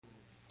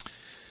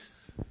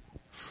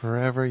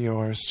Forever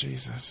yours,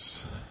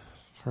 Jesus.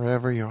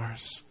 Forever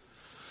yours.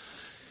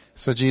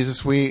 So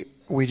Jesus, we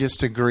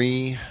just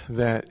agree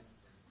that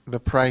the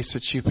price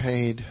that you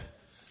paid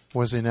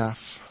was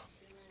enough.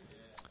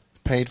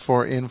 Paid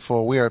for in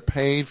full. We are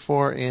paid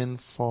for in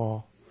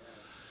full.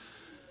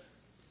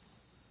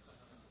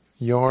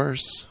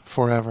 Yours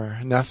forever.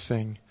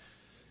 Nothing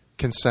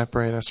can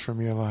separate us from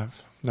your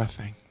love.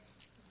 Nothing.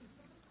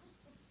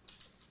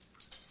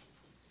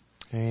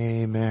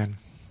 Amen.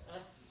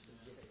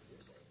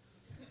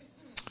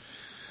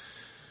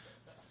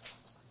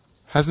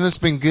 Hasn't this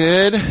been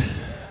good? I'm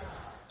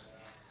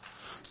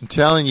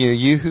telling you,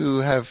 you who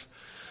have,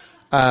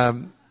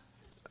 how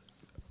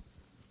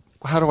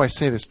do I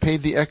say this?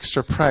 Paid the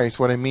extra price.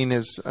 What I mean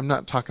is, I'm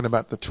not talking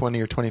about the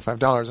 $20 or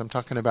 $25. I'm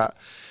talking about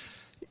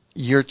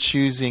you're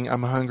choosing,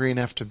 I'm hungry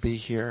enough to be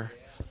here.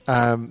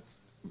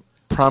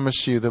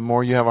 Promise you, the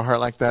more you have a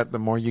heart like that, the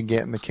more you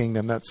get in the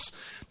kingdom. That's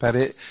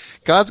it.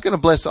 God's going to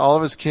bless all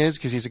of his kids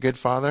because he's a good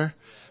father.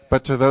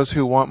 But to those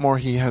who want more,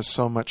 he has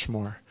so much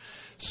more.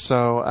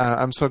 So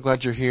I'm so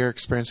glad you're here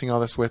experiencing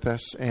all this with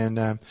us. And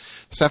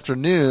this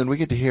afternoon, we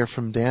get to hear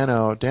from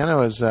Dano.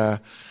 Dano is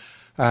a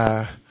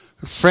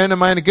friend of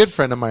mine, a good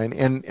friend of mine,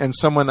 and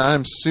someone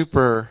I'm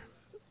super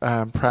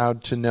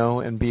proud to know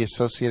and be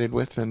associated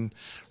with and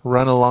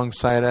run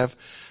alongside of.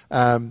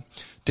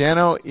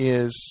 Dano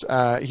is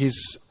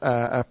he's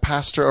a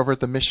pastor over at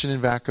the Mission in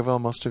Vacaville.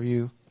 Most of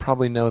you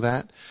probably know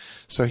that.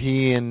 So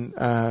he and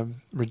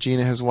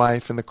Regina, his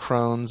wife, and the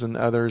Crones and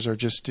others are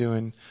just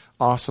doing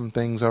awesome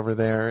things over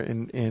there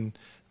in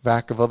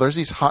Vacaville. There's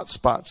these hot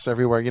spots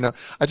everywhere. You know,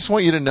 I just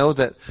want you to know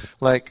that,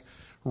 like,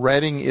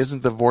 Redding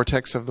isn't the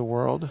vortex of the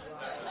world.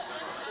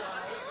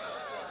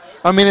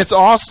 I mean, it's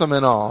awesome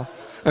and all,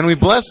 and we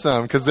bless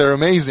them because they're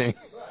amazing.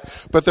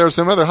 But there are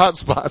some other hot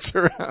spots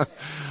around.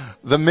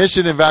 The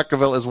Mission in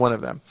Vacaville is one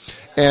of them,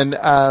 and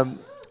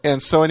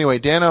so anyway,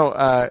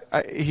 Dano,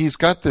 he's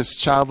got this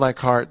childlike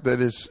heart that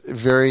is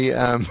very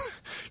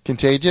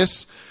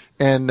contagious,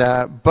 and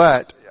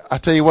but I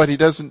tell you what, he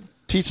doesn't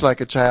teach like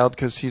a child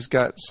because he's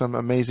got some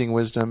amazing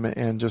wisdom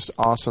and just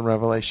awesome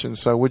revelation.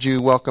 So would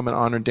you welcome and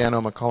honor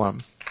Dano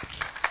McCullum?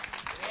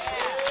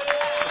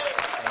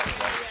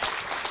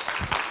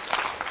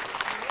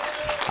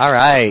 All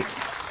right.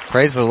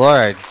 Praise the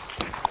Lord.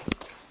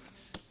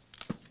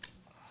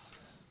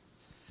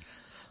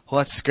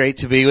 Well, it's great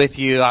to be with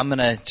you. I'm going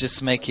to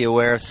just make you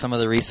aware of some of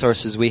the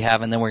resources we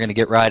have, and then we're going to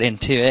get right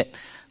into it.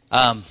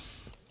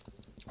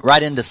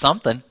 Right into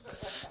something.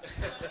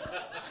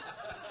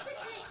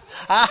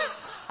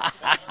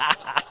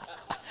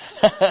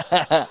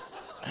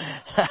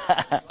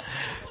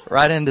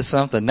 Right into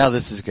something. No,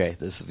 this is great.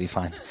 This will be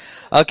fine.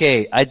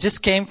 Okay, I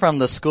just came from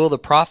the School of the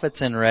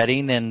Prophets in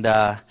Redding, and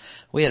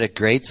we had a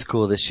great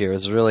school this year. It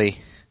was really,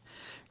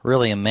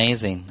 really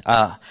amazing.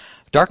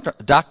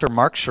 Dr.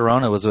 Mark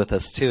Sharona was with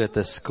us, too, at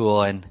this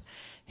school, and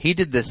he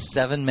did this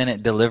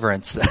 7-minute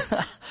deliverance.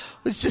 It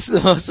was just the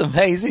most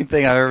amazing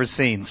thing I've ever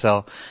seen.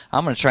 So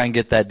I'm going to try and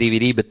get that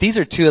DVD. But these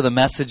are two of the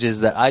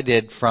messages that I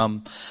did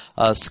from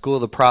School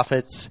of the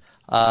Prophets.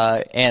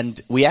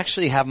 And we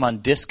actually have them on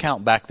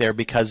discount back there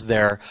because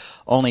they're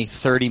only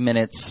 30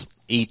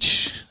 minutes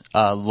each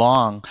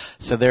long.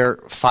 So they're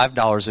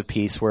 $5 a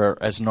piece,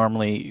 whereas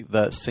normally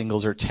the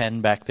singles are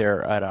 $10 back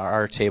there at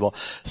our table.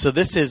 So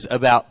this is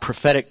about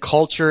prophetic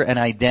culture and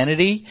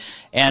identity,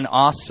 and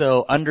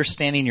also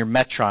understanding your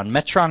metron.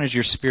 Metron is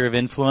your sphere of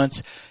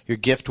influence. Your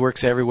gift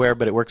works everywhere,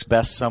 but it works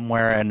best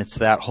somewhere, and it's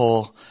that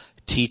whole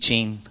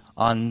teaching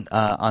on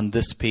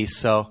this piece.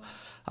 So,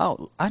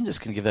 I'm just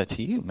going to give that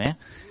to you, man.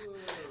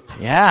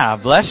 Yeah,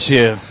 bless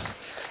you.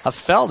 I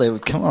felt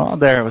it come on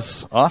there. It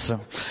was awesome.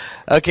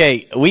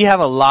 Okay, we have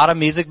a lot of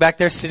music back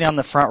there. Sitting on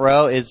the front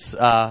row is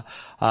our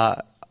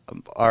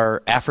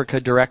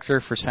Africa director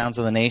for Sounds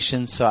of the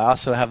Nations. So I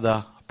also have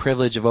the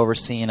privilege of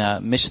overseeing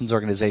a missions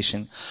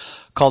organization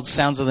called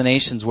Sounds of the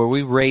Nations, where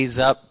we raise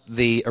up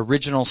the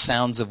original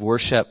sounds of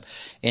worship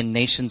in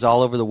nations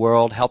all over the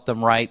world, help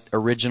them write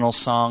original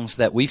songs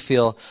that we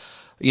feel,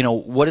 you know,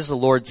 what is the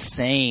Lord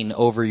saying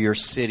over your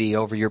city,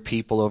 over your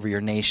people, over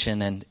your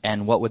nation,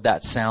 and what would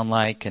that sound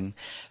like, and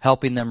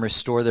helping them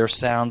restore their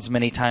sounds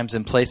many times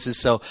in places.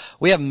 So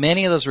we have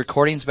many of those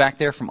recordings back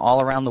there from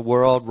all around the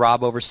world.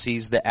 Rob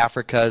oversees the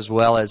Africa as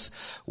well as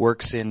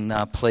works in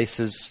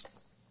places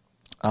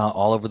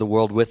all over the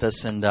world with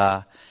us, and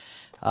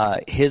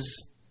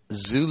his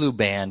Zulu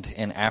band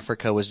in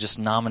Africa was just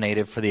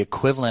nominated for the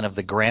equivalent of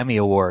the Grammy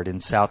Award in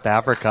South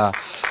Africa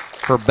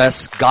for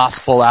Best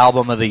Gospel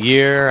Album of the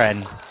Year,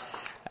 and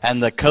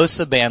the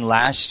Kosa band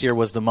last year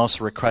was the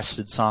most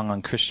requested song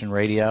on Christian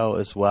radio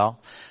as well.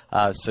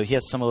 So he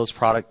has some of those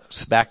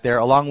products back there,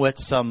 along with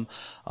some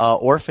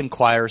orphan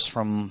choirs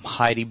from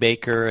Heidi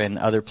Baker and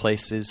other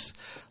places.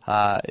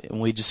 And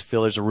we just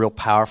feel there's a real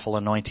powerful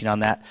anointing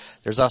on that.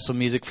 There's also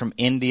music from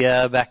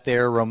India back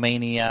there,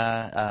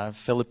 Romania,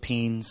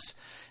 Philippines,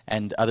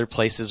 and other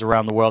places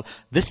around the world.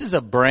 This is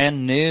a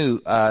brand new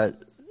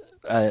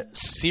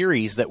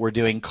series that we're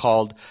doing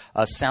called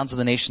Sounds of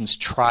the Nations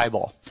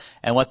Tribal.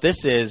 And what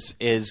this is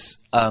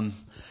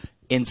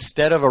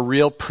instead of a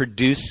real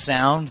produced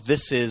sound,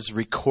 this is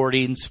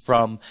recordings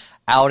from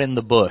out in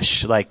the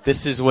bush. Like,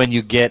 this is when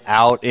you get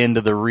out into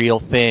the real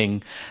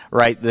thing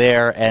right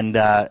there. And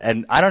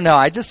I don't know,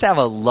 I just have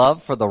a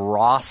love for the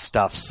raw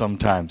stuff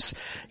sometimes.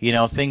 You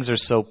know, things are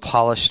so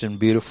polished and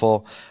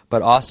beautiful,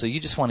 but also you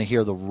just want to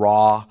hear the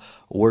raw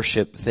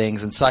worship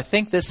things. And so I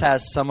think this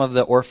has some of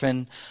the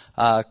orphan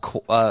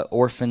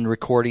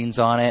recordings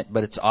on it,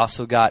 but it's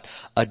also got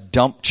a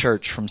dump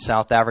church from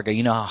South Africa.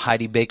 You know how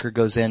Heidi Baker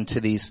goes into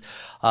these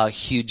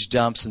huge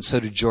dumps, and so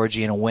do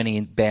Georgie and Winnie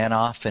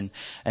Banoff,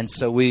 and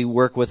so we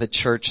work with a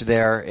church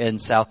there in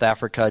South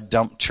Africa, a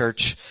dump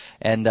church,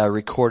 and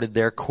recorded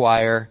their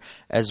choir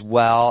as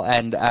well,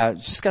 and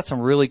it's just got some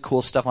really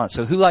cool stuff on it.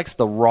 So who likes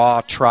the raw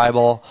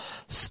tribal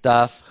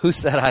stuff? Who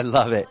said I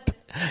love it?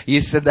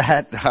 You said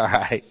that? All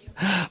right.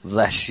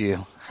 Bless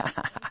you.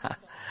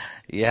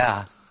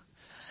 Yeah.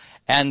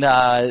 And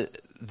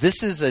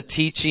this is a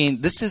teaching.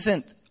 This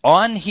isn't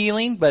on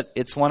healing, but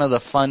it's one of the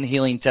fun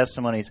healing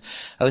testimonies.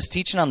 I was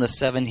teaching on the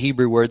 7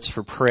 Hebrew words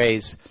for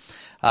praise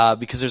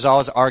because there's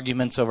always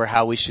arguments over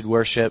how we should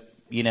worship.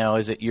 You know,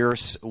 is it your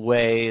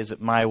way? Is it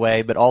my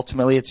way? But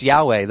ultimately, it's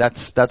Yahweh.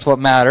 That's what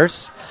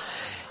matters.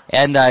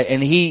 And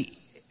he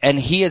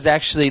is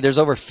actually, there's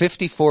over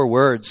 54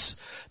 words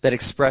that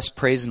express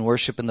praise and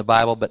worship in the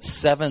Bible, but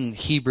 7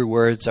 Hebrew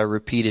words are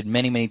repeated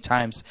many, many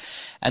times.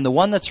 And the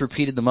one that's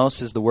repeated the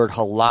most is the word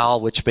halal,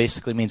 which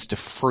basically means to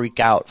freak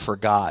out for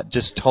God.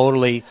 Just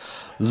totally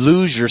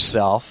lose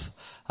yourself.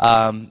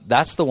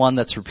 That's the one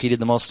that's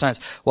repeated the most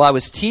times. Well, I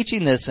was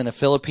teaching this in a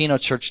Filipino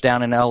church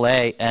down in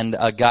LA, and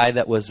a guy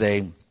that was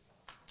in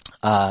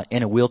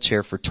a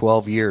wheelchair for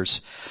 12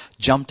 years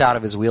jumped out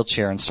of his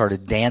wheelchair and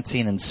started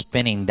dancing and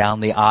spinning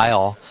down the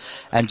aisle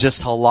and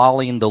just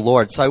halaling the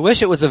Lord. So I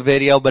wish it was a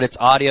video, but it's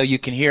audio. You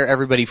can hear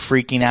everybody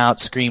freaking out,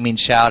 screaming,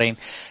 shouting.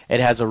 It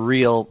has a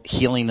real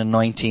healing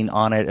anointing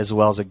on it, as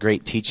well as a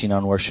great teaching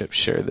on worship.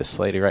 Sure, this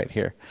lady right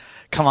here.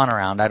 Come on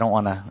around.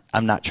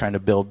 I'm not trying to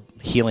build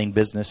healing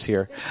business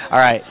here. All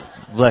right.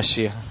 Bless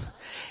you.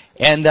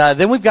 And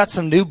then we've got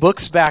some new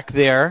books back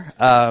there.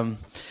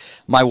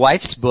 My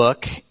wife's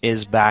book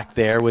is back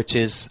there, which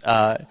is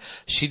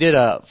she did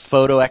a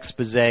photo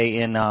expose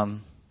in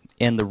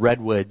the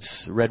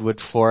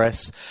redwood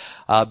forest,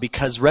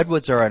 because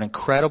redwoods are an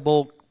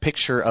incredible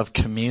picture of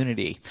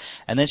community.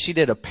 And then she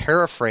did a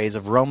paraphrase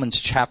of Romans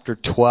chapter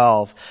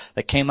 12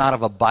 that came out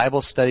of a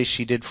Bible study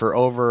she did for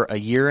over a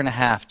year and a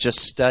half, just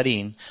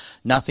studying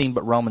nothing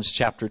but Romans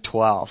chapter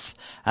 12.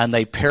 And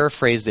they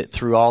paraphrased it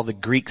through all the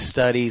Greek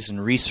studies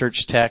and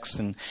research texts,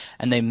 and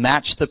they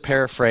matched the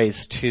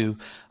paraphrase to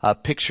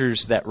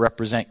pictures that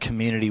represent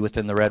community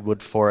within the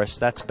redwood forest.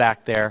 That's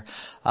back there.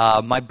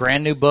 My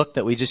brand new book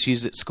that we just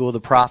used at School of the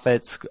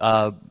Prophets,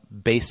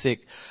 Basic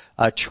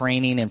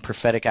Training in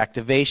Prophetic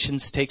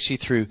Activations, takes you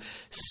through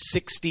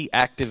 60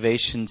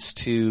 activations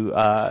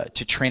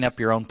to train up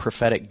your own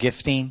prophetic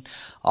gifting.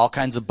 All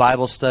kinds of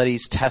Bible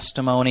studies,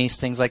 testimonies,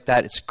 things like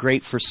that. It's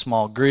great for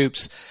small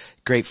groups,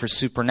 great for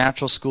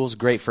supernatural schools,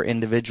 great for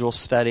individual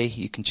study.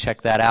 You can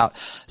check that out.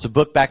 There's a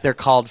book back there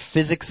called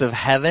Physics of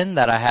Heaven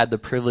that I had the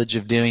privilege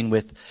of doing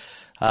with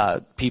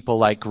people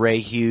like Ray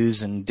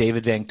Hughes and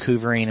David Van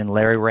Koevering and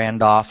Larry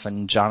Randolph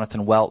and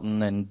Jonathan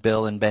Welton and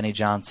Bill and Benny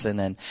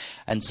Johnson.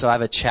 And so I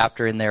have a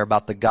chapter in there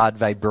about the God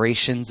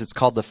vibrations. It's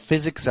called The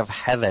Physics of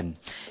Heaven.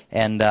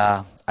 And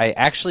I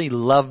actually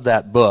love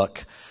that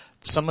book.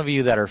 Some of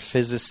you that are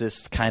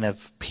physicist kind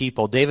of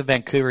people, David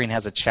Van Koevering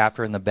has a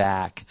chapter in the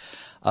back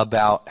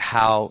about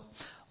how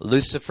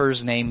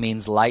Lucifer's name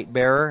means light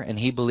bearer, and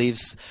he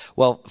believes,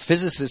 well,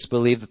 physicists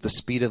believe that the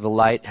speed of the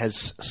light has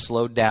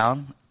slowed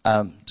down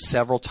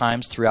several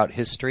times throughout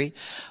history,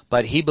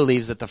 but he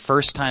believes that the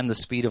first time the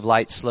speed of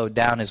light slowed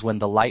down is when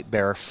the light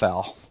bearer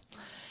fell.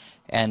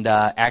 And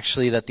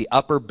actually that the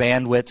upper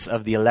bandwidths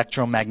of the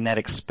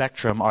electromagnetic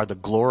spectrum are the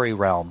glory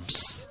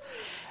realms.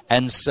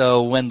 And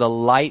so when the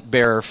light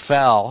bearer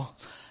fell,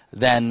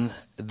 then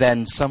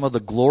some of the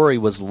glory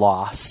was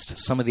lost.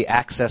 Some of the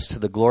access to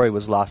the glory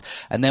was lost.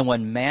 And then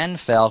when man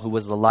fell, who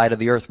was the light of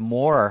the earth,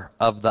 more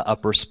of the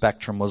upper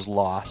spectrum was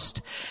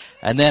lost.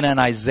 And then in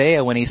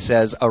Isaiah, when he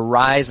says,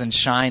 "Arise and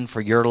shine,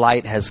 for your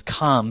light has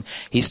come,"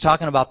 he's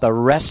talking about the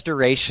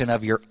restoration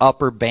of your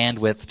upper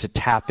bandwidth to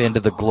tap into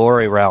the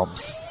glory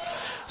realms.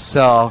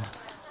 So,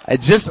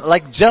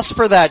 just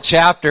for that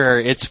chapter,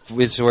 it's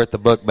worth the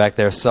book back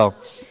there. So,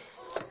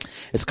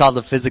 it's called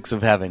The Physics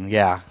of Heaven.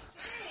 Yeah.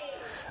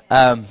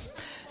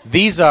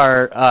 These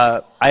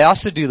are, I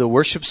also do the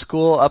worship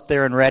school up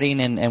there in Redding,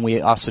 and we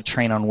also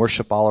train on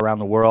worship all around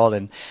the world.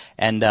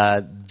 And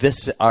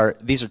these are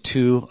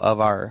two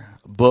of our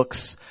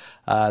books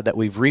that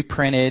we've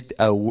reprinted.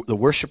 The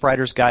Worship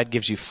Writer's Guide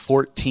gives you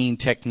 14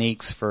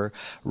 techniques for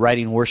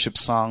writing worship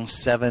songs,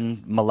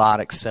 7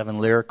 melodic, 7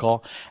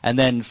 lyrical. And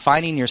then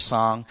Finding Your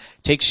Song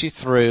takes you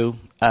through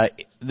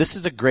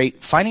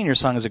Finding Your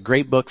Song is a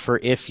great book for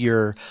if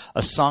you're a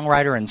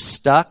songwriter and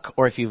stuck,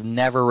 or if you've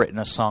never written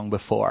a song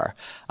before.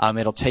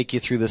 It'll take you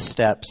through the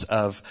steps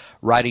of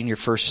writing your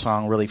first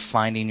song, really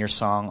finding your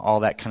song,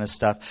 all that kind of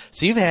stuff.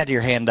 So you've had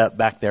your hand up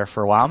back there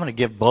for a while. I'm going to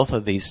give both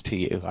of these to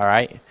you, all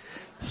right?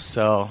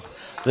 So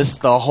this is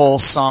the whole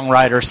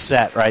songwriter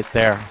set right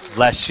there.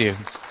 Bless you.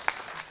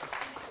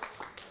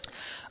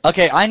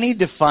 Okay, I need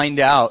to find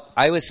out.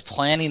 I was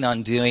planning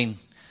on doing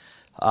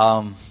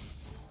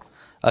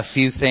a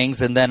few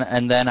things, and then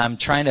I'm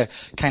trying to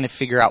kind of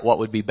figure out what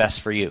would be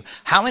best for you.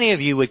 How many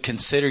of you would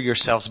consider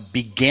yourselves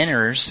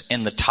beginners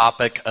in the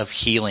topic of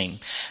healing?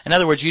 In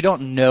other words, you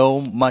don't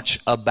know much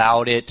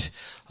about it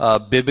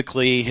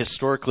biblically,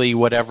 historically,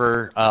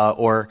 whatever,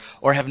 or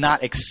have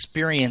not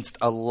experienced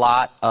a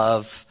lot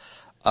of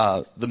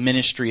the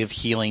ministry of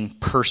healing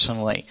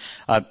personally.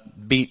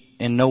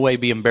 In no way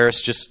be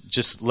embarrassed.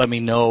 Just let me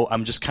know.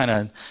 I'm just kind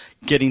of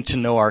getting to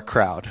know our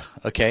crowd.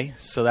 Okay,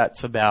 so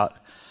that's about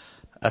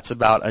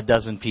a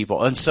dozen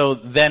people. And so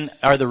then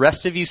are the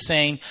rest of you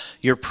saying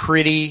you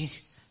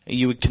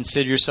would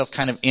consider yourself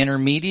kind of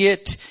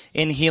intermediate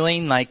in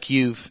healing, like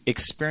you've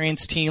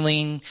experienced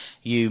healing,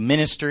 you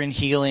minister in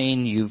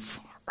healing, you've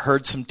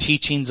heard some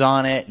teachings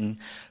on it and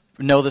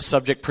know the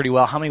subject pretty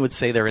well? How many would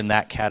say they're in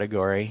that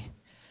category?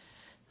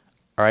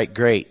 All right,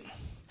 great.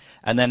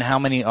 And then how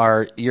many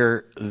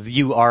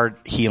you are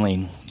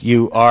healing?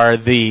 You are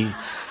the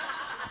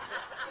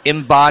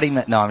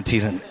embodiment. No, I'm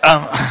teasing.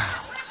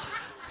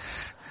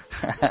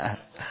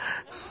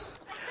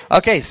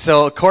 Okay,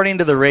 so according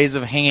to the raise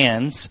of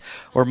hands,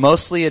 we're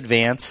mostly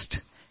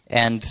advanced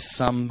and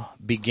some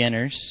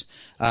beginners,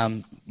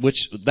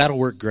 which that'll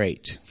work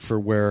great for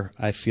where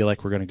I feel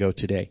like we're going to go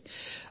today.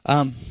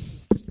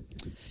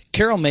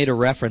 Carol made a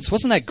reference.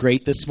 Wasn't that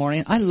great this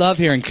morning? I love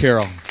hearing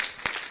Carol.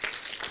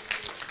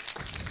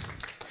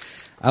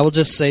 I will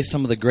just say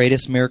some of the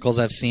greatest miracles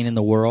I've seen in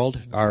the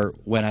world are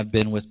when I've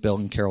been with Bill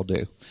and Carol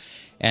Dew.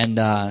 And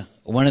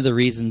one of the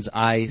reasons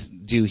I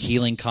do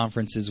healing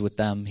conferences with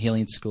them,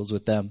 healing schools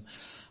with them,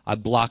 I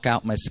block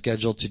out my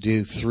schedule to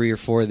do 3 or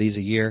 4 of these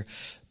a year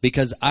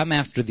because I'm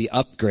after the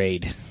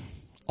upgrade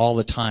all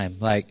the time.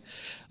 Like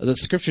the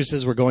scripture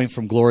says, we're going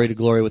from glory to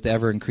glory with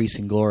ever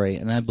increasing glory.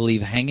 And I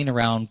believe hanging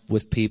around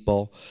with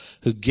people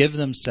who give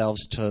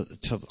themselves to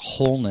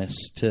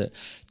wholeness, to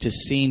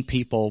seeing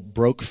people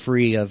broke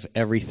free of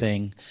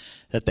everything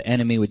that the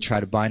enemy would try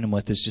to bind them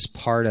with is just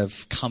part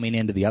of coming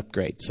into the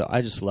upgrade. So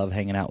I just love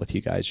hanging out with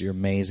you guys. You're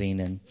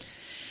amazing.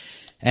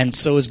 And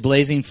so is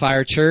Blazing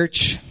Fire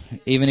Church.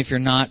 Even if you're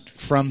not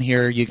from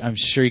here, I'm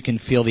sure you can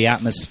feel the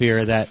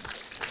atmosphere that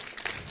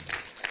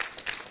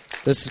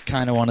this is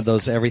kind of one of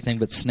those everything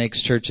but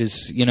snakes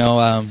churches,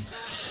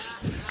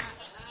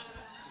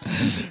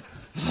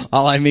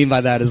 all I mean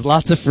by that is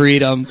lots of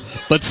freedom,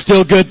 but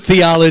still good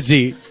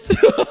theology.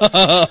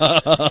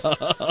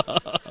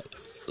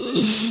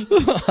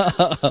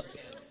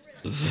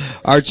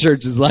 Our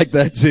church is like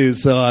that too,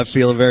 so I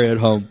feel very at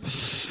home.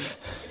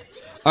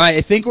 All right,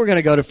 I think we're going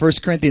to go to 1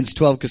 Corinthians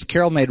 12 because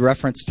Carol made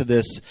reference to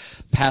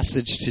this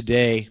passage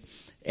today.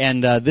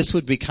 And this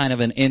would be kind of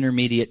an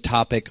intermediate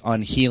topic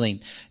on healing.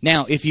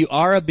 Now, if you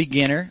are a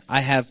beginner, I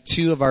have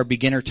 2 of our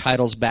beginner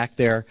titles back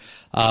there.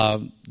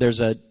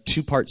 There's a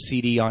 2-part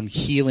CD on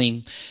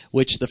healing,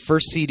 which the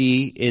first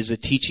CD is a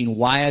teaching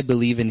why I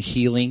believe in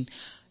healing.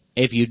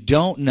 If you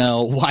don't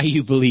know why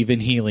you believe in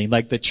healing,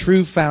 like the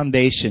true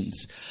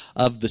foundations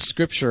of the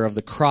scripture, of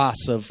the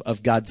cross, of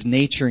God's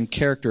nature and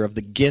character, of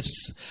the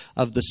gifts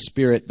of the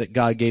Spirit that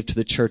God gave to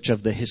the church,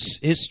 of the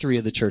history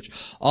of the church,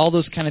 all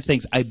those kind of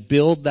things, I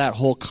build that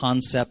whole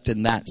concept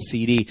in that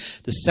CD.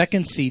 The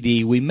second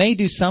CD, we may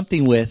do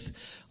something with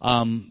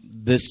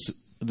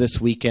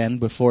this weekend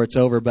before it's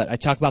over, but I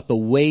talk about the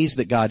ways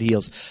that God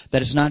heals.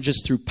 That it's not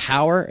just through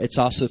power, it's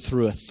also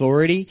through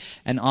authority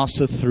and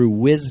also through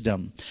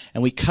wisdom.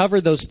 And we cover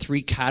those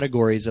 3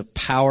 categories of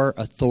power,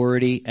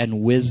 authority,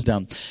 and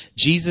wisdom.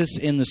 Jesus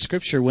in the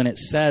scripture, when it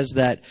says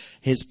that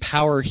his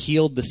power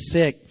healed the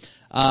sick,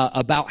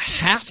 about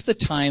half the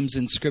times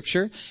in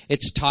Scripture,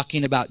 it's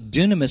talking about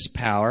dunamis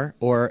power,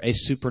 or a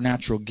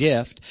supernatural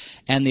gift,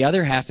 and the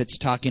other half it's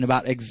talking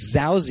about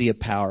exousia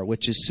power,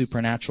 which is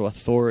supernatural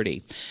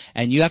authority.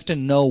 And you have to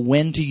know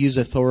when to use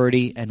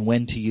authority and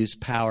when to use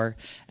power,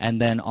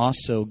 and then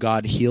also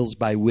God heals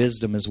by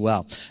wisdom as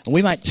well. And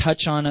we might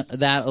touch on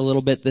that a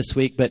little bit this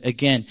week, but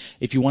again,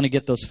 if you want to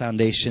get those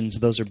foundations,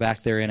 those are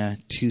back there in a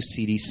 2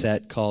 CD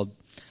set called,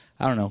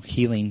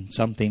 Healing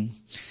something.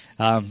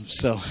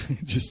 So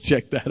just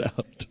check that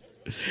out.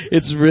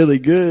 It's really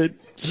good.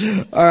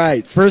 All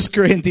right. 1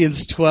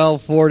 Corinthians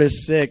 12,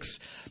 4-6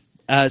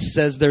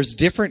 says there's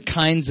different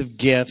kinds of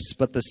gifts,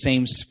 but the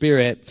same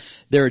Spirit.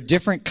 There are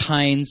different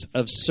kinds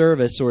of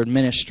service or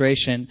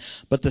administration,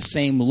 but the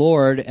same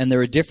Lord. And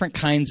there are different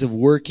kinds of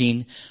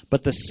working,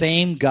 but the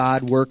same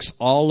God works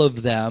all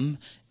of them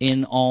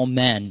in all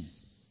men.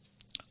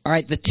 All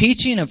right. The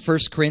teaching of 1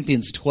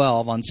 Corinthians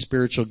 12 on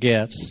spiritual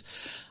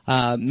gifts.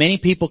 Many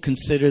people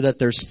consider that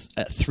there's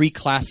 3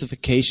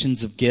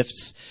 classifications of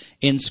gifts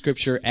in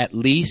Scripture at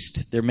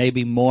least. There may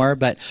be more,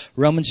 but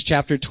Romans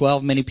chapter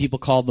 12, many people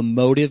call the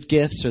motive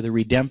gifts or the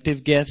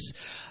redemptive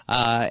gifts.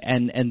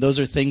 And those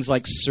are things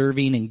like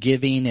serving and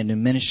giving and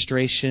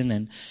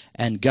administration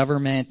and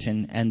government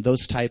and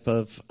those type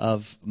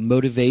of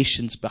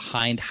motivations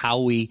behind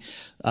how we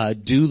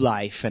do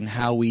life and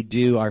how we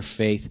do our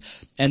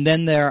faith. And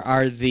then there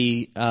are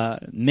the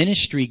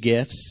ministry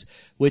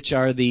gifts, which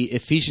are the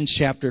Ephesians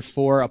chapter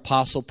 4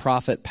 apostle,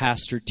 prophet,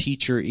 pastor,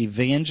 teacher,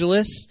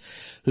 evangelist,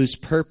 whose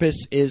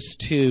purpose is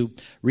to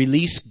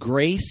release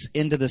grace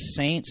into the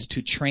saints,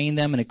 to train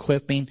them and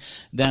equipping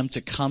them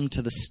to come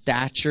to the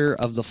stature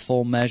of the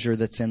full measure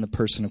that's in the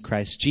person of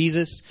Christ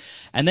Jesus.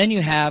 And then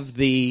you have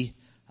the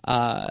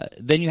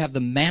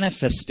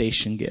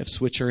manifestation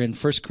gifts, which are in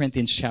 1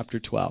 Corinthians chapter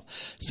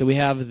 12. So we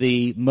have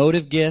the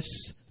motive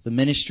gifts, the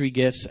ministry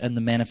gifts, and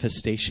the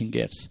manifestation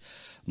gifts.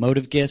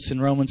 Motive gifts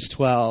in Romans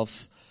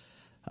 12,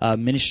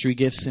 ministry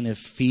gifts in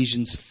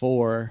Ephesians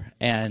 4,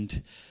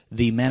 and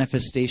the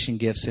manifestation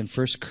gifts in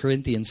 1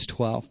 Corinthians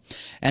 12.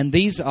 And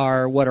these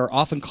are what are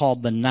often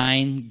called the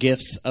 9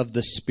 gifts of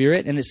the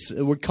Spirit. And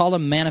we call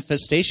them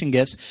manifestation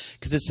gifts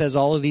because it says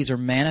all of these are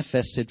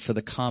manifested for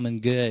the common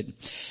good.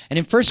 And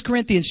in 1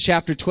 Corinthians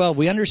chapter 12,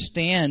 we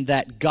understand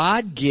that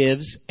God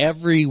gives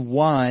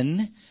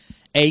everyone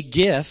a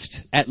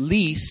gift, at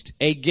least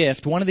a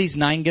gift, one of these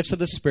 9 gifts of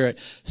the Spirit.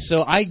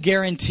 So I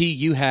guarantee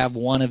you have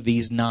one of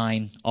these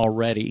 9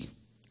 already.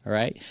 All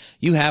right?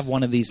 You have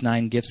one of these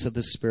 9 gifts of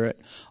the Spirit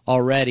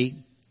already.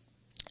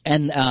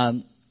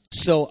 And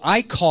so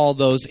I call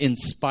those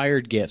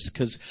inspired gifts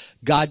because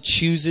God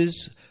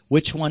chooses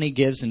which one He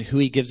gives and who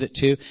He gives it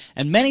to.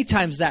 And many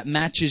times that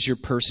matches your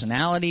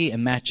personality. It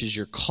matches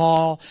your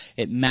call.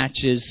 It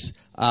matches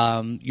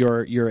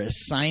your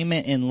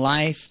assignment in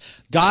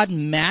life. God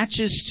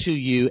matches to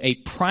you a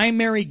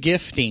primary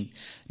gifting.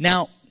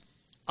 Now,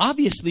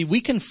 obviously,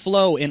 we can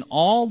flow in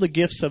all the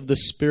gifts of the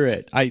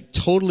Spirit. I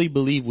totally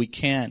believe we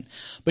can.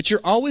 But you're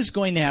always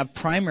going to have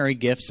primary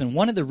gifts, and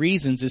one of the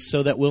reasons is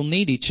so that we'll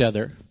need each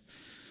other.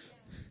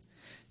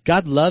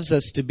 God loves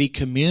us to be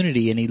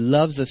community, and He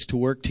loves us to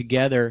work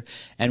together,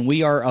 and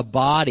we are a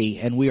body,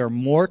 and we are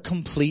more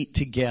complete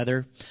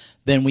together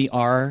than we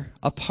are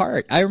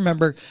apart. I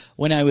remember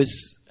when I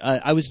was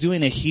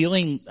doing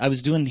healing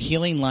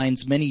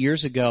lines many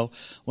years ago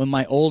when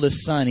my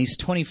oldest son, he's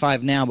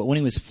 25 now, but when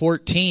he was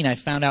 14, I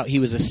found out he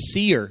was a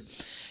seer.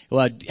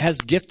 Well,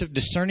 has gift of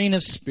discerning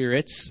of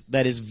spirits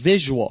that is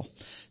visual.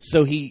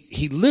 So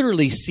he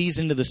literally sees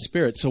into the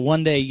spirit. So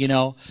one day,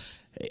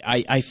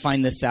 I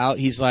find this out.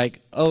 He's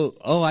like,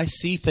 oh, I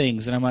see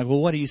things. And I'm like,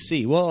 well, what do you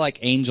see? Well, like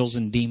angels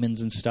and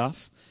demons and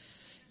stuff.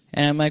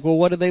 And I'm like, well,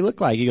 what do they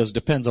look like? He goes,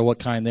 depends on what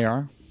kind they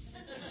are.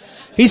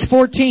 He's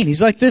 14. He's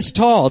like this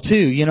tall, too.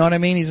 You know what I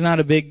mean? He's not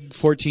a big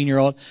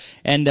 14-year-old.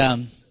 And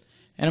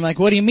I'm like,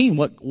 what do you mean?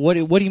 What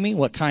do you mean?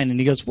 What kind? And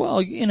he goes,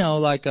 well,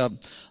 like a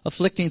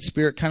afflicting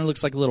spirit kind of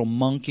looks like a little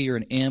monkey or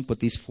an imp with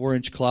these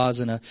 4-inch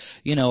claws, and an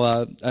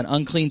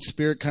unclean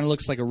spirit kind of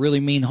looks like a really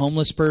mean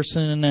homeless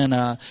person, and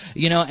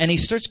and he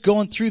starts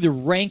going through the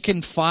rank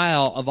and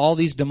file of all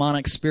these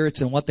demonic spirits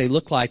and what they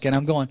look like, and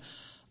I'm going,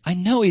 I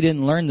know he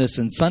didn't learn this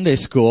in Sunday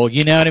school,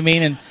 you know what I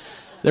mean? And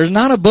there's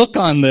not a book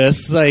on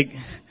this. Like,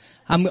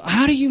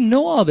 how do you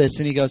know all this?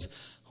 And he goes,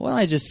 well,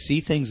 I just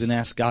see things and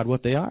ask God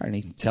what they are, and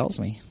He tells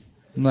me.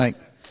 I'm like,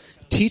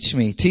 teach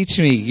me,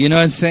 you know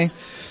what I'm saying?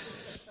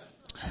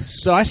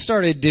 So I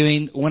started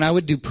when I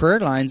would do prayer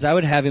lines, I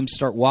would have him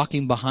start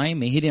walking behind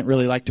me. He didn't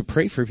really like to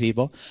pray for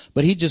people,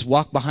 but he'd just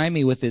walk behind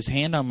me with his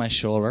hand on my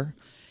shoulder.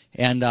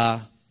 And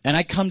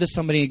I come to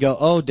somebody and go,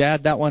 oh,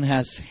 Dad, that one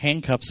has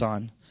handcuffs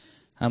on.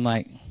 I'm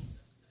like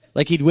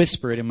he'd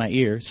whisper it in my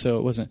ear, so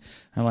it wasn't.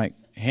 I'm like,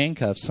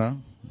 handcuffs, huh?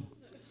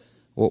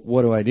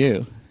 What do I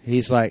do?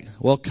 He's like,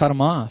 well, cut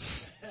them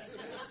off.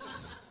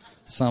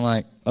 So I'm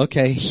like,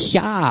 okay,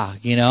 yeah,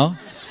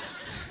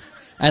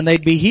 and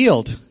they'd be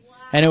healed.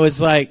 And it was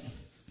like,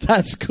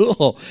 that's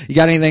cool. You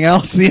got anything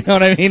else? You know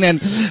what I mean? And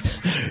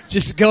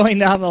just going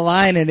down the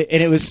line, and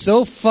it was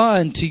so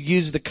fun to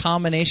use the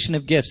combination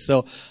of gifts.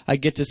 So I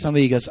get to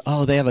somebody who goes,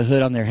 oh, they have a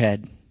hood on their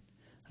head.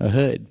 A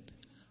hood.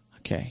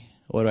 Okay,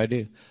 what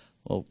do?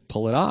 Well,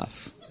 pull it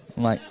off.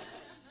 I'm like,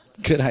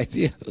 good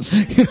idea.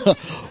 Pull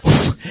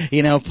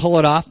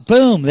it off.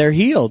 Boom, they're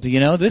healed.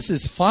 This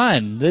is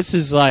fun. This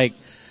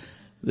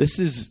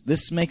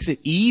makes it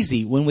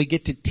easy when we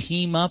get to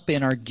team up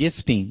in our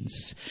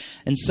giftings.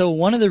 And so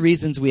one of the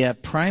reasons we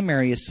have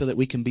primary is so that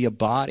we can be a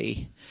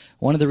body.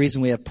 One of the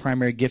reasons we have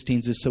primary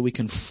giftings is so we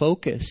can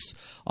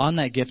focus on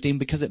that gifting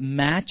because it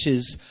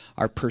matches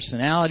our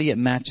personality, it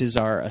matches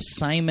our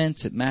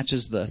assignments, it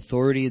matches the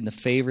authority and the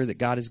favor that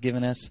God has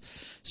given us.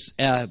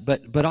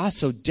 But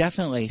also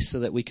definitely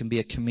so that we can be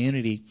a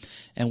community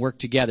and work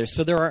together.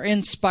 So there are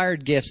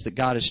inspired gifts that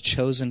God has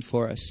chosen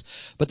for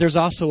us. But there's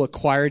also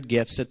acquired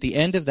gifts. At the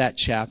end of that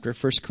chapter,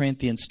 1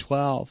 Corinthians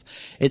 12,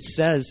 it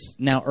says,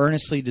 now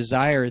earnestly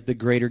desire the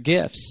greater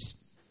gifts.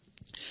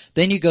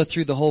 Then you go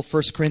through the whole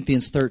 1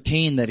 Corinthians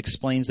 13 that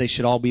explains they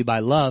should all be by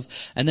love.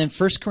 And then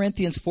 1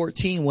 Corinthians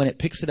 14, when it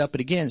picks it up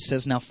again, it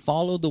says, now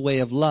follow the way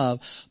of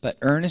love, but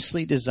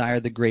earnestly desire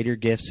the greater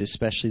gifts,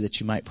 especially that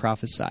you might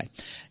prophesy.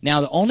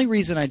 Now, the only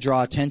reason I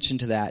draw attention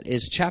to that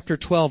is chapter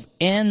 12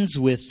 ends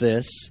with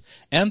this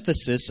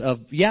emphasis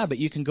of, yeah, but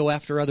you can go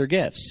after other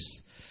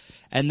gifts.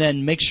 And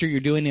then make sure you're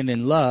doing it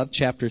in love,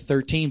 chapter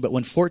 13. But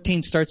when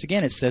 14 starts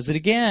again, it says it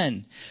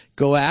again.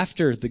 Go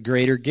after the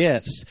greater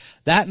gifts.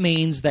 That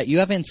means that you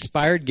have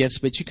inspired gifts,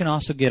 but you can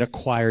also get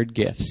acquired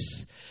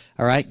gifts.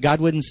 All right?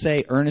 God wouldn't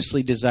say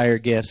earnestly desire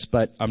gifts,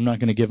 but I'm not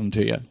going to give them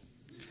to you.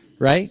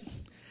 Right?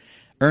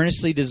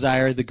 Earnestly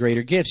desire the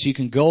greater gifts. You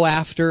can go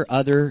after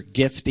other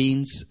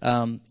giftings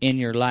in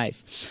your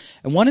life.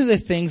 And one of the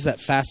things that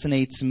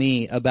fascinates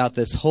me about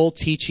this whole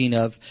teaching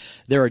of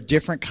there are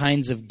different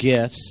kinds of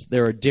gifts,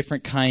 there are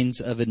different kinds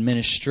of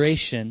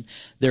administration,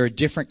 there are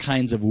different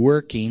kinds of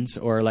workings,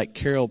 or like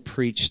Carol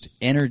preached,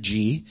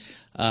 energy,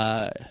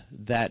 how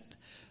that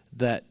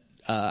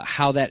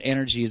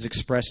energy is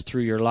expressed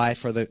through your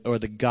life, or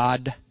the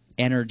God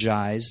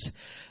energize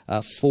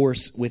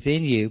force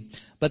within you.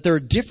 But there are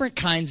different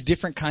kinds.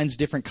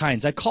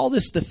 I call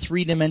this the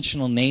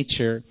three-dimensional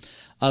nature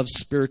of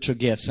spiritual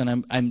gifts,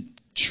 and I'm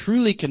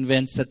truly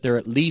convinced that there are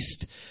at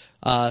least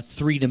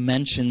 3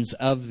 dimensions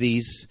of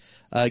these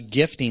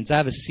giftings. I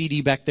have a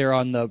CD back there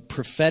on the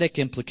prophetic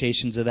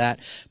implications of that,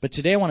 but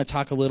today I want to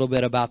talk a little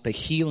bit about the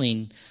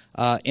healing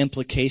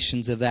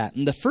implications of that.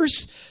 And the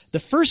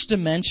first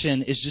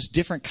dimension is just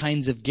different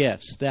kinds of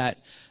gifts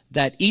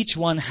that each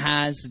one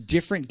has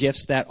different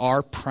gifts that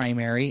are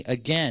primary,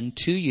 again,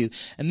 to you.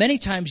 And many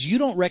times you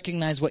don't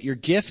recognize what your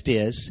gift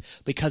is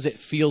because it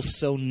feels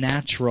so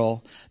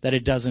natural that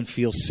it doesn't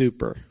feel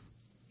super.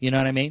 You know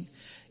what I mean?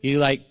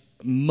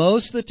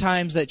 Most of the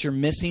times that you're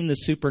missing the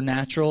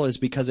supernatural is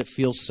because it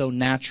feels so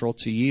natural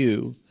to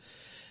you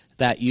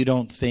that you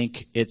don't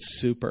think it's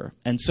super.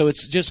 And so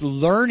it's just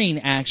learning,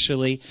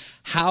 actually,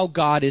 how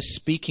God is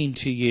speaking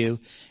to you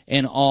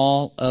in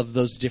all of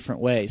those different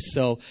ways.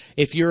 So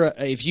if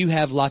you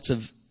have lots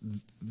of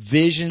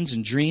visions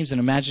and dreams and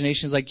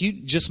imaginations, like, you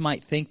just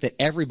might think that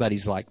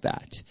everybody's like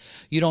that.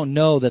 You don't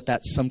know that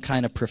that's some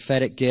kind of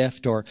prophetic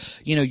gift, or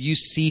you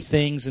see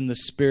things in the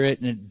spirit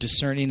and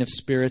discerning of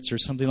spirits or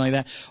something like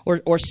that,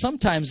 or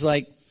sometimes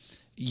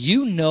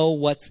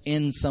what's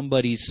in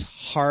somebody's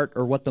heart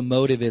or what the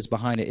motive is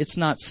behind it. It's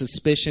not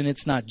suspicion,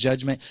 it's not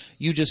judgment.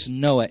 You just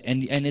know it,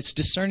 and it's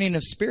discerning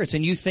of spirits,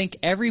 and you think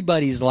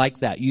everybody's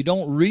like that. You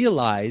don't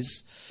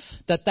realize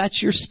that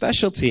that's your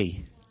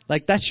specialty.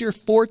 Like, that's your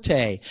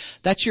forte.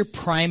 That's your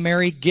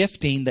primary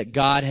gifting that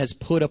God has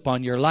put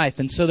upon your life.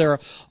 And so there are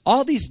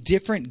all these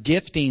different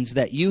giftings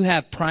that you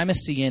have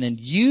primacy in, and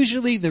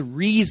usually the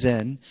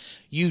reason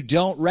you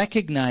don't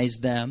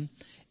recognize them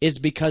is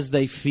because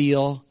they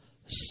feel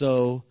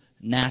so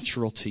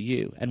natural to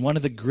you. And one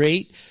of the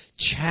great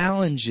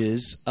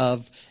challenges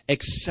of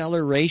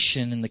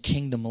acceleration in the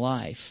kingdom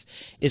life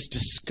is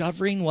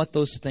discovering what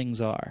those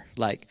things are.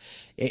 Like,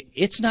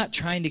 it's not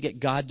trying to get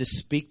God to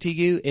speak to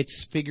you.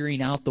 It's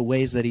figuring out the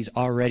ways that he's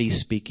already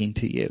speaking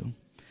to you.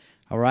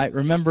 All right?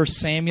 Remember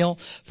Samuel?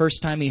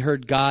 First time he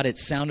heard God, it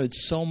sounded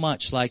so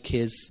much like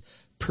his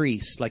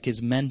priest, like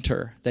his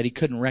mentor, that he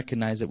couldn't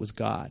recognize it was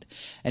God.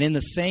 And in the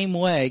same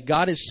way,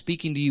 God is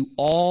speaking to you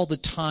all the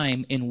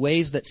time in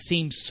ways that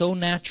seem so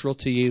natural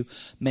to you,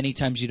 many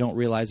times you don't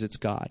realize it's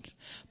God.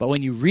 But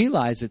when you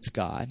realize it's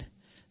God,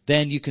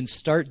 then you can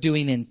start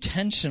doing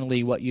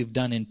intentionally what you've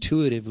done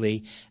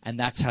intuitively, and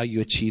that's how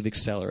you achieve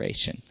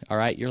acceleration. All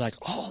right? You're like,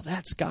 oh,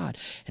 that's God.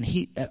 And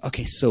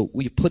so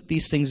we put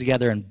these things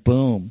together, and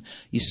boom,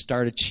 you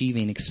start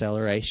achieving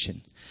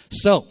acceleration.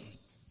 So,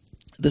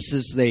 this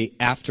is the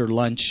after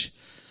lunch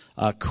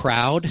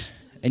crowd,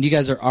 and you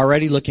guys are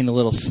already looking a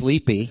little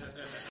sleepy.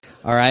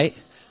 All right?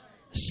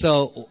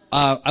 So,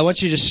 I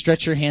want you to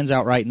stretch your hands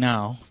out right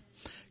now,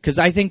 because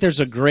I think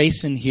there's a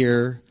grace in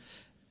here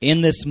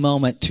in this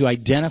moment to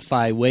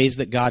identify ways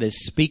that God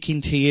is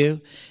speaking to you,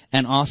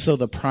 and also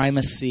the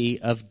primacy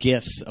of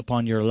gifts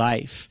upon your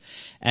life.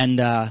 And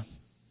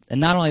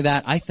not only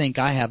that, I think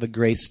I have a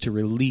grace to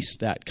release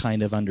that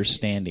kind of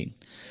understanding.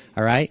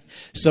 All right?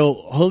 So,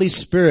 Holy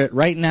Spirit,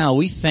 right now,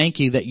 we thank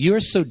you that you are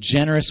so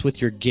generous with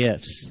your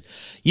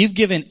gifts. You've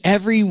given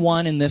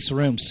everyone in this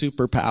room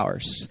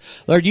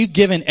superpowers. Lord, you've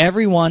given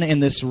everyone in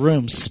this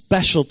room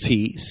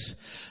specialties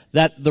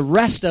that the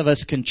rest of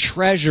us can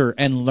treasure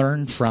and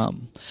learn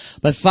from.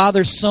 But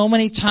Father, so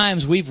many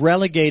times we've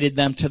relegated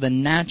them to the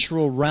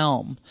natural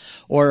realm,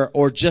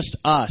 or just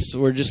us.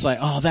 We're just like,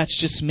 oh, that's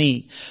just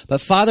me.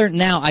 But Father,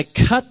 now I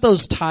cut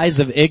those ties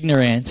of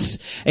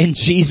ignorance in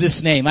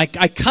Jesus' name. I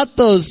cut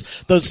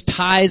those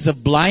ties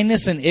of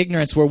blindness and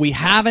ignorance where we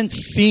haven't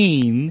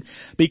seen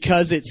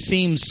because it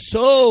seems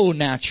so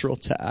natural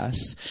to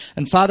us.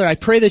 And Father, I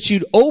pray that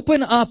you'd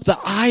open up the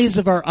eyes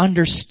of our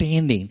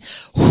understanding.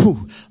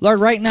 Whew. Lord,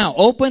 right now,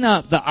 open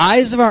up the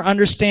eyes of our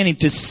understanding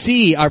to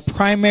see our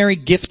primary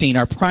gifting,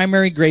 our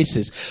primary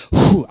graces.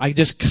 Whew, I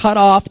just cut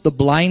off the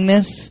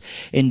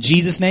blindness in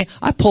Jesus' name.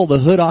 I pull the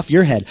hood off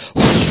your head.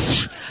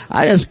 Whew,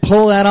 I just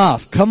pull that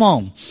off. Come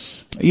on.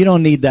 You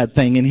don't need that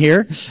thing in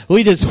here.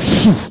 We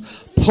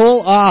just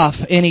pull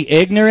off any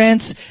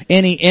ignorance,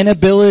 any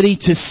inability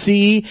to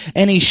see,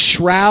 any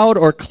shroud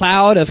or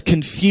cloud of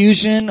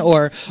confusion,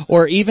 or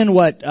even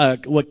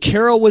what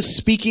Carol was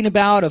speaking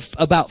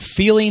about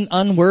feeling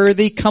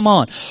unworthy. Come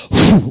on.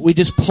 We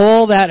just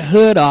pull that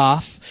hood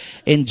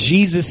off in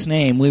Jesus'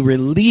 name. We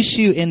release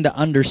you into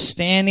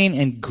understanding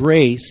and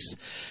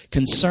grace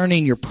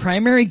concerning your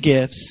primary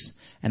gifts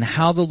and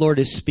how the Lord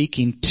is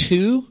speaking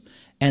to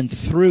and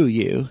through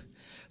you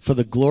for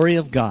the glory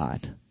of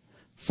God,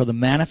 for the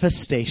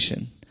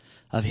manifestation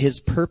of His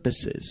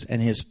purposes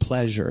and His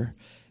pleasure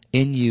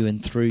in you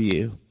and through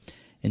you.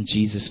 In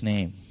Jesus'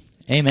 name.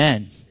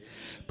 Amen.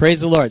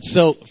 Praise the Lord.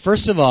 So,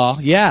 first of all,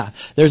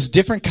 there's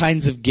different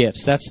kinds of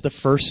gifts. That's the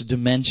first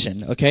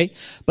dimension, okay?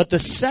 But the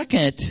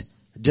second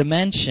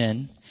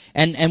dimension,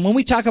 and when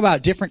we talk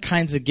about different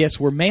kinds of gifts,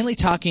 we're mainly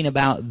talking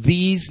about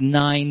these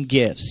 9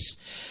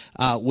 gifts,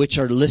 which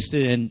are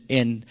listed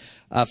in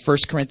 1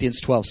 Corinthians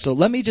 12. So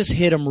let me just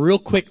hit them real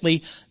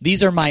quickly.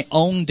 These are my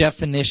own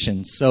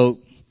definitions, so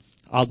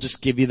I'll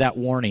just give you that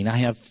warning. I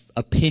have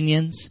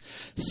opinions.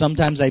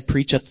 Sometimes I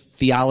preach a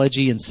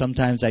theology, and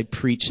sometimes I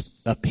preach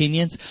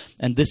opinions,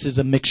 and this is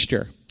a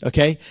mixture,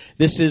 okay?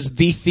 This is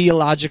the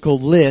theological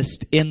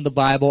list in the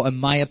Bible and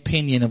my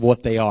opinion of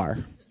what they are,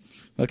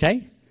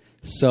 okay?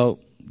 So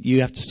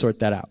you have to sort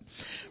that out.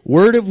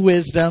 Word of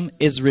wisdom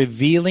is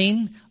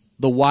revealing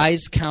the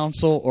wise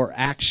counsel or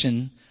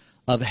action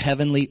of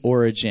heavenly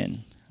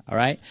origin. All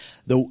right?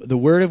 The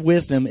word of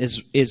wisdom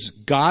is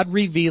God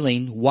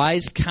revealing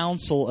wise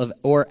counsel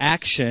or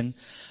action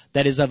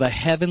that is of a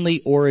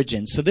heavenly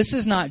origin. So this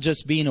is not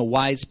just being a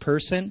wise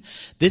person.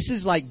 This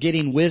is like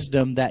getting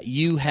wisdom that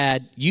you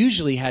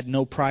usually had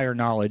no prior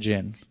knowledge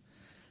in.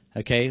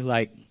 Okay?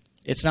 Like,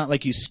 it's not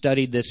like you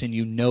studied this and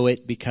you know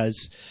it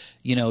because,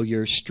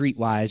 you're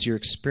streetwise, your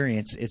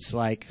experience. It's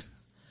like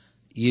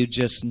you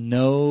just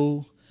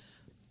know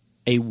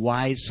a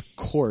wise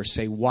course,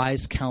 a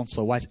wise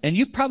counsel, and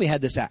you've probably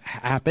had this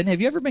happen. Have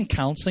you ever been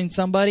counseling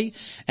somebody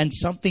and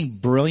something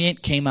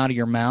brilliant came out of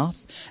your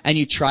mouth and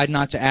you tried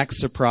not to act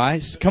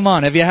surprised? Come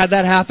on, have you had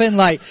that happen?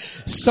 Like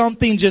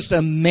something just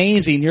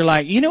amazing. You're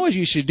like, you know what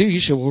you should do?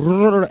 You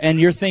should, and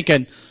you're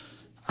thinking,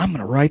 I'm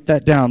going to write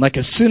that down. Like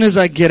as soon as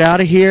I get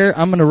out of here,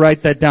 I'm going to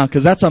write that down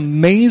because that's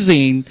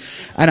amazing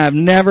and I've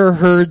never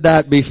heard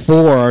that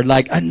before.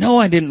 Like I know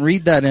I didn't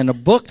read that in a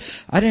book.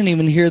 I didn't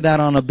even hear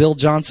that on a Bill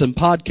Johnson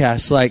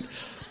podcast. Like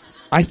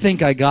I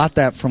think I got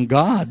that from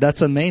God.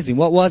 That's amazing.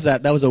 What was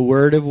that? That was a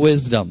word of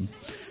wisdom.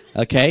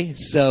 Okay,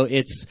 so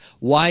it's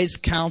wise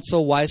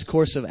counsel, wise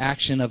course of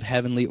action of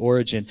heavenly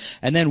origin.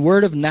 And then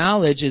word of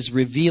knowledge is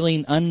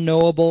revealing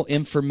unknowable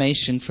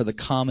information for the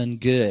common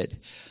good.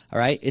 All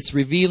right, it's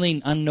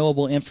revealing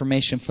unknowable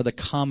information for the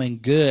common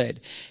good,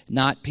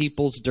 not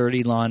people's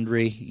dirty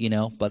laundry,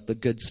 but the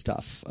good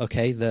stuff.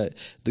 Okay, the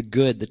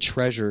good, the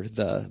treasure,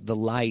 the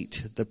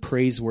light, the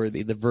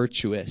praiseworthy, the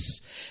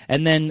virtuous.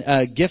 And then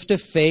gift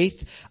of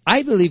faith.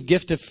 I believe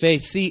gift of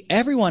faith. See,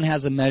 everyone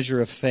has a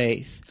measure of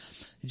faith.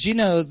 Did you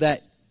know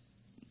that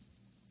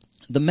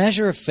the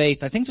measure of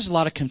faith, I think there's a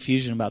lot of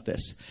confusion about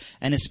this.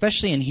 And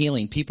especially in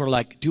healing, people are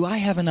like, do I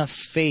have enough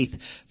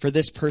faith for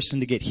this person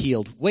to get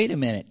healed? Wait a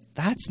minute.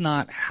 That's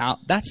not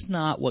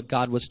what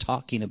God was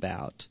talking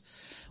about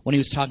when He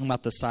was talking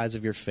about the size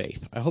of your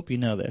faith. I hope you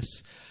know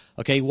this.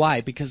 Okay,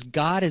 why? Because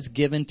God has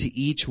given to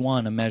each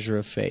one a measure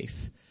of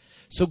faith.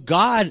 So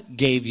God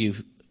gave you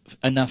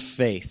enough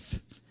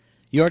faith.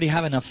 You already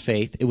have enough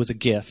faith. It was a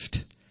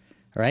gift.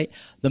 All right?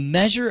 The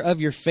measure of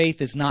your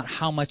faith is not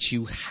how much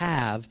you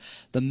have.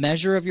 The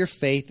measure of your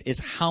faith is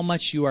how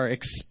much you are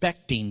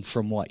expecting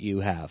from what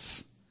you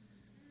have.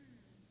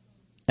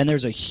 And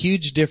there's a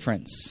huge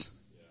difference.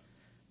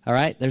 All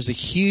right? There's a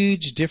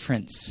huge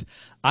difference.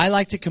 I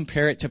like to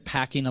compare it to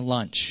packing a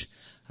lunch.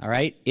 All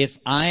right? If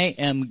I'm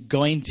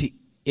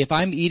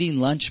eating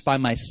lunch by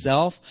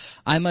myself,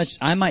 I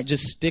might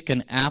just stick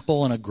an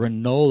apple and a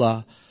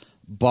granola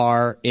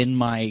bar in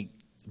my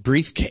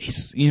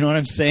briefcase. You know what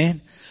I'm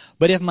saying?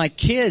 But if my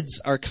kids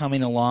are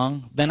coming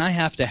along, then I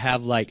have to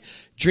have like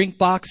drink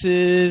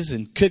boxes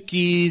and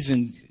cookies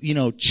and,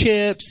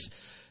 chips,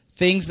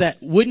 things that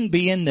wouldn't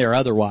be in there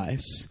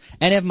otherwise.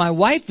 And if my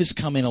wife is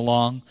coming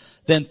along,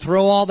 then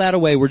throw all that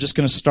away. We're just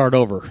going to start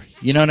over.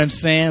 You know what I'm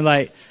saying?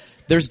 Like,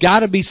 there's got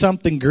to be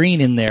something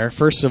green in there,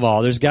 first of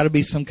all. There's got to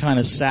be some kind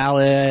of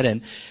salad.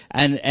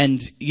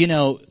 And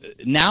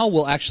now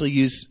we'll actually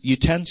use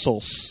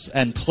utensils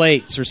and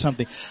plates or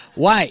something.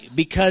 Why?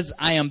 Because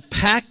I am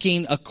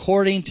packing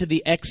according to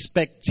the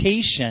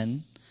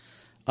expectation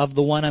of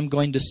the one I'm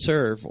going to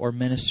serve or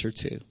minister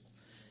to.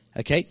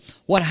 Okay?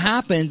 What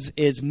happens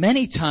is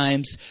many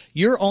times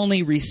you're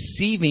only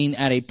receiving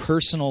at a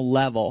personal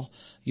level.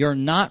 You're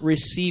not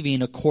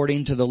receiving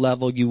according to the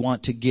level you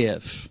want to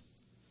give.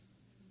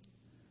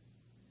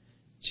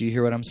 Do you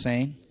hear what I'm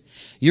saying?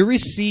 You're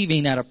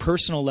receiving at a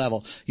personal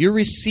level. You're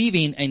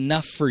receiving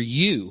enough for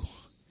you.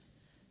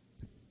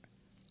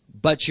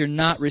 But you're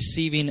not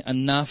receiving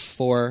enough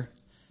for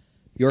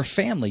your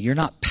family. You're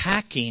not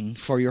packing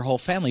for your whole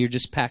family. You're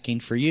just packing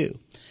for you.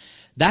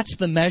 That's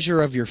the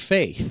measure of your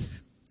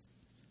faith.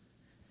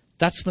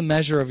 That's the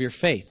measure of your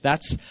faith.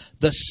 That's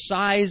the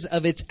size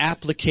of its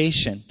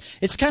application.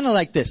 It's kind of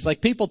like this.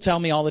 Like people tell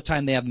me all the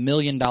time they have $1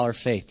 million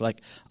faith.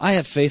 Like, I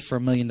have faith for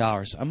 $1 million.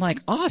 I'm like,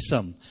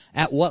 awesome.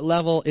 At what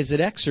level is it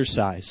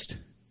exercised?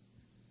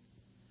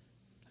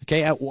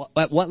 Okay, at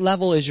what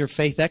level is your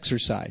faith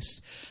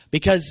exercised?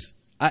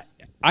 Because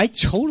I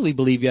totally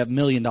believe you have $1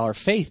 million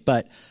faith,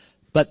 but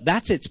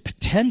that's its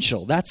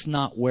potential. That's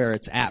not where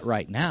it's at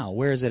right now.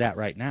 Where is it at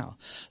right now?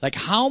 Like,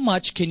 how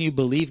much can you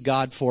believe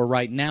God for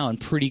right now and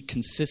pretty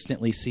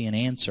consistently see an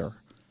answer?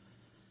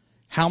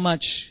 How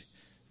much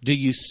do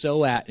you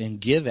sow at and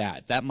give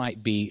at? That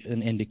might be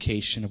an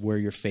indication of where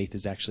your faith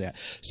is actually at.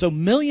 So $1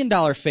 million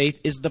faith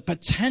is the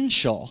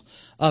potential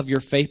of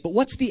your faith, but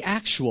what's the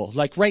actual?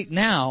 Like right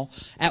now,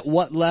 at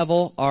what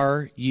level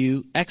are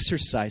you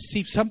exercised?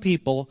 See, some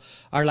people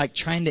are like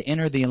trying to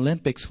enter the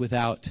Olympics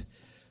without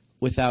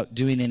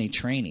doing any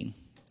training.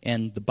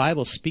 And the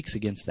Bible speaks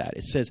against that.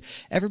 It says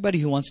everybody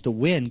who wants to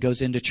win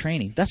goes into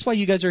training. That's why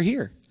you guys are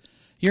here.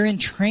 You're in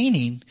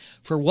training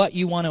for what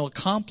you want to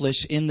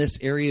accomplish in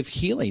this area of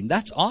healing.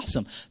 That's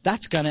awesome.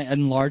 That's going to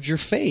enlarge your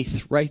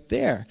faith right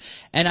there.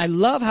 And I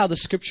love how the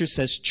scripture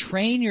says,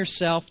 train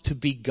yourself to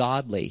be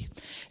godly.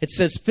 It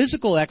says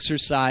physical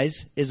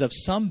exercise is of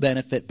some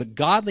benefit, but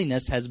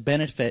godliness has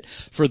benefit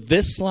for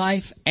this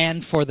life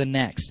and for the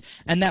next.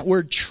 And that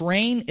word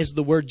train is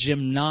the word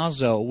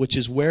gymnazo, which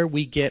is where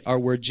we get our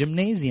word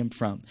gymnasium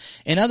from.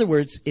 In other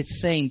words, it's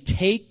saying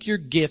take your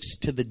gifts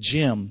to the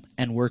gym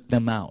and work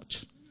them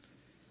out.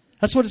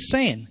 That's what it's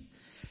saying.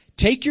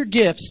 Take your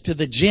gifts to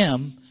the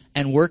gym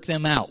and work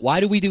them out. Why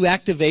do we do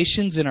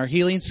activations in our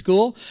healing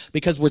school?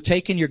 Because we're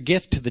taking your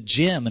gift to the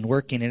gym and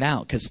working it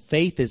out. Because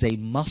faith is a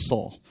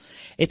muscle.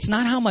 It's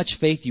not how much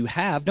faith you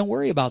have. Don't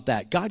worry about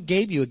that. God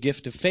gave you a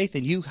gift of faith,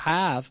 and you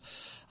have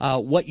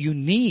what you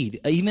need.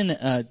 Even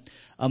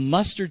a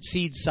mustard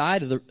seed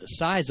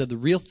size of the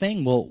real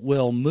thing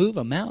will move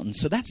a mountain.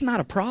 So that's not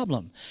a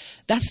problem.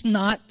 That's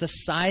not the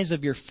size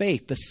of your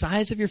faith. The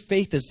size of your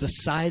faith is the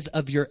size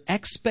of your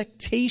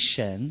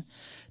expectation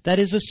that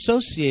is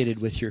associated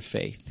with your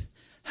faith.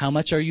 How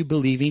much are you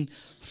believing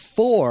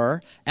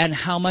for, and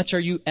how much are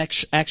you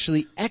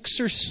actually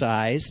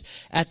exercised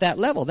at that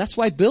level? That's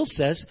why Bill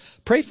says,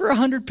 pray for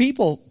 100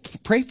 people.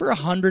 Pray for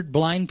 100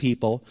 blind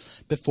people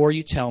before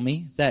you tell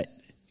me that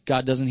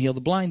God doesn't heal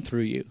the blind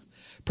through you.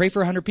 Pray for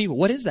 100 people.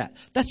 What is that?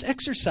 That's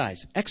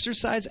exercise.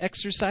 Exercise,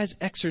 exercise,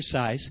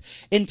 exercise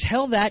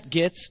until that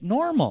gets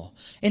normal,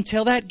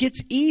 until that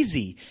gets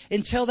easy,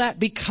 until that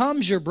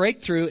becomes your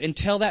breakthrough,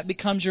 until that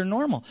becomes your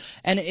normal.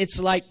 And it's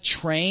like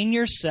train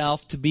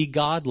yourself to be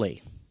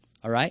godly.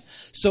 All right?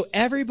 So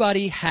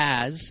everybody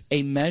has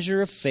a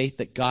measure of faith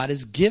that God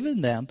has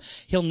given them.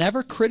 He'll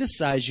never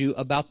criticize you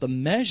about the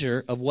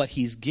measure of what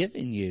He's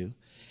given you.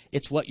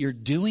 It's what you're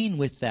doing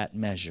with that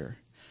measure.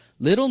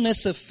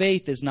 Littleness of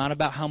faith is not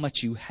about how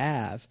much you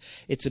have.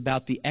 It's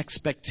about the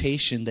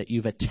expectation that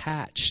you've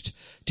attached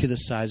to the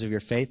size of your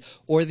faith,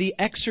 or the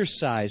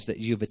exercise that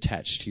you've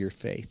attached to your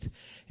faith.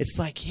 It's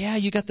like, yeah,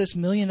 you got this $1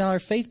 million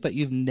faith, but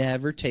you've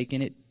never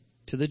taken it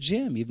to the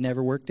gym. You've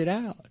never worked it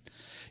out.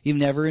 You've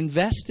never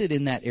invested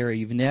in that area.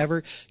 You've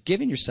never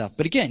given yourself.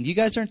 But again, you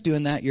guys aren't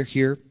doing that. You're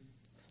here.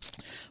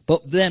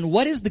 But then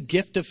what is the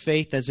gift of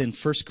faith as in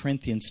 1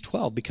 Corinthians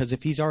 12? Because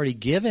if He's already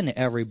given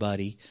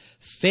everybody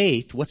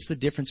faith, what's the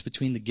difference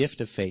between the gift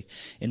of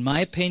faith? In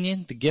my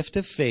opinion, the gift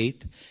of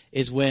faith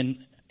is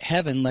when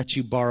heaven lets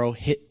you borrow,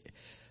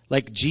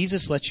 like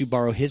Jesus lets you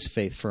borrow His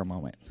faith for a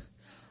moment.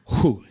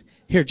 Whew.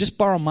 Here, just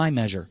borrow my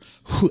measure.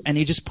 Whew. And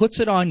He just puts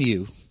it on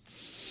you.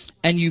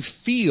 And you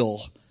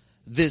feel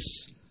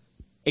this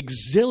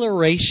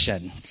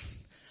exhilaration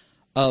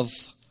of,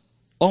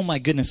 oh my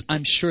goodness,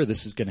 I'm sure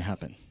this is going to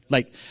happen.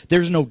 Like,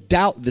 there's no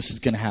doubt this is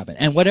going to happen.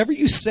 And whatever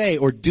you say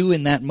or do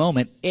in that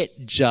moment,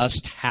 it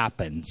just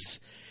happens.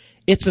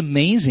 It's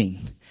amazing.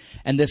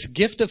 And this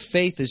gift of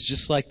faith is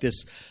just like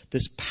this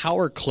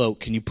power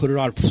cloak, and you put it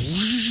on.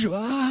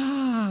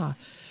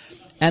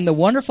 And the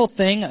wonderful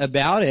thing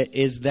about it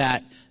is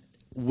that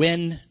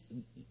when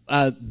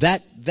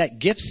that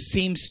gift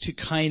seems to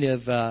kind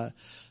of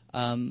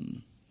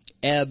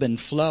ebb and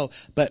flow,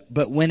 but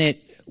when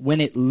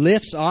it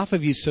lifts off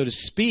of you, so to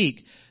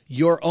speak,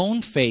 your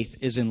own faith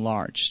is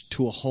enlarged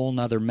to a whole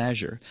nother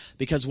measure.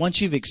 Because once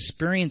you've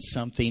experienced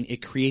something,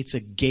 it creates a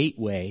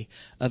gateway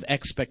of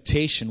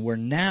expectation where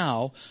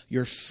now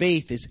your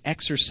faith is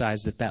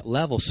exercised at that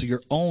level. So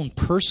your own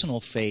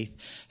personal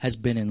faith has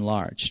been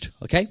enlarged.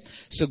 Okay?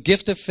 So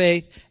gift of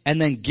faith,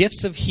 and then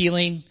gifts of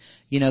healing.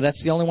 You know,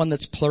 that's the only one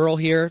that's plural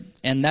here.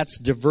 And that's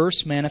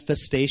diverse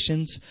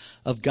manifestations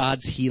of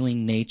God's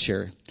healing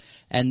nature.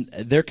 And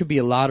there could be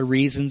a lot of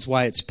reasons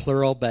why it's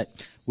plural,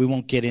 but we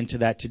won't get into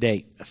that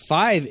today.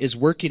 5 is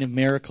working of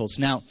miracles.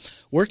 Now,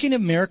 working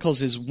of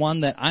miracles is one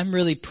that I'm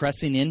really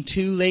pressing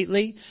into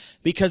lately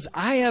because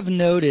I have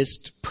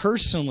noticed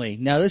personally.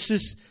 Now, this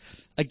is,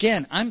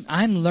 again,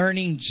 I'm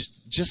learning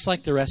just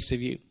like the rest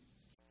of you.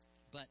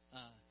 But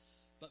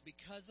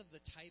because because of the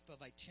type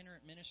of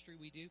itinerant ministry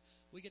we do,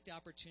 we get the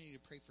opportunity to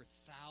pray for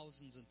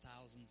thousands and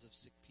thousands of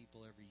sick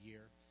people every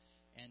year.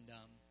 And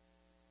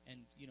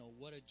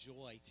what a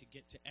joy to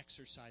get to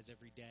exercise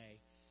every day,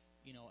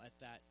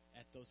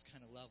 at those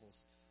kind of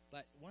levels.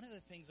 But one of the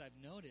things I've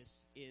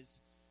noticed is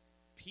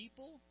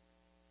people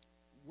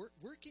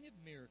working of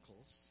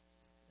miracles.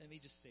 Let me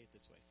just say it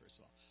this way, first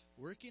of all.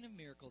 Working of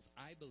miracles,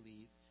 I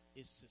believe,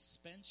 is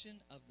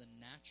suspension of the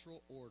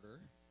natural order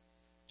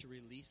to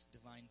release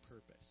divine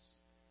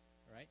purpose.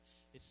 All right?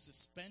 It's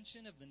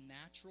suspension of the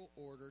natural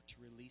order to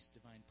release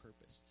divine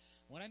purpose.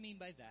 What I mean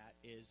by that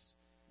is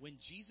when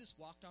Jesus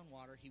walked on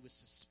water, he was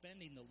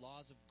suspending the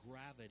laws of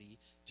gravity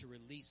to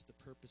release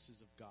the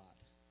purposes of God.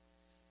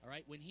 All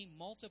right? When he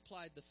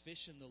multiplied the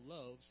fish and the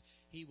loaves,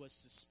 he was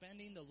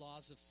suspending the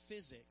laws of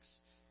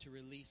physics to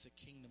release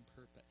a kingdom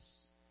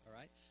purpose. All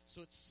right?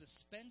 So it's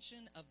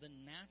suspension of the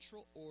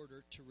natural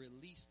order to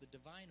release the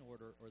divine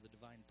order or the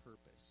divine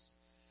purpose.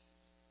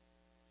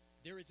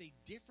 There is a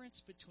difference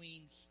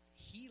between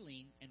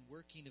healing and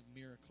working of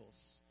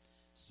miracles.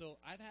 So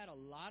I've had a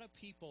lot of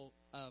people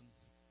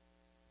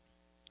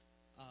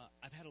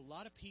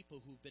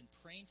who've been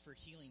praying for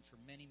healing for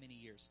many, many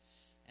years.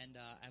 And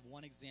I have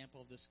one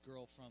example of this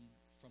girl from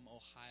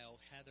Ohio,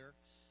 Heather,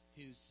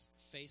 whose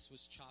face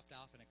was chopped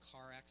off in a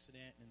car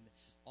accident, and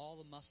all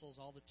the muscles,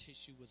 all the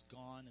tissue was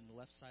gone in the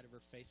left side of her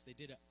face. They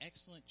did an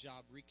excellent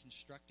job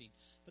reconstructing,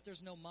 but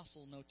there's no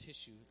muscle, no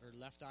tissue. Her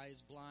left eye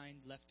is blind,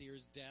 left ear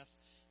is deaf,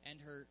 and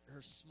her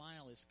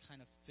smile is kind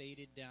of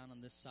faded down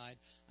on this side.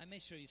 I may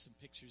show you some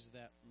pictures of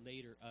that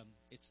later.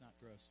 It's not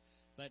gross.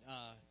 But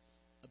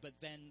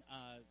then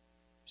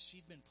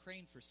she'd been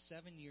praying for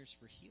 7 years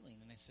for healing,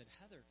 and I said,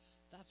 Heather,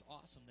 that's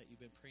awesome that you've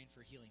been praying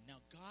for healing.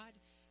 Now, God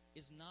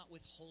is not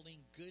withholding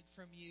good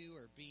from you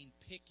or being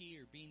picky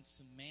or being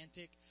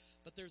semantic,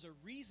 but there's a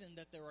reason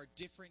that there are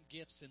different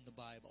gifts in the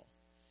Bible.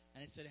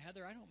 And I said,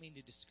 Heather, I don't mean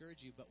to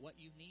discourage you, but what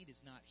you need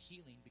is not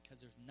healing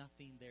because there's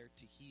nothing there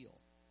to heal.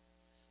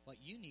 What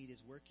you need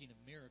is working of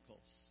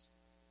miracles,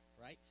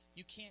 right?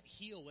 You can't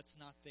heal what's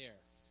not there.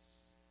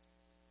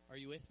 Are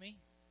you with me?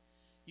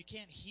 You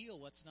can't heal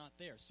what's not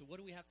there. So what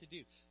do we have to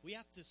do? We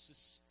have to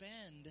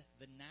suspend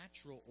the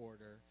natural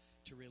order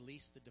to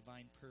release the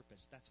divine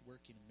purpose. That's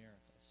working of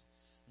miracles.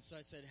 And so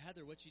I said,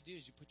 Heather, what you do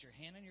is you put your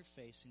hand on your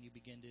face and you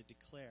begin to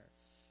declare,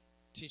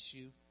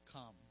 tissue,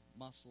 come.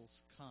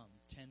 Muscles,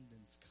 come.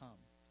 Tendons, come.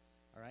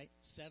 All right?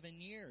 7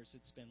 years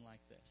it's been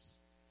like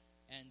this.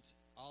 And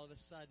all of a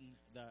sudden,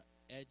 the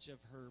edge of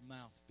her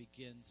mouth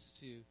begins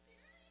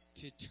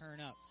to turn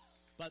up.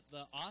 But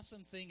the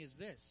awesome thing is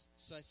this.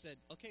 So I said,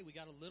 okay, we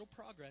got a little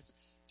progress.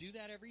 Do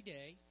that every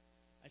day.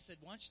 I said,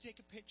 why don't you take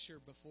a picture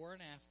before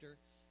and after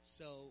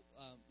so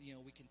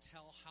we can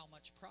tell how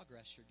much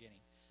progress you're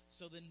getting.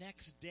 So the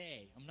next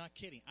day, I'm not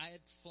kidding, I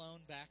had flown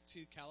back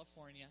to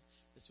California.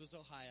 This was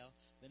Ohio.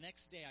 The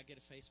next day, I get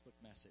a Facebook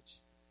message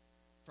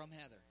from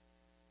Heather.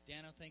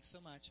 Dano, thanks so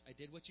much. I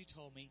did what you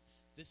told me.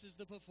 This is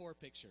the before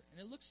picture.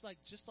 And it looks like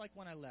just like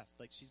when I left.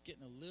 Like she's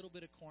getting a little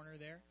bit of corner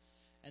there.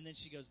 And then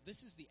she goes,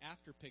 this is the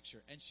after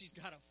picture. And she's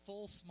got a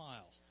full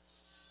smile.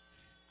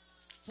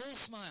 Full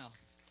smile.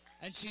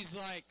 And she's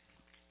like,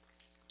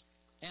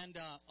 and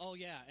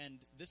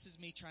this is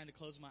me trying to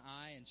close my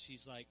eye. And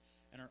she's like,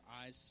 and her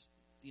eyes,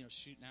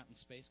 shooting out in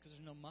space because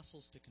there's no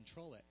muscles to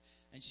control it.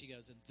 And she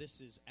goes, and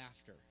this is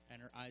after.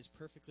 And her eyes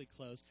perfectly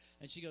closed.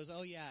 And she goes,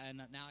 oh yeah, and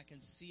now I can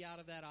see out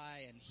of that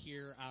eye and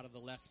hear out of the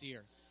left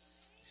ear.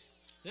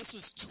 This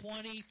was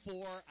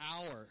 24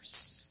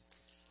 hours.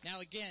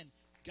 Now again,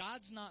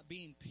 God's not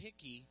being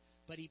picky,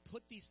 but he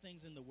put these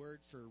things in the Word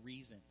for a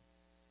reason.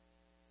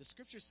 The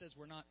Scripture says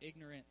we're not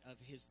ignorant of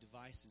his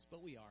devices,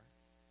 but we are.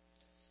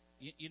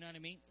 You know what I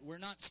mean? We're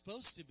not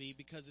supposed to be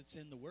because it's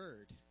in the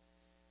Word.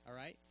 All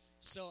right?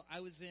 So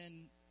I was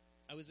in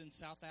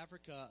South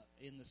Africa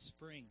in the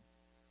spring,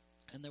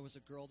 and there was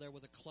a girl there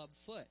with a club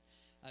foot.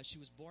 She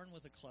was born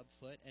with a club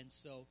foot, and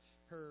so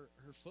her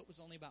foot was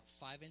only about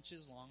 5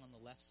 inches long on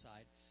the left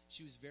side.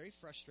 She was very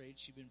frustrated.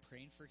 She'd been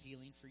praying for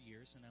healing for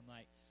years, and I'm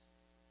like,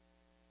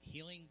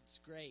 healing's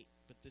great,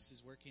 but this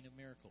is working of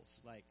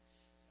miracles. Like,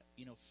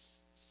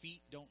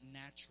 feet don't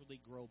naturally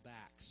grow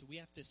back. So we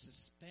have to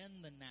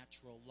suspend the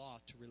natural law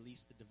to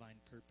release the divine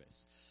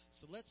purpose.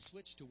 So let's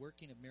switch to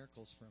working of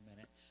miracles for a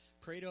minute.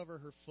 Prayed over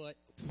her foot.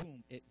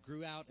 Boom. It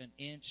grew out an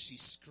inch. She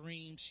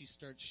screamed. She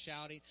started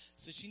shouting.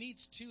 So she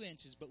needs 2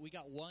 inches, but we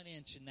got 1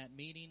 inch in that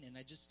meeting, and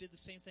I just did the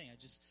same thing. I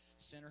just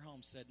sent her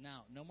home, said,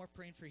 now, no more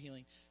praying for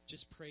healing.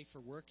 Just pray for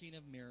working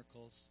of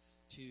miracles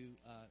to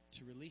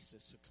release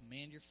this. So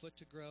command your foot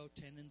to grow,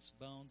 tendons,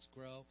 bones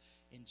grow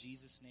in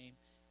Jesus' name.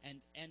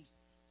 And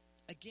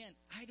again,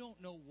 I don't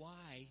know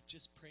why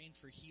just praying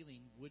for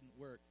healing wouldn't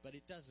work, but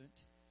it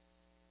doesn't.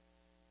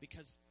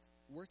 Because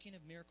working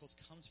of miracles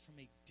comes from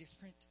a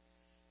different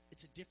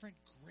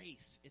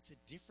grace.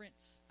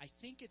 I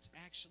think it's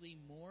actually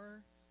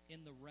more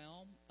in the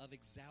realm of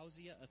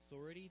exousia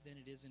authority than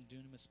it is in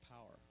dunamis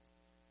power.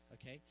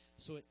 Okay?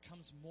 So it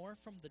comes more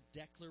from the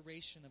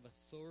declaration of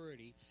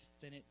authority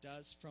than it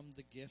does from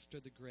the gift or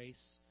the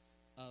grace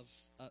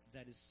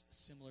that is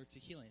similar to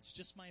healing. It's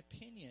just my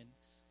opinion,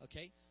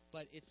 okay?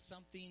 But it's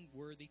something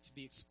worthy to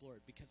be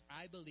explored because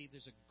I believe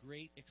there's a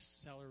great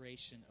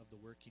acceleration of the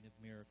working of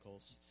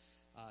miracles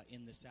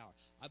in this hour.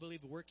 I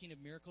believe the working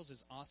of miracles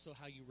is also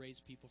how you raise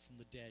people from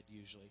the dead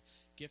usually.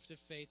 Gift of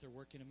faith or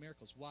working of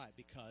miracles. Why?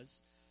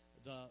 Because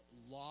the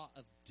law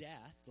of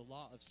death, the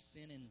law of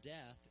sin and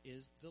death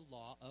is the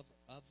law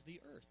of the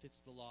earth. It's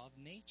the law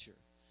of nature.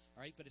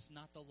 All right, but it's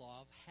not the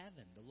law of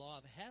heaven. The law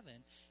of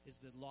heaven is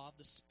the law of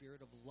the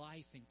Spirit of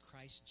life in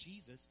Christ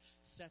Jesus,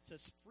 sets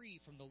us free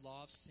from the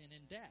law of sin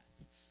and death.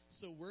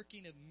 So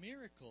working of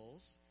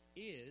miracles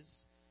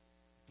is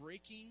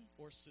breaking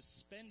or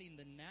suspending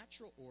the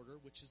natural order,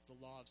 which is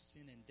the law of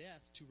sin and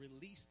death, to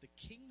release the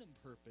kingdom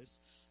purpose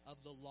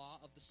of the law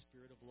of the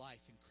Spirit of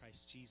life in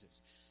Christ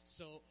Jesus.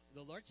 So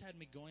the Lord's had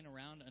me going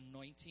around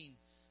anointing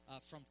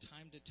from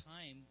time to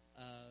time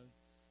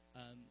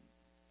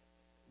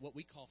what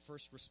we call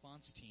first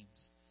response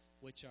teams,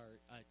 which are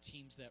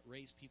teams that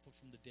raise people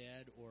from the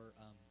dead or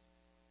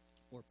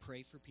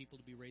pray for people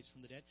to be raised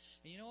from the dead.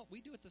 And you know what?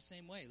 We do it the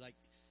same way. Like,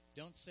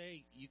 don't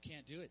say you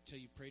can't do it till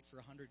you prayed for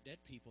 100 dead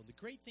people. The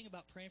great thing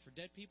about praying for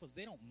dead people is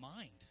they don't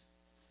mind.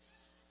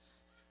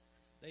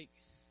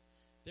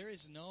 There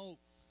is no,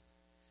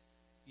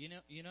 you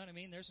know what I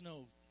mean? There's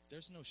no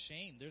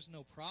shame. There's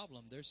no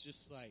problem. There's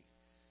just like,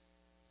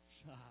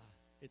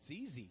 it's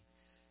easy,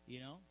 you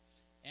know?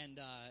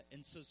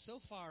 And so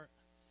far,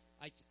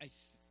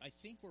 I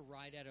think we're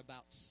right at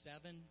about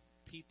 7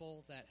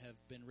 people that have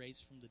been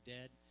raised from the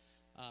dead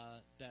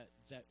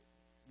that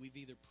we've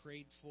either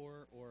prayed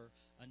for or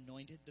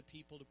anointed the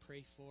people to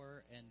pray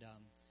for,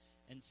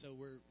 and so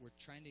we're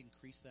trying to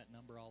increase that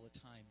number all the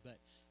time. But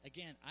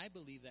again, I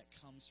believe that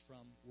comes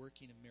from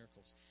working of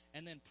miracles.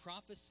 And then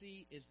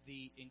prophecy is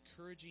the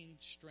encouraging,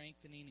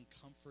 strengthening, and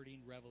comforting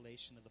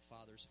revelation of the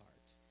Father's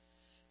heart.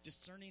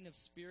 Discerning of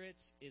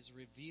spirits is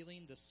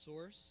revealing the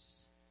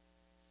source,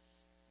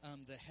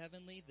 the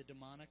heavenly, the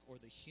demonic, or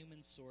the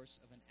human source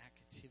of an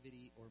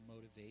activity or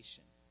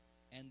motivation.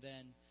 And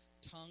then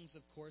tongues,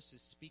 of course,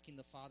 is speaking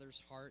the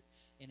Father's heart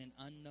in an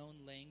unknown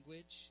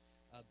language,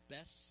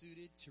 best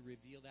suited to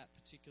reveal that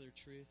particular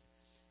truth.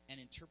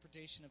 And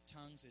interpretation of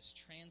tongues is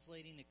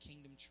translating a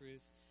kingdom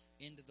truth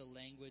into the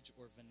language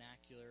or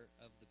vernacular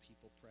of the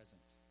people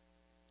present.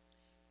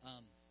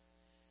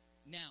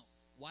 Now,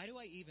 why do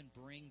I even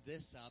bring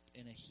this up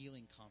in a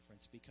healing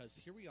conference? Because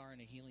here we are in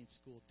a healing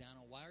school.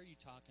 Dana, why are you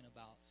talking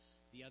about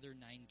the other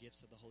 9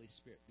 gifts of the Holy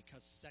Spirit?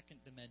 Because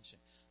second dimension.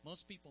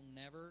 Most people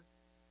never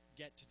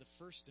get to the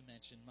first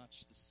dimension,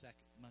 much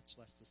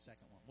less the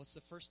second one. What's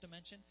the first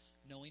dimension?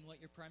 Knowing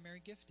what your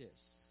primary gift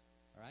is.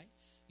 All right?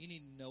 You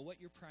need to know what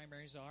your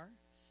primaries are,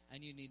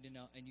 and you need to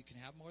know, and you can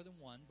have more than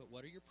one, but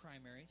what are your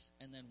primaries,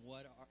 and then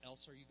what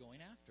else are you going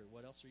after?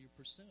 What else are you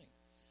pursuing?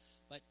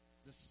 But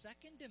the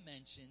second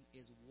dimension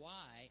is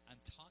why I'm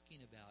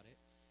talking about it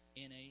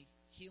in a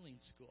healing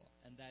school,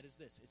 and that is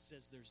this. It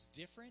says there's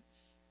different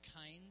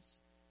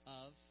kinds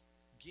of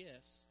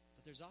gifts,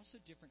 but there's also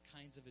different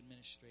kinds of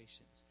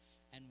administrations.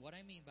 And what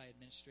I mean by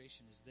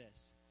administration is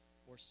this,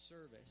 or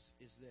service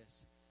is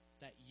this,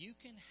 that you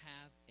can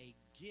have a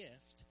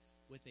gift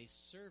with a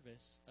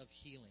service of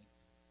healing.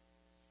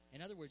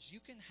 In other words, you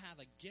can have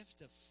a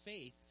gift of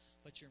faith,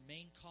 but your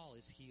main call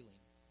is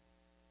healing.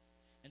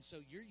 And so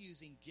you're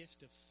using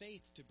gift of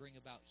faith to bring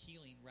about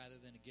healing rather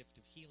than a gift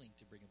of healing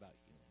to bring about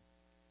healing.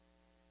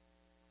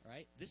 All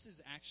right? This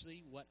is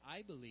actually what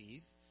I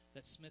believe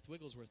that Smith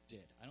Wigglesworth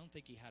did. I don't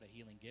think he had a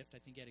healing gift. I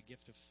think he had a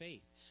gift of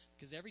faith.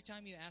 Because every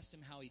time you asked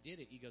him how he did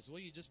it, he goes, well,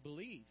 you just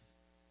believe.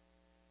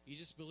 You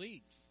just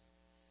believe.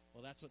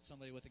 Well, that's what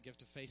somebody with a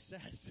gift of faith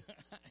says.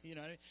 You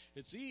know what I mean?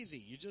 It's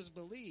easy. You just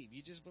believe.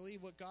 You just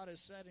believe what God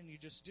has said and you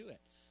just do it.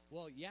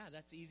 Well, yeah,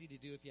 that's easy to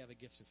do if you have a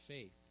gift of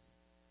faith.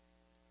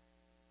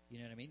 You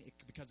know what I mean?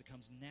 Because it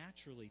comes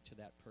naturally to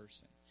that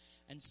person.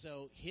 And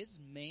so his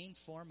main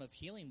form of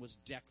healing was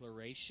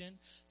declaration.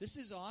 This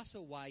is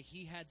also why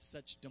he had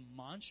such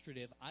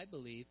demonstrative, I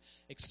believe,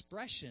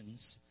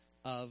 expressions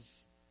of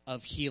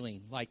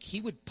healing. Like he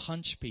would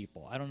punch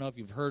people. I don't know if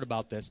you've heard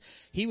about this.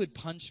 He would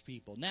punch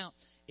people. Now,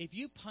 if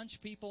you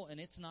punch people and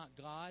it's not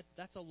God,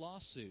 that's a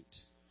lawsuit.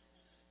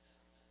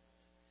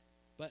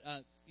 But,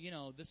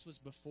 this was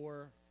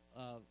before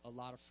a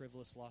lot of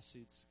frivolous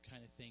lawsuits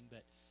kind of thing,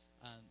 but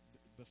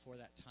before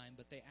that time.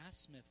 But they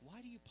asked Smith,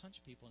 why do you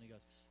punch people? And he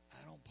goes,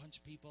 I don't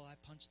punch people, I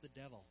punch the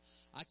devil.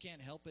 I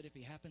can't help it if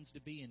he happens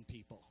to be in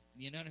people.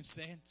 You know what I'm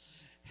saying?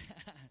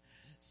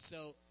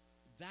 So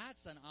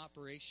that's an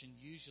operation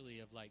usually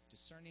of like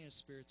discerning of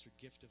spirits or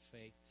gift of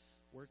faith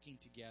working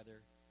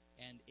together.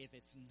 And if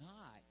it's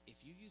not,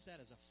 if you use that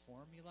as a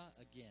formula,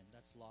 again,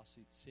 that's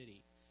lawsuit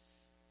city.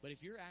 But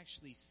if you're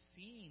actually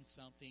seeing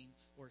something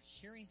or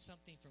hearing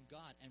something from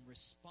God and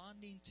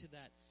responding to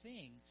that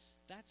thing,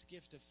 that's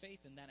gift of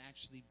faith, and that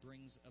actually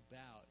brings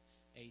about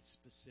a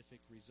specific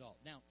result.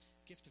 Now,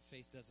 gift of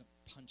faith doesn't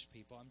punch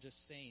people. I'm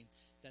just saying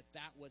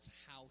that was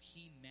how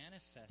he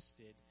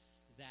manifested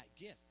that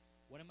gift.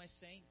 What am I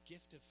saying?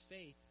 Gift of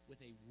faith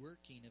with a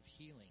working of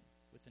healing,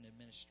 with an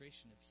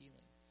administration of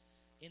healing.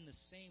 in the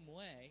same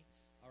way,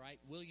 all right,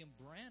 William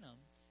Branham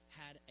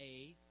had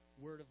a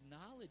word of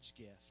knowledge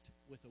gift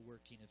with a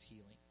working of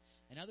healing.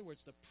 In other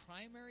words, the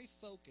primary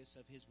focus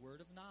of his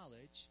word of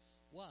knowledge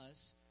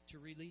was to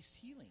release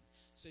healing.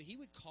 So he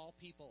would call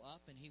people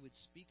up and he would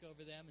speak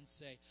over them and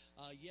say,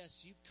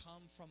 yes, you've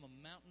come from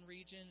a mountain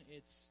region.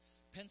 It's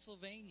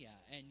Pennsylvania,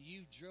 and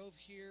you drove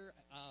here,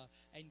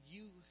 and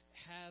you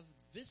have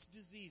this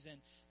disease,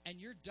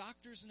 and your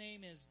doctor's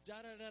name is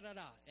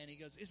da-da-da-da-da. And he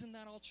goes, isn't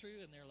that all true?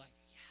 And they're like,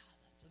 yeah,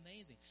 that's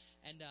amazing.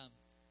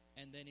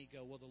 And then he'd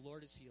go, well, the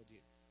Lord has healed you.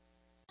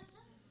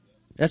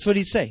 That's what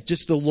he'd say.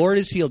 Just the Lord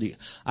has healed you.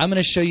 I'm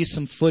going to show you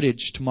some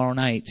footage tomorrow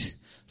night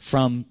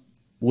from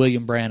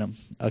William Branham,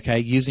 okay,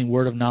 using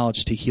word of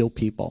knowledge to heal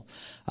people.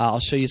 I'll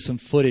show you some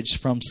footage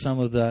from some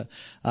of the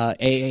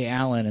A.A.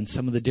 Allen and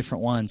some of the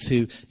different ones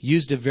who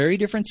used a very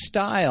different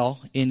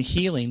style in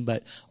healing,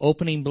 but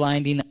opening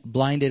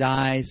blinded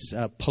eyes,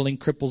 pulling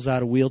cripples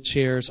out of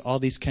wheelchairs, all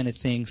these kind of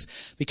things,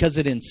 because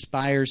it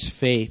inspires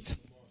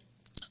faith.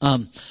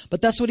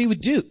 But that's what he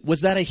would do. Was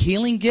that a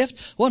healing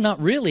gift? Well, not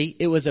really.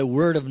 It was a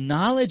word of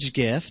knowledge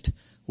gift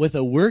with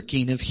a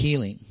working of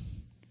healing.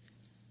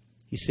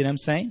 You see what I'm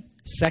saying?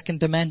 Second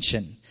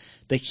dimension.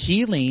 The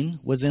healing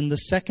was in the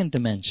second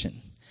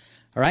dimension.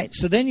 All right,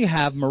 so then you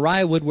have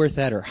Mariah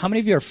Woodworth-Etter. How many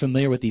of you are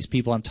familiar with these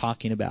people I'm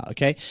talking about?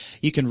 Okay,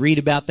 you can read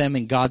about them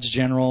in God's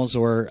Generals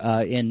or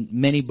in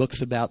many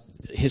books about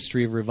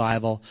history of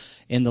revival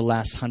in the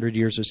last 100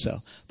 years or so.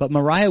 But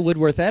Mariah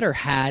Woodworth-Etter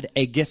had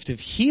a gift of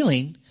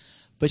healing,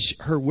 but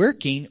her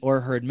working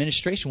or her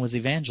administration was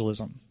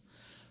evangelism.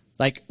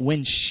 Like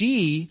when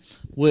she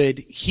would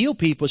heal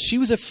people, she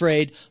was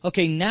afraid,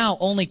 okay, now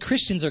only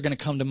Christians are going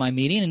to come to my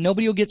meeting and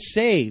nobody will get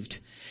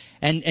saved.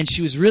 And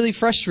she was really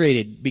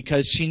frustrated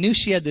because she knew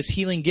she had this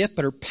healing gift,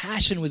 but her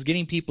passion was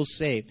getting people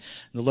saved.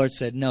 And the Lord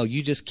said, no,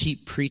 you just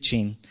keep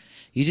preaching.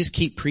 You just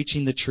keep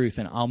preaching the truth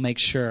and I'll make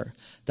sure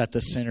that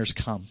the sinners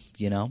come,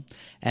 you know.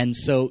 And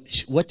so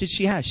what did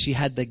she have? She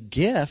had the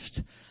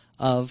gift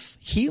of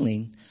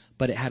healing,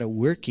 but it had a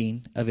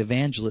working of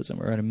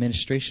evangelism or an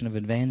administration of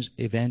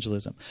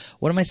evangelism.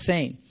 What am I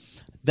saying?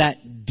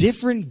 That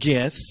different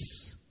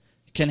gifts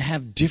can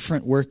have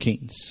different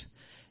workings.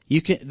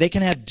 They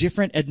can have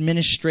different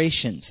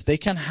administrations. They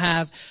can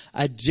have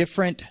a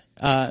different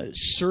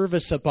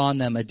service upon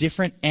them, a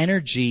different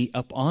energy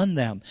upon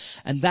them.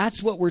 And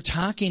that's what we're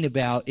talking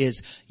about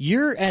is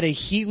you're at a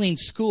healing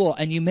school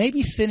and you may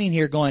be sitting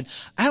here going,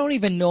 I don't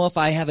even know if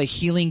I have a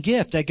healing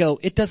gift. I go,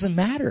 it doesn't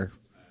matter.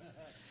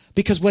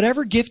 Because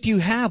whatever gift you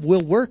have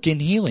will work in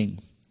healing.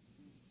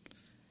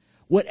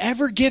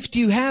 Whatever gift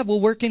you have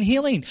will work in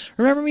healing.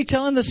 Remember me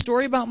telling the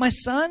story about my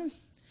son?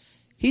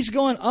 He's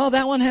going, oh,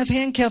 that one has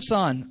handcuffs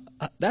on.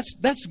 That's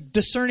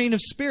discerning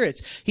of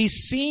spirits.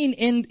 He's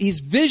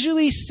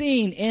visually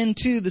seen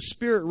into the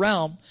spirit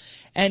realm.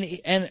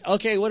 And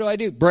okay, what do I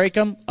do? Break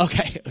them?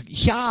 Okay,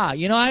 yeah,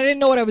 I didn't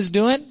know what I was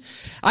doing.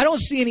 I don't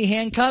see any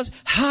handcuffs.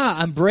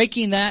 I'm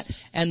breaking that,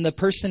 and the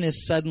person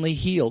is suddenly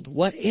healed.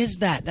 What is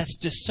that? That's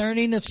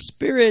discerning of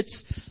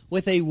spirits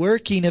with a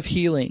working of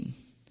healing.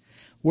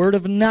 Word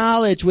of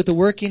knowledge with the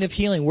working of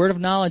healing. Word of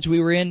knowledge.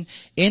 We were in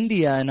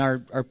India and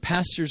our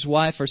pastor's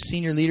wife, our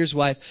senior leader's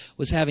wife,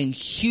 was having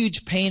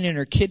huge pain in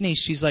her kidneys.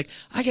 She's like,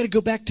 I got to go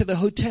back to the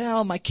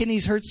hotel. My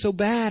kidneys hurt so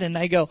bad. And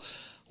I go,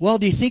 well,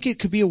 do you think it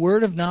could be a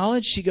word of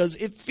knowledge? She goes,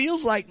 it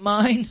feels like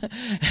mine.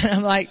 And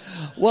I'm like,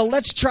 well,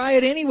 let's try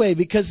it anyway,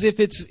 because if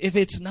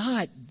it's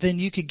not, then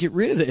you could get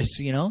rid of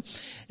this,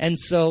 And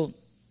so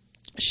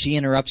she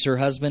interrupts her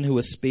husband who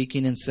was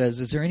speaking and says,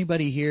 is there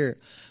anybody here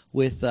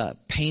with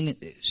pain,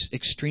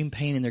 extreme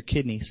pain in their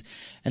kidneys?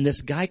 And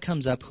this guy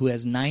comes up who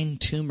has 9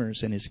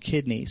 tumors in his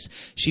kidneys.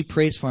 She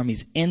prays for him.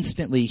 He's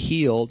instantly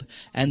healed.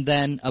 And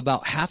then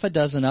about half a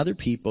dozen other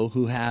people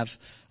who have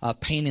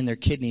pain in their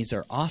kidneys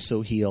are also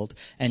healed.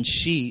 And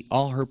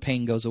all her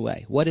pain goes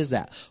away. What is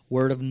that?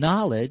 Word of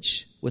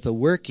knowledge with a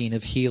working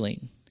of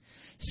healing.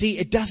 See,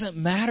 it doesn't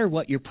matter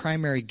what your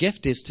primary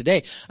gift is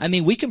today. I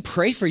mean, we can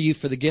pray for you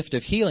for the gift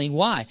of healing.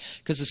 Why?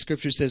 Because the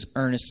scripture says,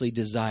 earnestly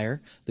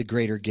desire the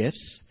greater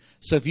gifts.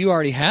 So if you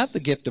already have the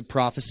gift of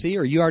prophecy,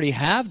 or you already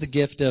have the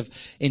gift of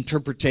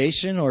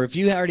interpretation, or if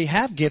you already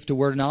have gift of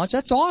word of knowledge,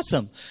 that's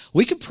awesome.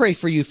 We can pray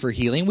for you for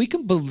healing. We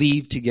can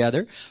believe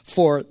together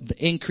for the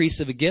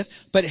increase of a gift.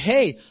 But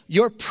hey,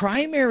 your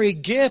primary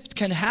gift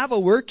can have a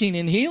working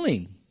in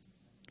healing.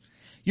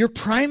 Your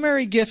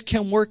primary gift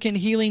can work in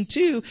healing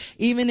too,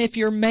 even if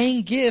your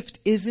main gift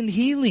isn't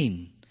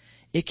healing.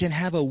 It can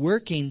have a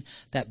working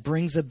that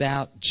brings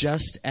about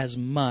just as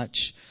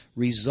much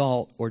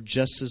result or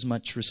just as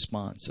much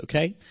response,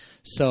 okay?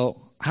 So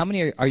how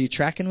many are you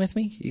tracking with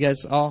me? You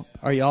guys are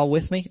you all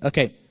with me?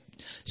 Okay.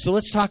 So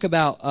let's talk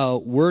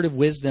about word of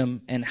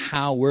wisdom and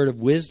how word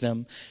of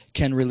wisdom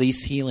can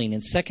release healing.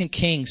 In 2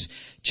 Kings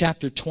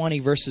chapter 20,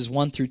 verses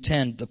 1 through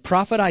 10, the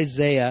prophet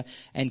Isaiah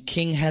and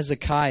King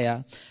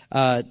Hezekiah,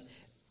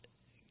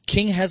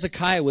 King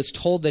Hezekiah was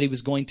told that he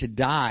was going to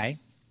die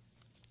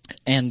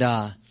and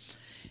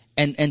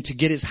to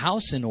get his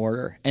house in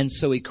order. And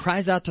so he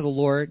cries out to the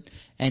Lord,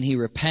 and he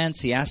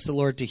repents. He asks the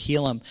Lord to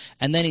heal him.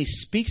 And then he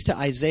speaks to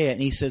Isaiah,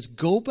 and he says,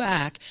 go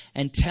back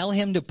and tell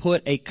him to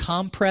put a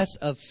compress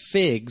of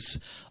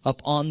figs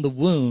up on the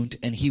wound,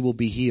 and he will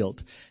be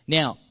healed.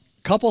 Now,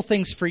 a couple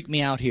things freak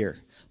me out here.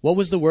 What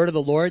was the word of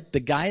the Lord? The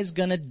guy's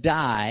going to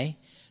die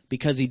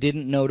because he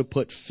didn't know to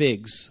put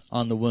figs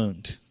on the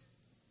wound.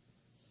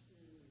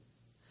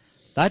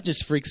 That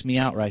just freaks me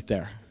out right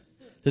there.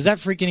 Does that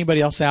freak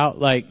anybody else out?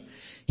 Like,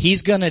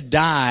 he's going to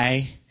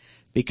die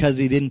because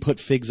he didn't put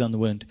figs on the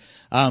wound.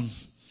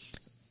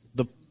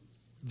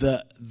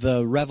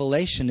 The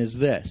revelation is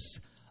this.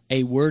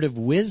 A word of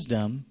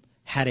wisdom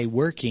had a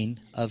working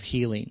of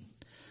healing.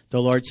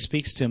 The Lord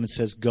speaks to him and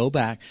says, go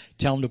back,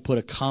 tell him to put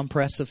a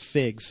compress of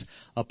figs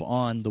up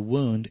on the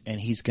wound,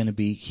 and he's going to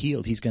be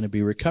healed. He's going to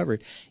be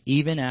recovered,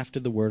 even after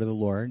the word of the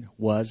Lord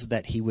was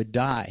that he would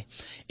die.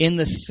 In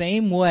the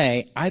same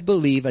way, I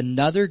believe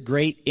another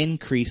great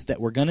increase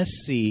that we're going to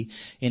see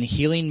in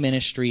healing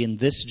ministry in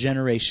this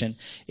generation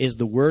is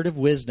the word of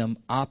wisdom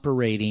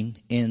operating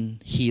in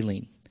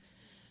healing.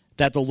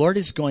 That the Lord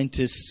is going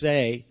to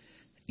say,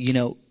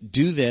 do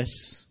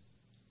this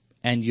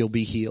and you'll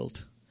be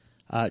healed.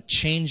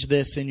 Change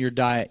this in your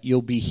diet,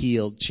 you'll be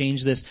healed.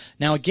 Change this.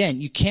 Now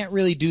again, you can't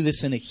really do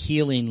this in a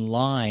healing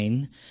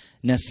line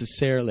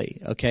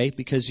necessarily, okay?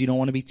 Because you don't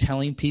want to be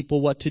telling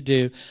people what to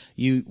do.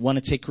 You want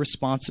to take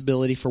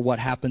responsibility for what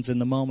happens in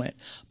the moment.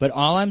 But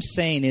all I'm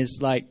saying is,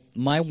 like,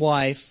 my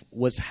wife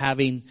was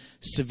having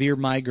severe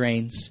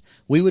migraines.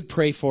 We would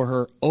pray for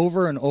her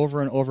over and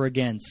over and over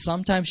again.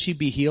 Sometimes she'd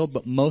be healed,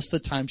 but most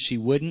of the time she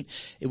wouldn't.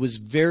 It was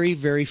very,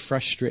 very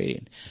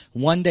frustrating.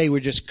 One day we're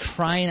just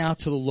crying out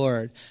to the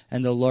Lord,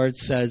 and the Lord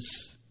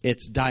says,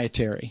 it's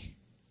dietary.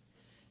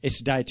 It's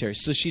dietary.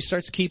 So she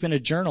starts keeping a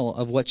journal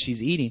of what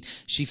she's eating.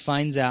 She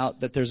finds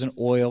out that there's an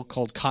oil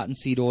called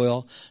cottonseed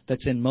oil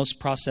that's in most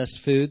processed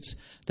foods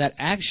that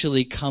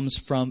actually comes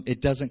from, it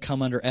doesn't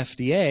come under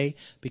FDA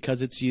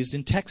because it's used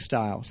in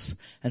textiles.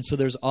 And so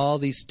there's all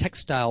these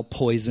textile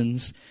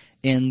poisons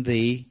in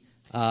the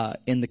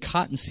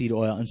cottonseed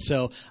oil. And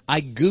so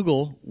I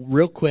Google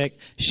real quick.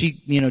 She,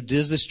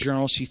 does this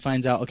journal. She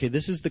finds out, okay,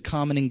 this is the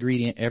common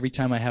ingredient every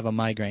time I have a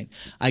migraine.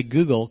 I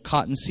Google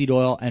cottonseed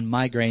oil and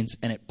migraines,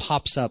 and it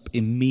pops up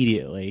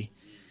immediately.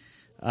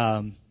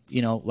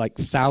 Like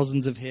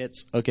thousands of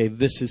hits. Okay,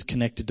 this is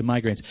connected to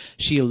migraines.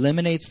 She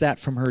eliminates that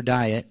from her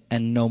diet,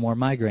 and no more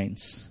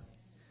migraines.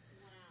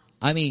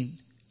 I mean,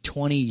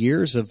 20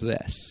 years of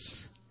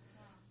this.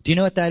 Do you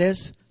know what that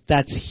is?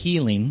 That's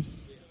healing.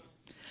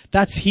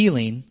 That's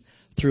healing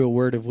through a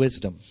word of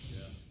wisdom.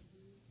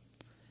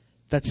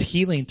 That's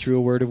healing through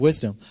a word of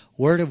wisdom.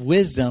 Word of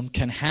wisdom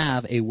can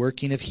have a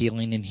working of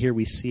healing, and here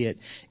we see it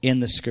in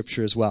the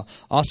scripture as well.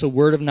 Also,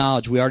 word of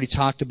knowledge. We already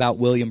talked about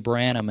William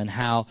Branham and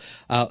how,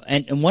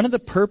 and one of the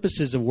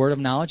purposes of word of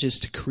knowledge is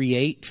to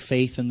create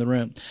faith in the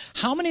room.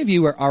 How many of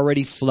you are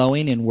already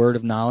flowing in word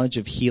of knowledge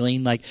of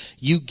healing? Like,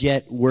 you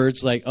get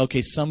words like,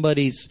 okay,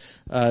 somebody's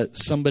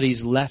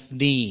left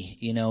knee,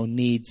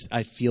 needs,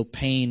 I feel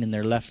pain in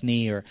their left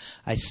knee, or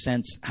I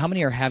sense. How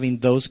many are having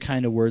those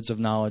kind of words of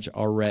knowledge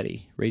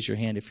already? Raise your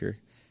hand if you're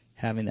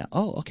having that.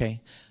 Oh, okay.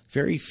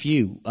 Very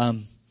few.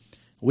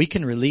 We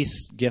can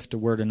release gift of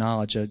word of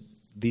knowledge.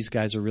 These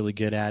guys are really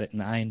good at it,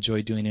 and I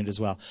enjoy doing it as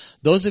well.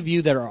 Those of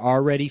you that are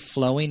already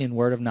flowing in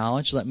word of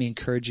knowledge, let me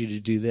encourage you to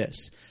do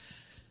this.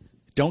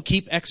 Don't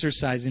keep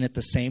exercising at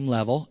the same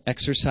level.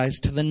 Exercise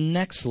to the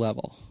next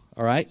level.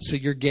 All right? So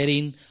you're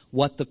getting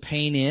what the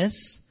pain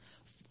is.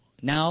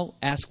 Now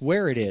ask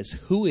where it is,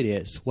 who it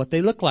is, what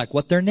they look like,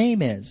 what their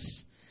name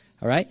is.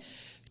 All right?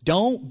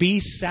 Don't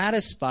be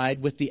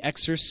satisfied with the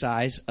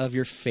exercise of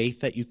your faith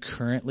that you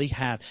currently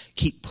have.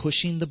 Keep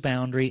pushing the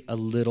boundary a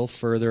little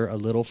further, a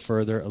little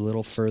further, a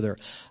little further.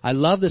 I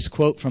love this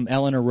quote from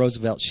Eleanor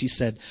Roosevelt. She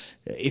said,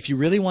 if you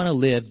really want to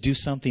live, do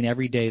something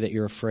every day that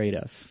you're afraid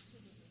of.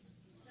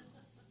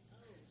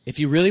 If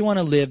you really want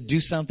to live,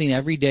 do something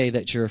every day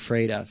that you're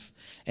afraid of.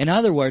 In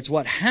other words,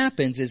 what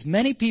happens is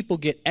many people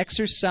get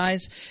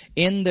exercise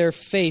in their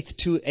faith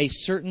to a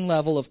certain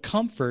level of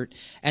comfort,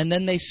 and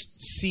then they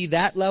see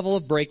that level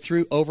of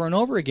breakthrough over and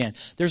over again.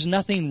 There's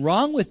nothing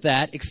wrong with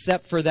that,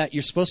 except for that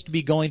you're supposed to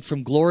be going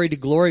from glory to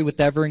glory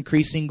with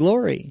ever-increasing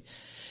glory.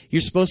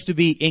 You're supposed to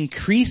be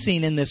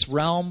increasing in this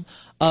realm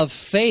of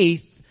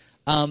faith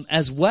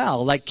as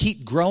well. Like,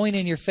 keep growing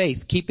in your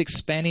faith. Keep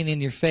expanding in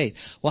your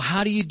faith. Well,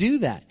 how do you do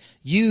that?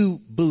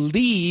 You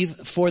believe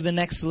for the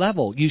next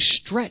level. You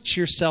stretch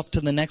yourself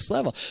to the next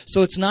level.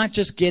 So it's not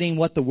just getting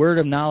what the word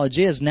of knowledge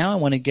is. Now I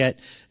want to get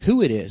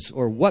who it is,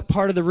 or what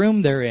part of the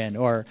room they're in,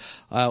 or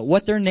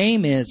what their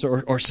name is,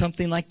 or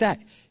something like that.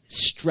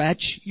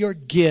 Stretch your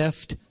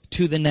gift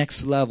to the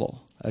next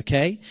level.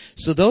 Okay?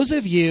 So those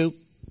of you,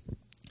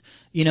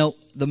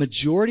 the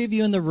majority of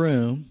you in the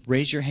room,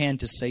 raise your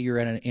hand to say you're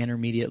at an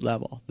intermediate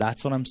level.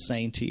 That's what I'm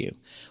saying to you.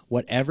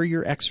 Whatever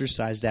you're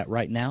exercised at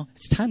right now,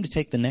 it's time to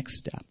take the next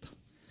step.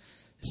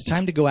 It's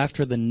time to go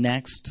after the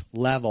next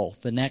level,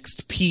 the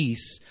next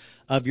piece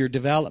of your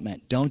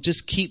development. Don't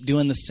just keep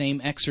doing the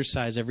same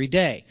exercise every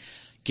day.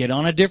 Get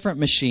on a different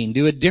machine.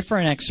 Do a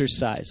different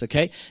exercise,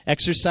 okay?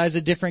 Exercise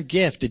a different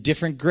gift, a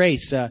different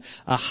grace, a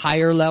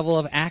higher level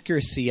of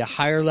accuracy, a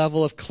higher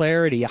level of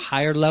clarity, a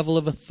higher level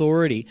of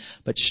authority,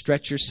 but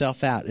stretch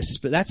yourself out.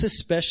 That's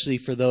especially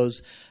for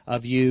those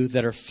of you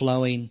that are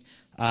flowing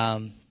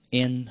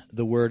in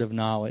the word of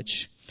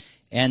knowledge.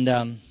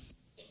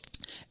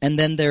 And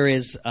then there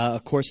is,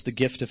 of course, the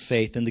gift of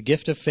faith. And the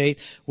gift of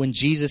faith, when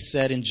Jesus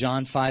said in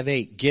John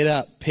 5:8, get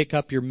up, pick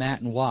up your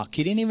mat and walk.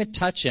 He didn't even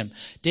touch him,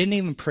 didn't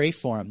even pray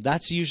for him.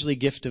 That's usually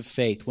gift of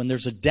faith. When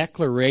there's a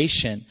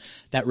declaration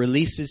that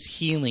releases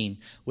healing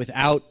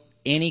without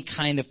any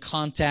kind of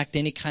contact,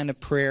 any kind of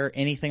prayer,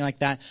 anything like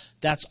that,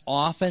 that's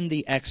often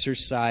the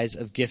exercise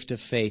of gift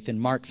of faith. In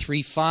Mark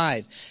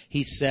 3:5,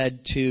 he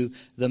said to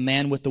the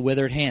man with the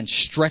withered hand,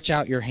 stretch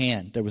out your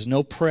hand. There was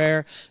no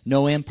prayer,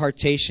 no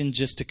impartation,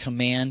 just a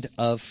command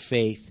of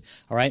faith.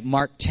 All right,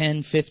 Mark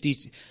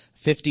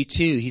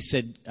 10:52, he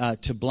said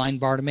to blind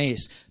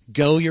Bartimaeus,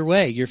 go your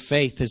way, your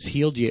faith has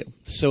healed you.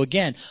 So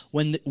again,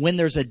 when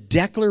there's a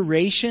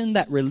declaration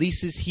that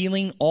releases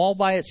healing all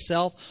by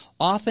itself,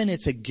 often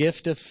it's a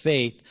gift of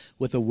faith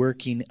with a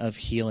working of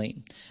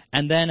healing.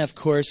 And then, of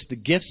course, the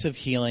gifts of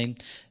healing,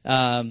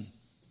 and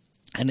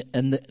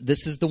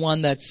this is the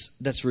one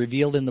that's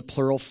revealed in the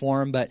plural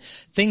form. But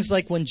things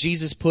like when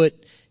Jesus put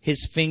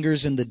his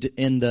fingers in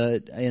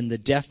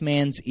the deaf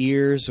man's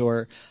ears,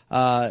 or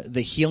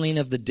the healing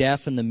of the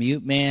deaf and the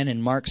mute man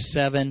in Mark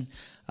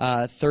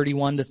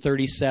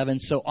 7:31-37.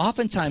 So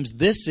oftentimes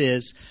this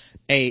is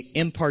a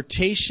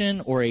impartation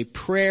or a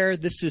prayer.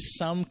 This is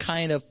some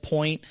kind of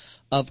point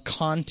of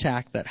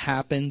contact that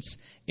happens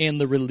in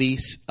the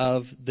release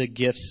of the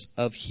gifts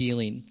of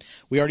healing.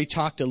 We already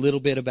talked a little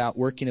bit about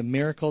working of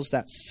miracles.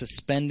 That's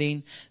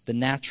suspending the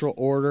natural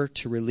order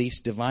to release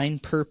divine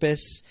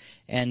purpose.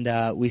 And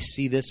we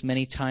see this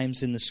many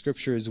times in the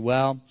scripture as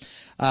well.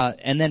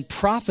 And then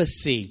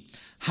prophecy.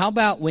 How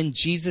about when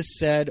Jesus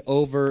said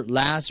over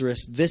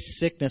Lazarus, this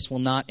sickness will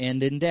not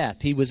end in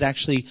death? He was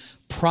actually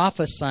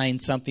prophesying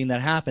something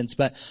that happens.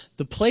 But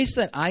the place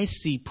that I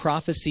see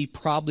prophecy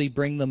probably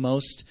bring the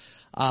most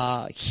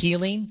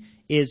healing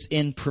is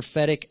in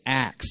prophetic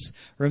acts.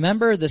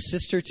 Remember the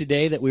sister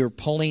today that we were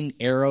pulling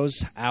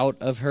arrows out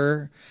of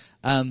her?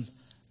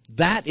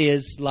 That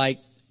is like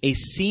a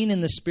scene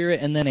in the spirit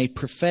and then a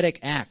prophetic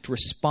act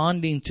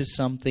responding to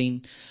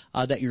something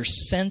that you're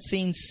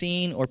sensing,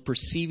 seeing, or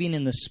perceiving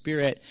in the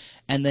spirit,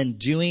 and then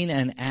doing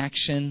an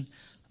action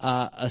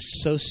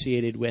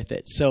associated with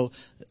it. So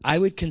I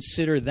would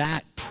consider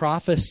that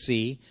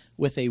prophecy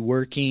with a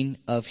working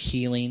of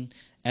healing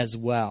as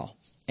well.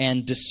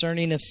 And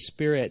discerning of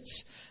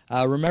spirits.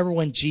 Remember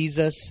when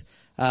Jesus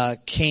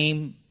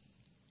came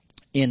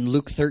in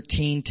Luke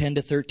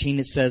 13:10-13,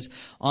 it says,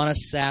 on a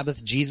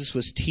Sabbath, Jesus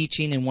was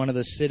teaching in one of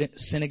the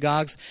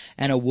synagogues,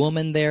 and a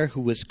woman there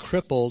who was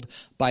crippled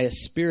by a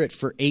spirit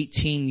for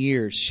 18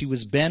 years. She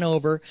was bent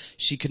over.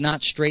 She could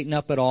not straighten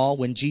up at all.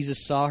 When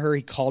Jesus saw her,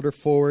 he called her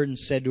forward and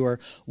said to her,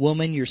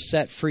 woman, you're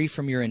set free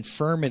from your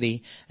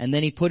infirmity. And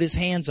then he put his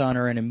hands on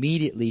her, and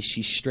immediately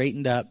she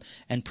straightened up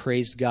and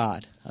praised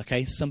God.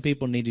 Okay, some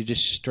people need to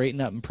just straighten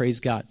up and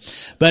praise God.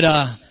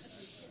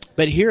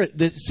 But here it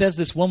says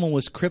this woman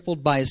was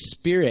crippled by a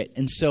spirit.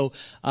 And so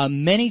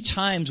many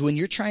times when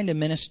you're trying to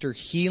minister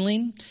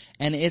healing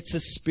and it's a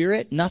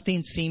spirit,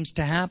 nothing seems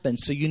to happen.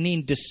 So you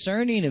need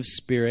discerning of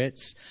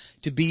spirits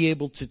to be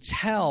able to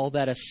tell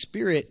that a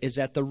spirit is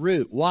at the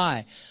root.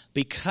 Why?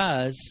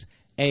 Because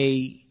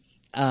a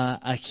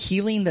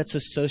healing that's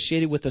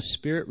associated with a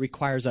spirit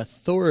requires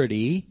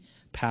authority,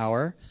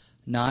 power,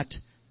 not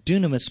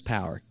dunamis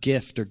power,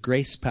 gift or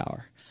grace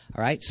power.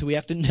 All right, so we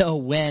have to know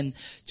when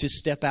to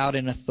step out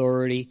in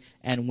authority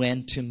and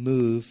when to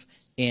move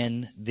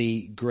in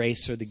the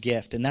grace or the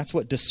gift. And that's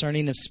what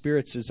discerning of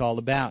spirits is all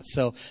about.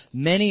 So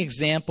many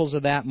examples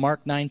of that.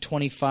 Mark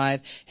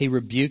 9:25, he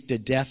rebuked a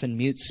deaf and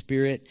mute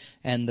spirit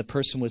and the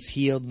person was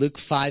healed. Luke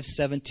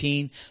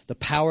 5:17, the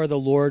power of the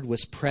Lord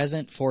was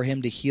present for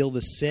him to heal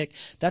the sick.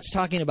 That's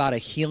talking about a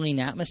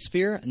healing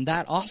atmosphere, and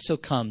that also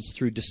comes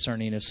through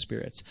discerning of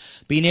spirits.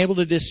 Being able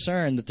to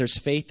discern that there's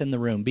faith in the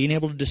room. Being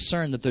able to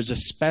discern that there's a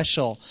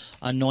special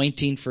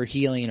anointing for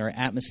healing or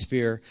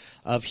atmosphere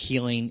of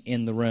healing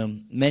in the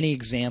room. Many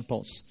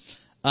examples.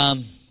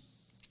 And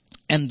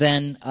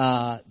then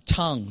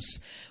tongues.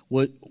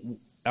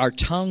 Are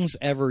tongues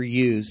ever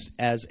used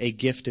as a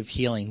gift of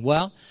healing?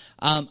 Well,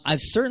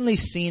 I've certainly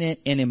seen it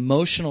in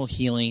emotional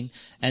healing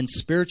and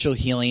spiritual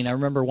healing. I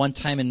remember one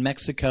time in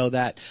Mexico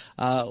that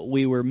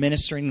we were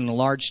ministering in a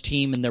large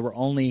team and there were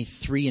only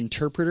 3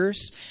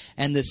 interpreters,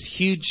 and this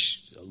huge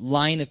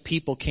line of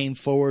people came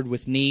forward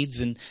with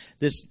needs, and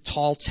this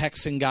tall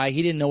Texan guy,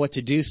 he didn't know what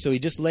to do, so he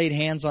just laid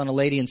hands on a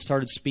lady and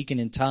started speaking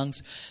in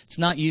tongues. It's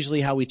not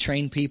usually how we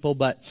train people,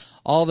 but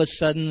all of a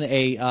sudden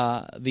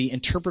the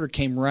interpreter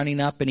came running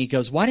up and he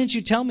goes, why didn't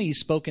you tell me you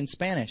spoke in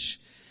Spanish?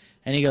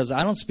 And he goes,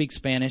 I don't speak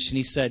Spanish. And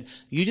he said,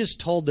 you just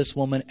told this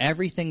woman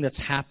everything that's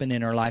happened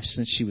in her life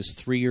since she was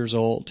 3 years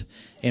old.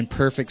 in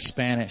perfect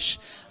Spanish.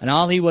 And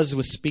all he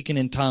was speaking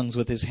in tongues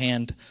with his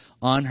hand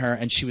on her,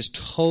 and she was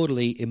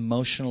totally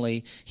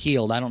emotionally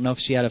healed. I don't know if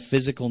she had a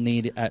physical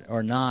need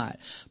or not,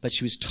 but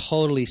she was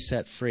totally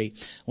set free.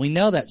 We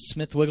know that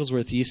Smith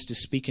Wigglesworth used to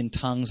speak in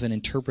tongues and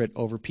interpret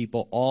over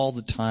people all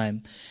the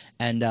time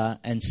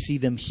and see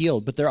them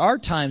healed. But there are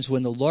times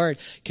when the Lord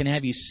can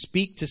have you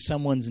speak to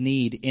someone's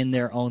need in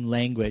their own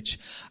language.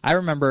 I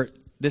remember,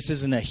 this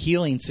isn't a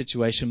healing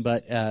situation,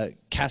 but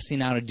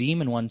casting out a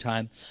demon one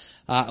time.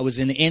 I was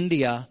in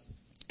India,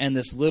 and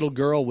this little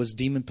girl was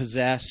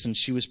demon-possessed, and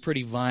she was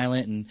pretty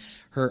violent, and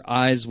her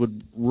eyes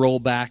would roll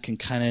back and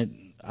kind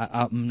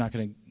of, I'm not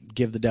going to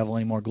give the devil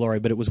any more glory,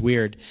 but it was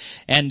weird.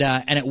 And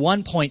at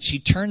one point, she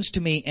turns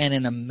to me, and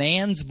in a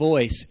man's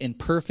voice, in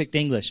perfect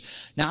English.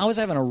 Now, I was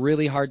having a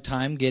really hard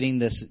time getting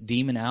this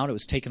demon out. It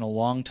was taking a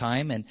long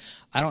time, and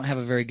I don't have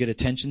a very good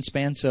attention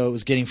span, so it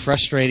was getting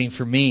frustrating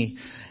for me.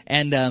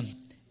 And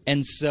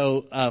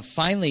so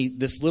finally,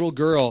 this little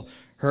girl,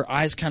 her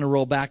eyes kind of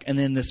roll back, and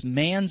then this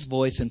man's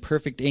voice in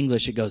perfect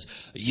English, it goes,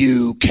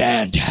 "You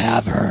can't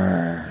have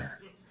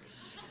her."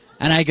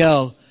 And I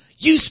go,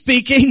 "You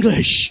speak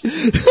English."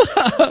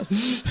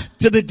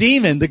 To the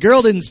demon. The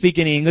girl didn't speak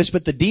any English,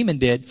 but the demon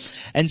did.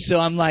 And so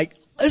I'm like,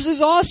 this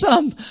is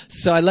awesome.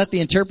 So I let the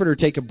interpreter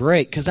take a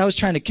break, because I was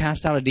trying to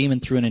cast out a demon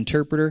through an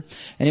interpreter,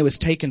 and it was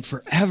taking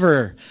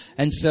forever.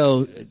 And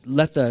so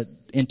let the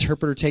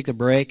interpreter take a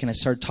break, and I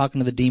started talking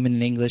to the demon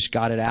in English,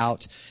 got it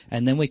out,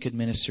 and then we could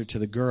minister to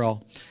the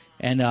girl.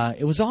 And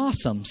it was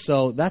awesome.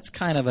 So that's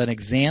kind of an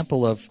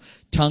example of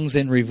tongues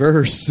in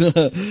reverse,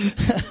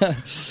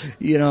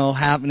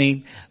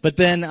 happening. But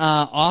then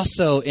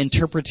also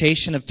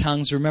interpretation of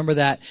tongues. Remember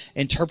that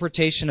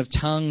interpretation of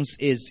tongues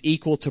is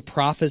equal to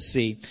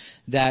prophecy.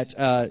 That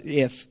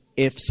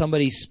if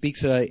somebody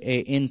speaks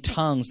in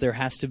tongues,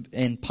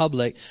 in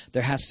public,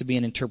 there has to be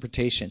an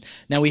interpretation.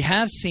 Now, we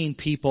have seen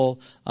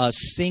people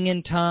sing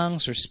in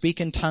tongues or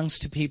speak in tongues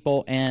to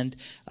people and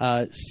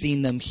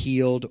seen them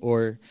healed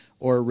or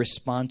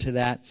respond to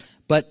that.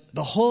 But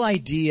the whole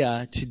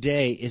idea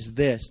today is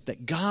this,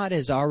 that God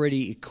has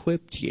already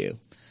equipped you.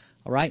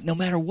 All right? No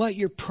matter what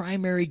your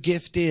primary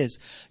gift is,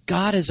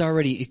 God has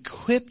already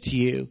equipped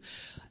you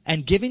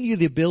and given you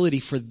the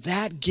ability for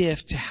that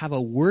gift to have a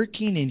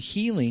working and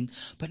healing.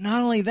 But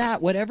not only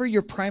that, whatever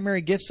your primary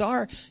gifts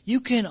are,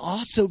 you can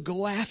also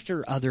go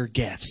after other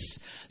gifts.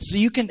 So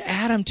you can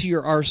add them to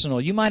your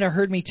arsenal. You might have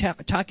heard me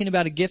talking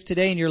about a gift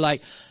today, and you're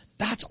like,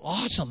 "That's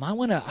awesome. I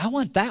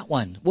want that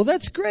one." Well,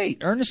 that's great.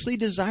 Earnestly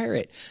desire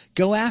it.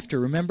 Go after.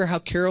 Remember how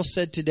Carol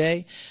said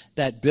today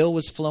that Bill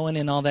was flowing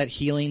in all that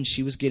healing.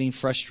 She was getting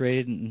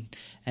frustrated,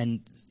 and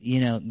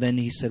then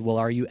he said, "Well,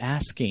 are you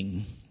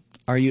asking?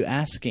 Are you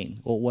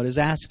asking?" Well, what is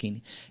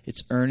asking?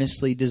 It's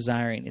earnestly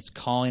desiring. It's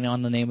calling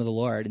on the name of the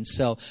Lord. And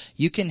so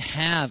you can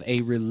have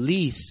a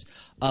release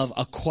of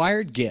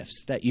acquired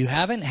gifts that you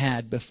haven't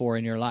had before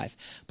in your life.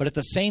 But at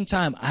the same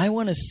time, I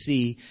want to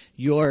see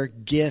your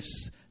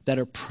gifts that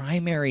are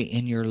primary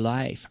in your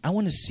life. I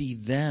want to see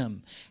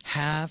them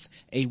have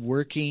a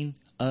working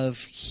of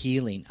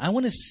healing. I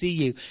want to see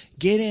you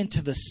get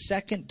into the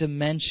second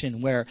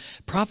dimension where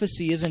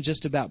prophecy isn't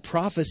just about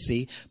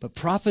prophecy, but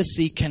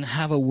prophecy can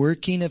have a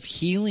working of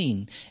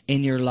healing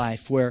in your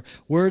life, where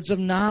words of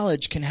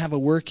knowledge can have a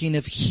working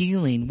of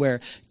healing,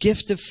 where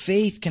gift of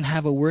faith can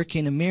have a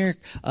working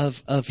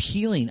of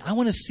healing. I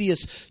want to see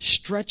us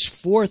stretch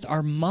forth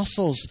our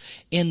muscles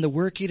in the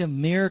working of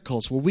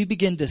miracles, where we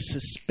begin to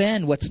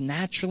suspend what's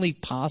naturally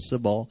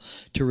possible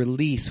to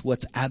release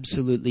what's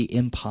absolutely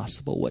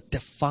impossible, what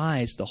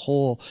defies the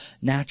whole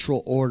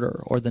natural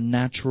order or the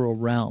natural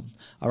realm.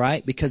 All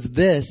right? Because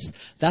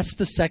that's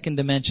the second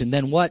dimension.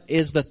 Then what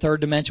is the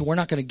third dimension? We're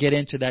not going to get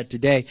into that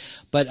today,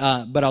 but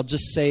I'll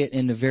just say it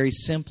in a very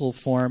simple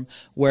form,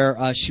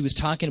 where she was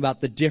talking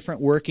about the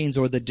different workings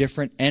or the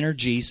different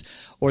energies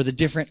or the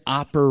different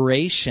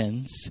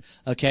operations,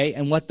 okay?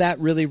 And what that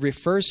really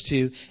refers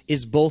to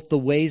is both the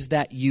ways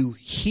that you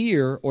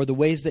hear or the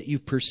ways that you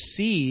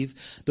perceive,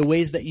 the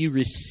ways that you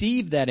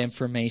receive that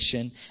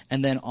information,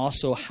 and then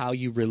also how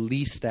you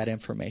release that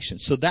information.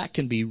 So that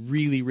can be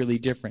really, really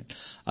different.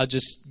 I'll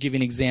just give you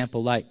an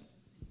example. Like,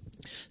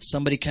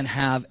 somebody can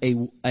have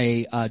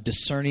a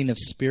discerning of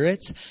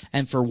spirits,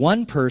 and for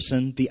one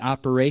person, the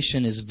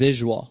operation is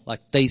visual, like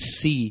they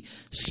see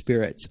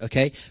spirits,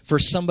 okay? For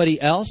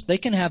somebody else, they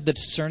can have the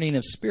discerning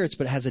of spirits,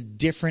 but it has a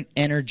different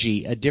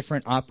energy, a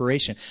different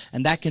operation,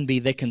 and that can be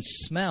they can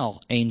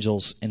smell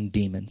angels and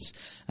demons.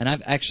 And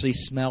I've actually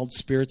smelled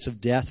spirits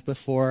of death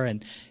before,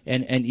 and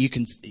you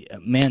can,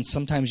 man,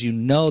 sometimes you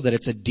know that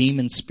it's a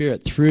demon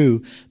spirit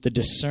through the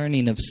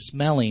discerning of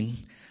smelling.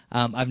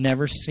 I've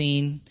never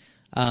seen...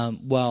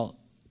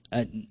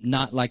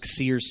 not like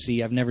seers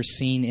see. I've never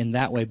seen in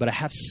that way, but I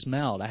have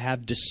smelled. I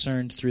have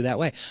discerned through that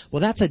way. Well,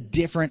 that's a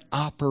different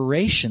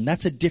operation.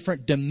 That's a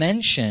different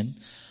dimension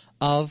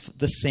of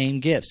the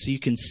same gift. So you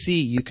can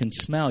see, you can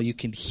smell, you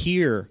can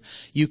hear,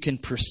 you can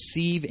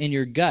perceive in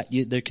your gut.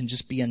 There can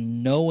just be a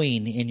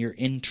knowing in your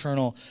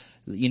internal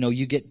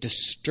you get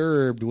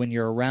disturbed when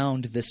you're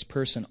around this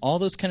person, all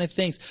those kind of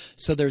things.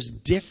 So there's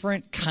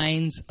different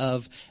kinds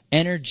of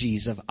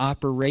energies, of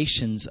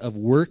operations, of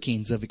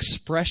workings, of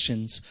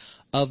expressions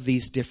of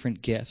these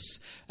different gifts.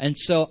 And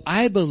so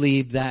I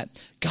believe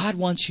that God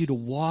wants you to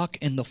walk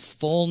in the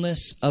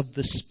fullness of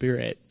the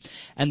Spirit.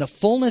 And the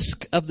fullness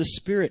of the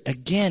Spirit,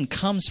 again,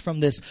 comes from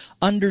this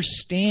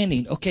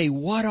understanding, okay,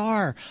 what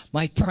are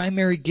my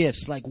primary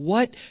gifts? Like,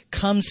 what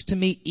comes to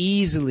me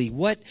easily?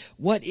 What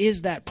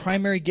is that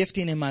primary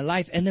gifting in my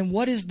life? And then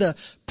what is the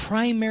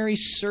primary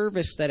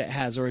service that it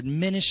has, or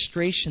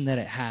administration that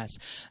it has?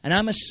 And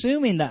I'm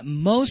assuming that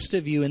most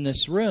of you in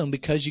this room,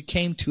 because you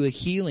came to a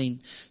healing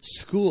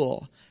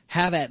school,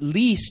 have at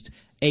least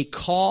a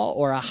call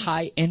or a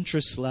high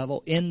interest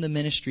level in the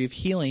ministry of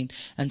healing.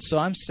 And so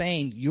I'm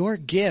saying your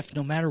gift,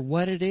 no matter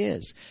what it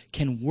is,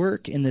 can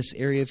work in this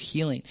area of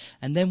healing.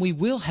 And then we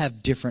will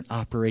have different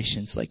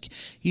operations. Like,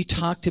 you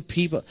talk to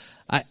people,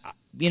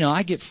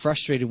 I get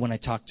frustrated when I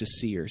talk to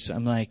seers.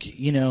 I'm like,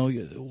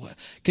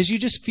 because you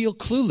just feel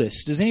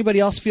clueless. Does anybody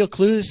else feel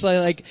clueless?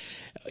 Like,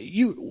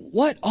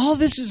 all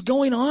this is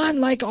going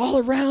on, like, all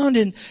around,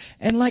 and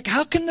like,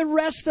 how can the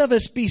rest of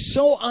us be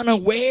so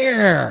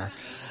unaware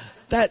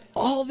that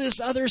all this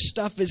other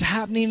stuff is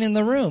happening in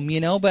the room,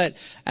 But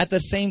at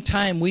the same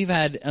time, we've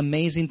had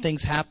amazing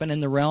things happen in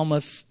the realm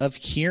of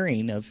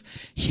hearing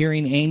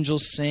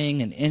angels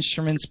sing and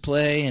instruments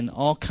play and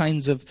all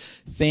kinds of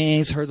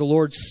things. Heard the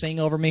Lord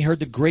sing over me. Heard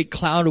the great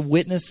cloud of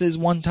witnesses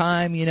one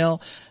time,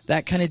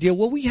 that kind of deal.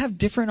 Well, we have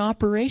different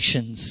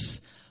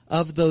operations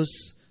of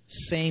those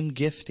same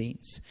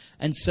giftings.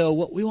 And so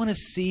what we want to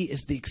see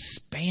is the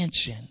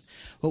expansion.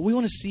 What we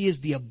want to see is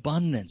the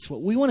abundance.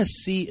 What we want to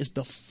see is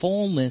the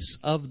fullness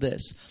of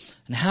this.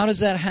 And how does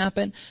that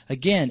happen?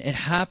 Again, it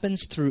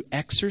happens through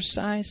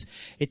exercise.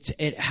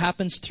 It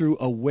happens through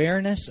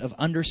awareness of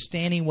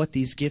understanding what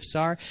these gifts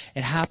are.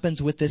 It happens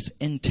with this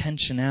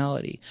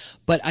intentionality.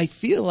 But I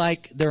feel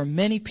like there are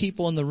many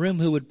people in the room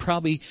who would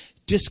probably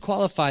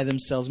disqualify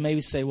themselves,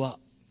 maybe say, well,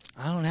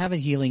 I don't have a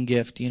healing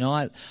gift.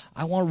 I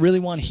really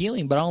want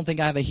healing, but I don't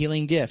think I have a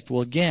healing gift.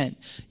 Well, again,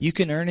 you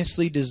can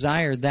earnestly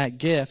desire that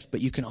gift,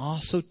 but you can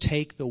also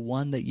take the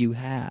one that you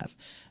have,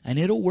 and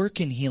it'll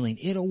work in healing.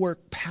 It'll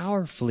work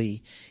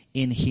powerfully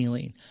in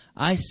healing.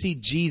 I see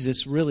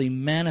Jesus really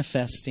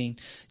manifesting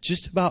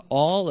just about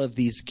all of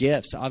these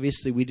gifts.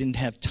 Obviously, we didn't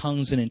have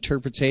tongues and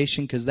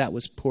interpretation because that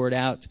was poured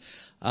out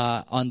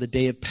on the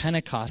day of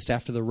Pentecost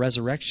after the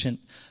resurrection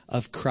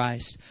of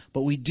Christ.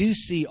 But we do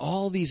see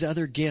all these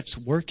other gifts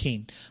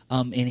working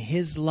in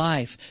His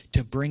life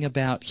to bring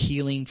about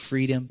healing,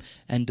 freedom,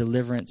 and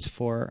deliverance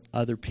for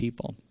other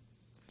people.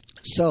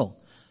 So,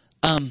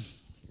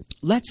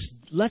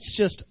 let's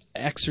just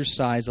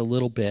exercise a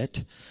little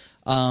bit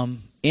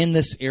in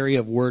this area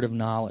of word of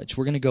knowledge.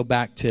 We're going to go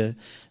back to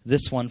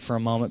this one for a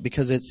moment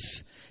because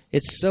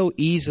it's so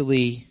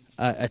easily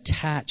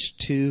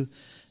attached to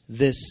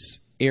this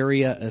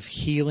area of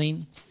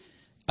healing.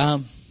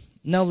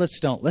 No, let's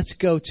don't. Let's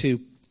go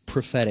to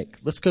prophetic.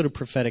 Let's go to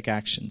prophetic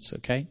actions,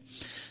 okay?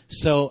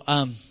 So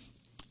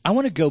I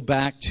want to go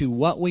back to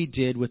what we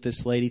did with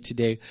this lady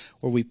today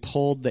where we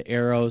pulled the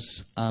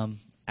arrows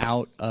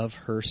out of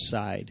her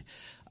side.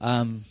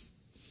 I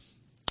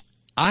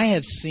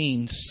have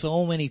seen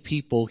so many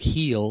people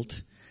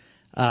healed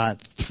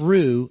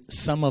through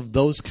some of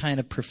those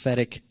kind of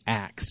prophetic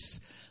acts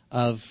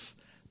of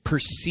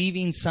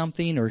perceiving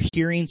something or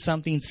hearing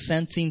something,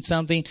 sensing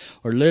something,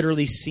 or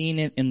literally seeing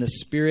it in the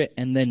Spirit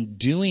and then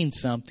doing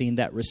something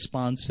that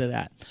responds to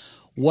that.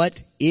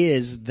 What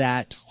is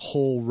that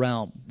whole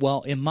realm?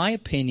 Well, in my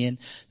opinion,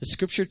 the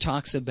Scripture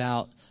talks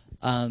about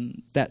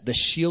that the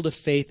shield of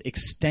faith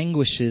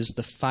extinguishes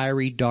the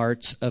fiery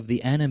darts of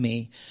the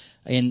enemy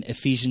in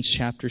Ephesians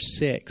chapter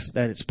 6,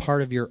 that it's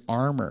part of your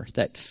armor,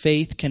 that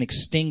faith can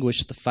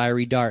extinguish the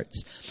fiery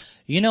darts.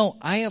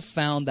 I have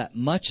found that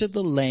much of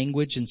the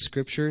language in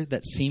Scripture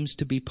that seems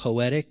to be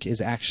poetic is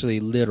actually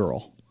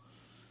literal.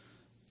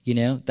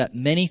 That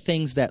many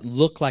things that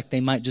look like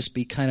they might just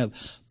be kind of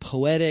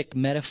poetic,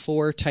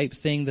 metaphor type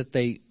thing, that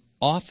they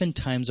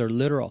oftentimes are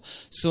literal.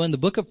 So in the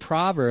book of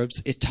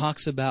Proverbs, it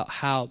talks about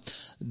how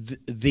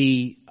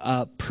the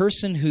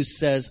person who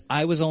says,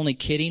 I was only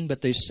kidding,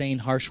 but they're saying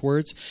harsh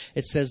words,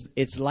 it says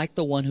it's like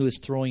the one who is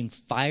throwing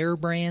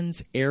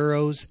firebrands,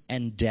 arrows,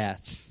 and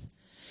death.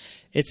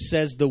 It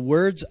says the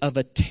words of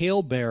a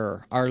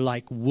talebearer are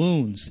like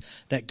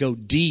wounds that go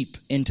deep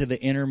into the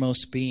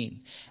innermost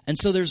being. And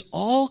so there's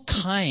all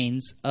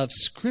kinds of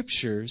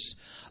scriptures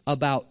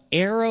about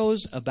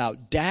arrows,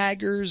 about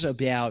daggers,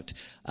 about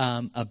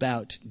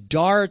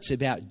darts,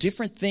 about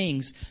different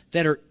things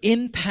that are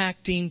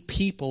impacting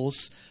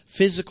people's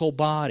physical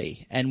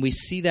body. And we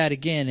see that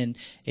again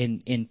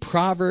in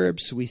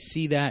Proverbs. We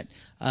see that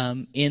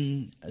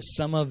in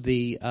some of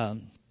the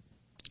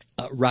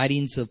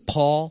writings of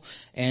Paul,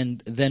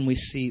 and then we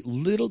see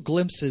little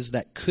glimpses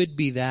that could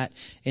be that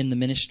in the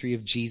ministry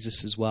of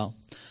Jesus as well.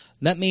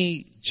 Let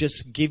me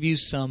just give you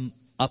some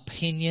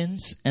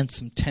opinions and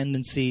some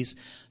tendencies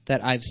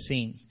that I've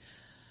seen.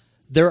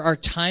 there are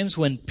times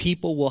when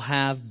people will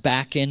have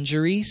back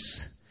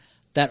injuries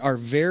that are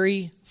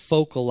very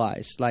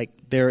focalized, like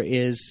there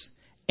is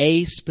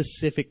a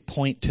specific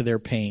point to their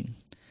pain.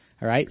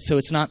 All right, so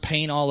it's not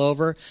pain all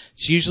over.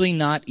 It's usually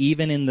not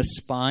even in the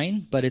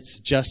spine, but it's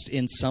just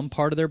in some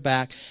part of their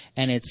back,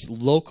 and it's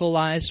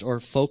localized or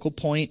focal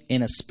point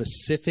in a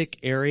specific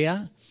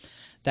area.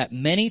 That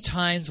many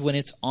times when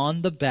it's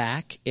on the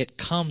back, it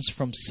comes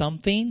from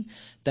something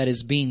that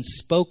is being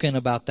spoken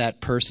about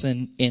that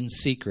person in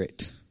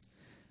secret.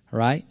 All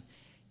right?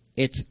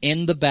 It's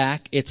in the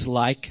back. It's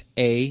like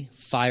a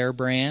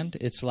firebrand.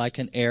 It's like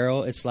an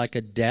arrow. It's like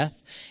a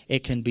death.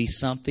 It can be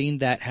something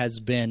that has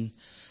been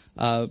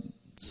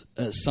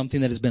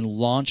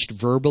launched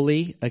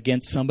verbally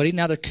against somebody.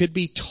 Now, there could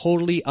be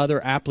totally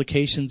other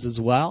applications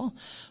as well,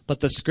 but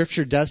the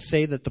Scripture does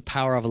say that the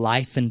power of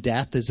life and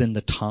death is in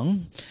the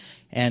tongue,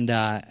 and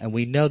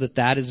we know that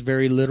that is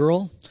very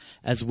literal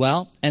as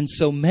well. And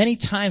so many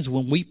times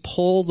when we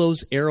pull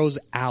those arrows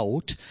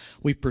out,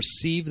 we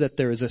perceive that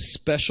there is a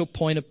special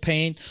point of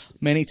pain.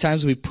 Many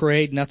times we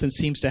prayed, nothing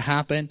seems to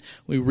happen.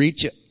 We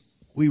reach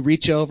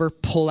over,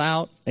 pull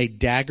out a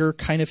dagger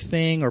kind of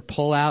thing or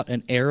pull out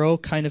an arrow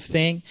kind of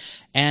thing,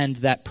 and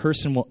that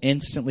person will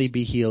instantly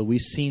be healed.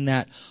 We've seen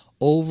that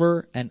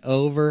over and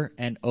over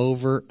and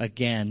over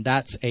again.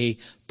 That's a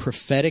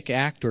prophetic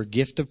act or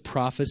gift of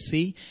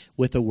prophecy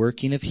with a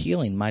working of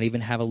healing. Might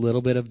even have a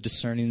little bit of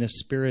discerning of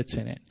spirits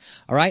in it.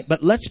 All right,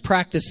 but let's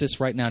practice this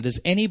right now. Does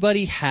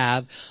anybody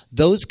have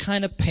those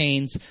kind of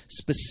pains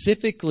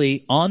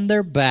specifically on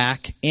their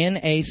back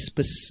in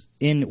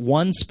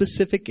one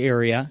specific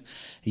area?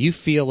 You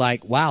feel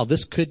like, wow,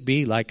 this could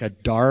be like a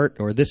dart,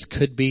 or this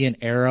could be an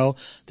arrow.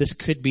 This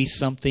could be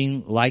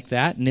something like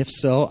that. And if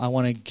so, I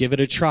want to give it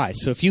a try.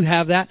 So if you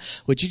have that,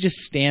 would you just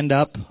stand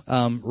up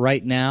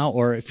right now?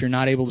 Or if you're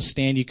not able to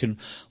stand, you can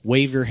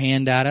wave your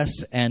hand at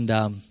us, and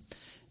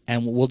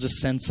we'll just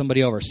send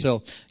somebody over.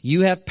 So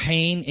you have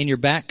pain in your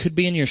back. Could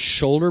be in your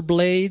shoulder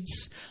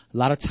blades. A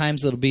lot of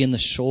times it'll be in the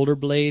shoulder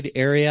blade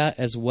area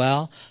as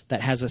well. That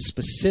has a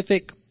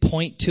specific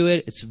point to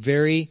it. It's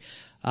very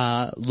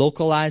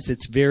localized.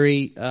 It's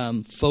very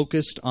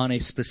focused on a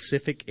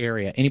specific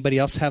area. Anybody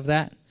else have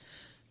that?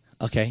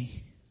 Okay.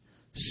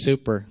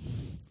 Super.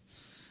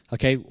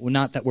 Okay. Well,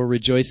 not that we're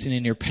rejoicing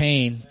in your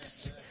pain.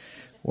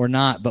 We're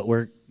not, but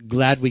we're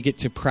glad we get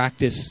to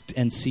practice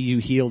and see you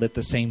healed at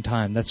the same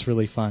time. That's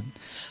really fun.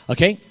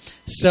 Okay.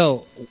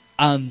 So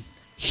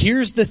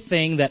here's the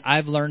thing that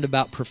I've learned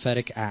about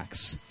prophetic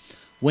acts.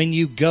 When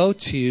you go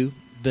to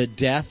the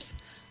death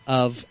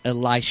of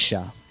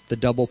Elisha, the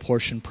double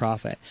portion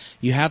prophet,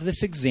 you have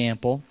this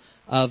example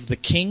of the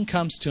king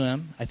comes to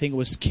him. I think it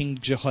was King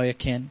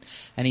Jehoiakim,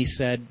 and he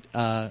said,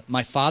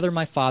 my father,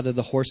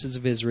 the horses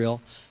of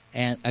Israel,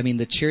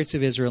 the chariots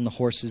of Israel and the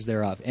horses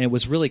thereof. And it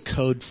was really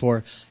code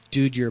for,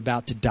 dude, you're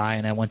about to die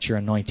and I want your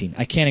anointing.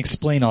 I can't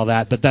explain all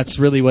that, but that's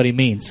really what he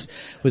means.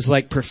 It was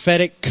like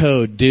prophetic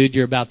code, dude,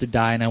 you're about to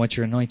die and I want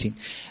your anointing.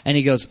 And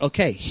he goes,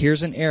 okay,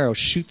 here's an arrow.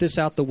 Shoot this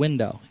out the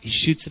window. He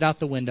shoots it out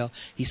the window.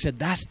 He said,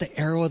 that's the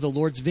arrow of the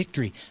Lord's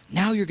victory.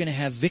 Now you're going to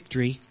have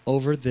victory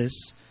over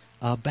this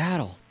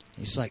battle.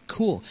 He's like,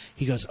 cool.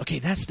 He goes, okay,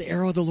 that's the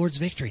arrow of the Lord's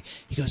victory.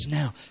 He goes,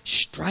 now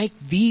strike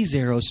these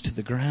arrows to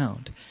the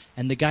ground.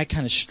 And the guy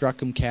kind of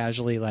struck him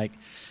casually like,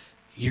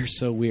 you're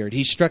so weird.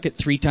 He struck it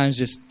 3 times,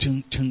 just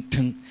tung, tung,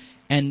 tung.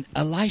 And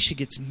Elisha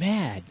gets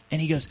mad. And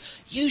he goes,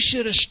 you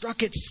should have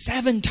struck it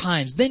 7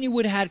 times. Then you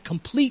would have had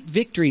complete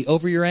victory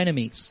over your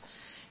enemies.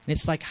 And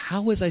it's like,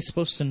 how was I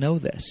supposed to know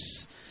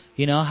this?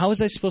 You know, how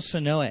was I supposed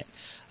to know it?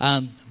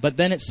 But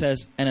then it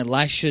says, and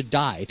Elisha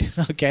died.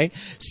 Okay?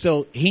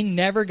 So he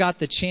never got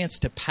the chance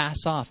to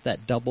pass off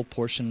that double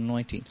portion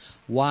anointing.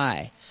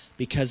 Why?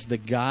 Because the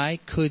guy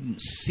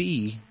couldn't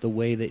see the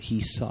way that he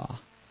saw.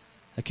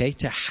 Okay,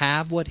 to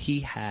have what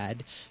he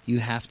had, you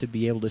have to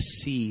be able to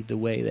see the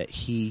way that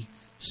he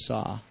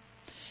saw.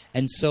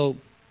 And so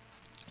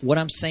what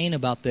I'm saying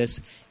about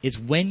this is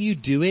when you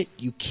do it,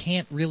 you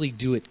can't really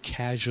do it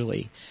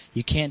casually.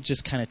 You can't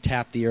just kind of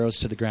tap the arrows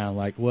to the ground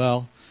like,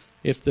 well,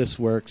 if this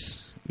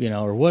works, you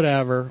know, or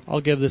whatever,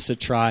 I'll give this a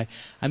try.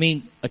 I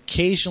mean,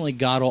 occasionally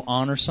God will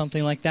honor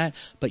something like that,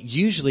 but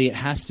usually it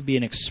has to be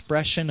an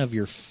expression of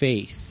your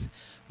faith,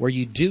 where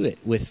you do it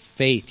with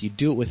faith, you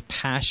do it with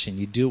passion,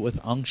 you do it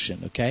with unction,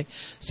 okay?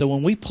 So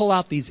when we pull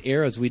out these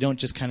arrows, we don't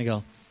just kind of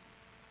go,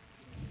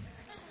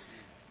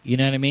 you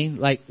know what I mean?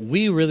 Like,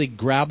 we really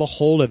grab a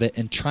hold of it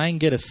and try and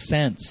get a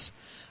sense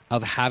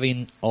of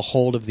having a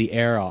hold of the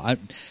arrow.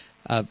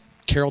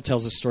 Carol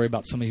tells a story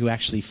about somebody who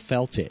actually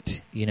felt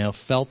it, you know,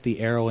 felt the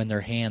arrow in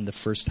their hand the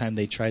first time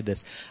they tried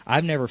this.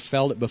 I've never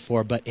felt it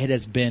before, but it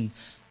has been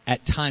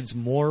at times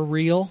more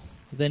real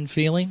than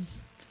feeling.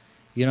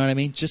 You know what I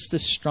mean? Just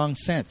this strong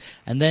sense.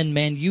 And then,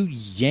 man, you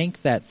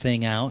yank that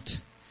thing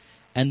out.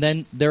 And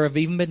then there have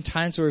even been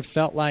times where it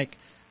felt like,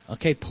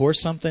 okay, pour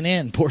something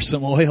in, pour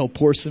some oil,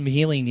 pour some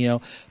healing, you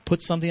know,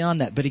 put something on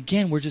that. But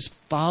again, we're just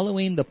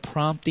following the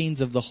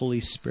promptings of the Holy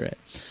Spirit.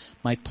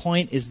 My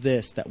point is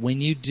this, that when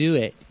you do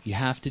it, you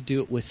have to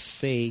do it with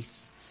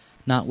faith,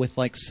 not with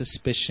like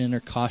suspicion or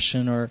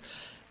caution or,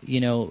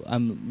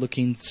 I'm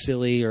looking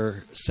silly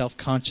or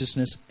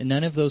self-consciousness.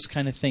 None of those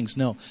kind of things.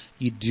 No,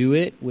 you do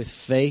it with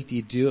faith.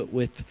 You do it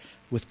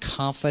with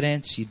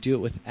confidence. You do it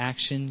with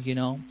action,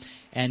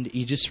 and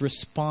you just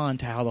respond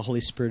to how the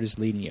Holy Spirit is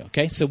leading you.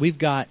 Okay, so we've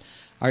got.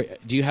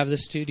 Do you have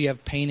this too? Do you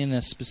have pain in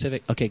a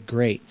specific? Okay,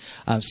 great.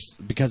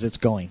 Because it's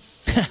going.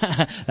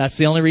 That's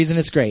the only reason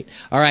it's great.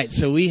 All right,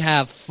 so we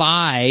have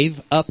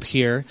 5 up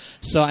here.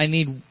 So I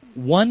need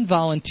one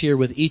volunteer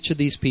with each of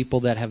these people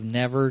that have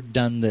never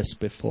done this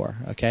before,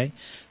 okay?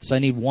 So I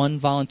need one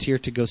volunteer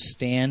to go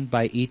stand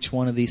by each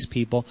one of these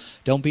people.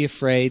 Don't be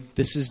afraid.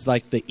 This is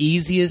like the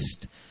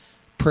easiest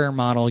prayer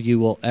model you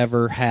will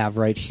ever have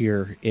right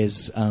here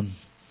is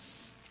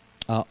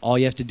all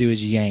you have to do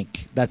is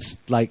yank.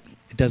 That's like,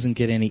 it doesn't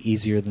get any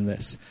easier than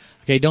this.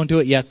 Okay, don't do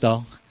it yet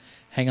though.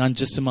 Hang on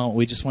just a moment.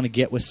 We just want to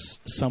get with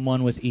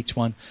someone with each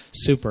one.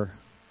 Super.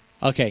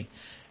 Okay,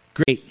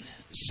 great.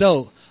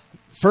 So,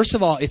 first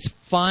of all, it's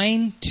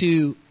fine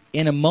to,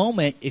 in a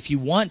moment, if you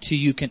want to,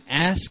 you can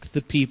ask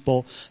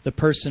the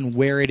person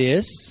where it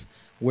is,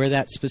 where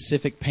that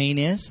specific pain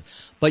is.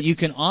 But you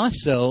can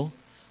also,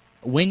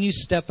 when you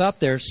step up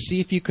there, see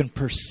if you can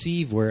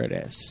perceive where it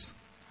is.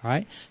 All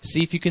right?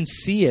 See if you can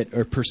see it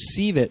or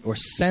perceive it or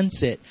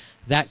sense it,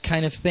 that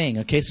kind of thing.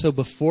 Okay, so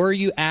before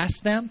you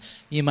ask them,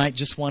 you might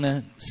just want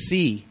to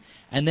see.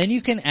 And then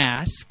you can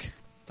ask,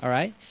 all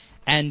right?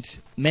 And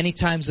many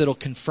times it'll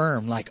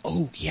confirm, like,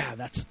 oh, yeah,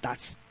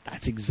 that's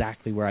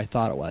exactly where I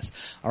thought it was.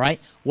 All right?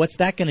 What's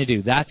that going to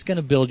do? That's going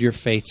to build your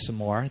faith some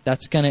more.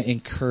 That's going to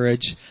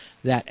encourage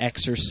that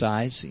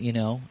exercise,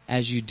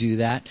 as you do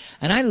that.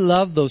 And I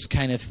love those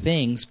kind of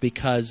things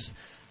because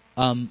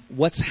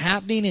what's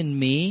happening in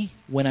me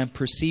when I'm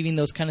perceiving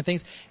those kind of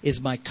things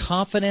is my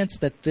confidence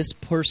that this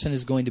person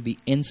is going to be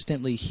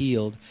instantly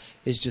healed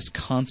is just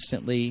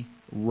constantly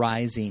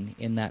rising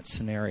in that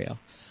scenario.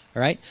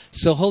 All right?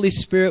 So, Holy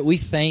Spirit, we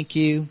thank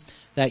you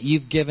that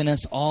you've given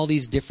us all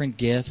these different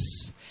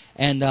gifts.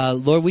 And,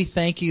 Lord, we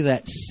thank you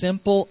that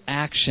simple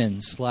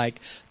actions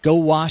like go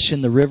wash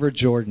in the River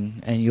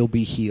Jordan and you'll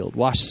be healed.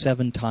 Wash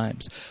 7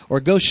 times. Or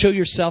go show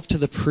yourself to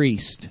the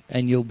priest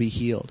and you'll be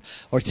healed.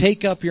 Or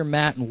take up your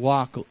mat and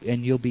walk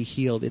and you'll be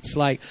healed. It's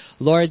like,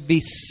 Lord,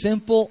 these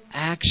simple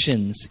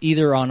actions,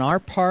 either on our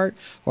part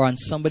or on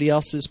somebody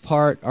else's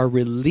part, are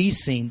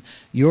releasing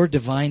your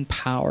divine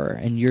power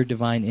and your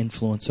divine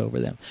influence over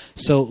them.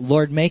 So,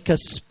 Lord, make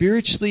us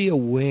spiritually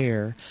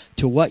aware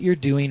to what you're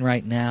doing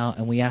right now,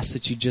 and we ask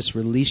that you just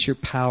release your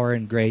power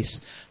and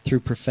grace through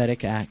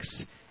prophetic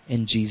acts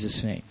in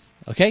Jesus' name.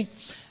 Okay?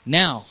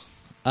 Now,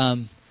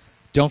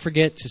 don't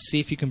forget to see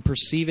if you can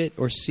perceive it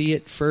or see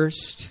it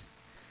first.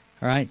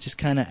 All right? Just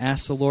kind of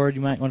ask the Lord.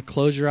 You might want to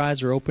close your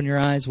eyes or open your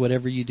eyes,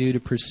 whatever you do to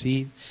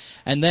perceive.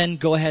 And then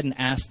go ahead and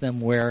ask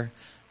them where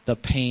the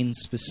pain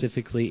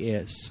specifically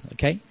is.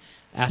 Okay?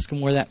 Ask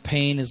them where that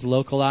pain is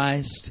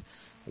localized.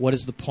 What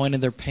is the point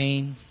of their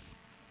pain?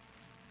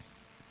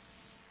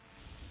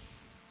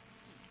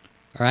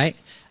 All right?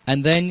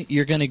 And then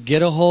you're going to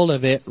get a hold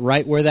of it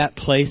right where that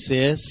place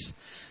is.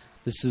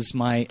 This is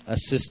my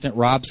assistant,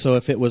 Rob. So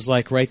if it was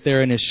like right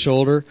there in his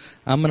shoulder,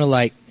 I'm going to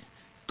like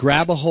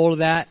grab a hold of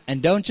that.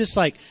 And don't just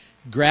like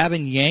grab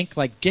and yank.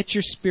 Like get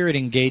your spirit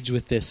engaged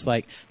with this.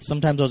 Like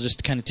sometimes I'll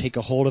just kind of take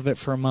a hold of it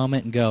for a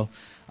moment and go,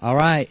 all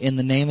right, in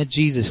the name of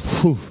Jesus.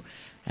 Whew,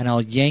 and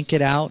I'll yank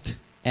it out.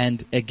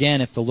 And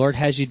again, if the Lord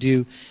has you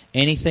do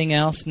anything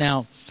else.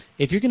 Now,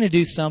 if you're going to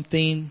do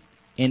something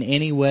in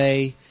any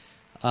way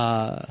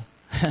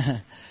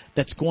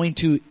that's going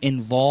to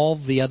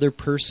involve the other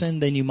person,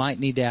 then you might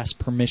need to ask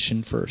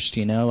permission first,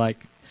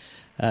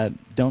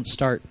 don't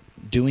start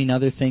doing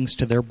other things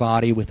to their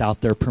body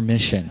without their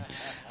permission,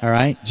 all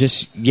right?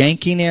 Just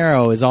yanking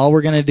arrow is all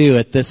we're going to do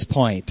at this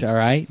point, all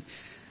right?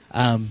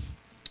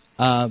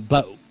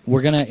 But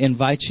we're going to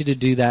invite you to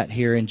do that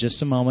here in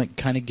just a moment,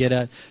 kind of get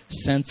a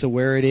sense of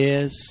where it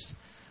is,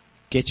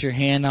 get your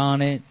hand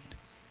on it,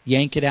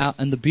 yank it out.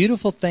 And the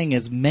beautiful thing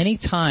is many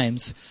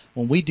times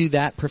when we do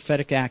that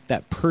prophetic act,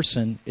 that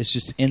person is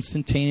just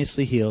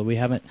instantaneously healed. We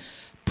haven't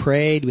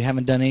prayed. We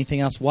haven't done anything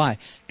else. Why?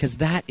 Because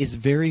that is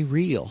very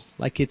real.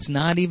 Like it's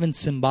not even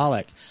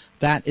symbolic.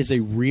 That is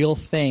a real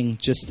thing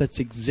just that's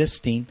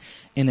existing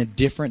in a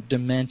different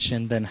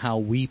dimension than how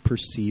we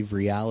perceive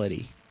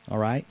reality. All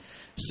right?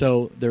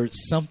 So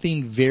there's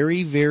something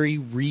very, very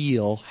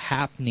real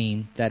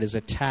happening that is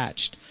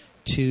attached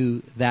to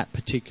that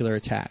particular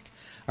attack.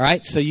 All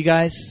right, so you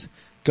guys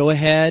go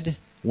ahead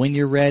when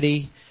you're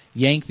ready,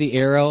 yank the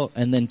arrow,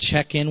 and then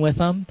check in with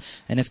them.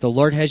 And if the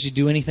Lord has you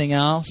do anything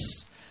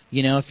else,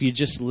 if you're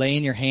just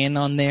laying your hand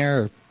on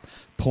there or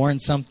pouring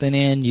something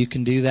in, you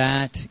can do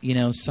that.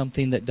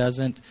 Something that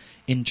doesn't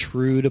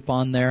intrude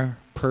upon their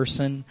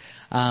person.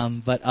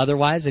 But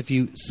otherwise, if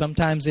you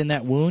sometimes in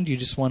that wound, you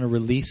just want to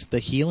release the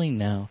healing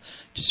now.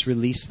 Just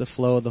release the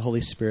flow of the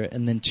Holy Spirit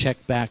and then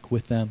check back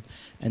with them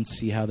and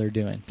see how they're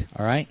doing.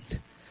 All right?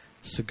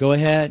 So go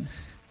ahead.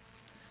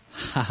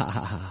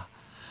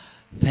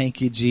 Thank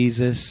you,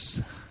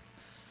 Jesus.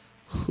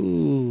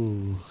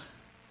 Ooh.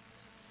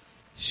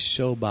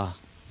 Shoba.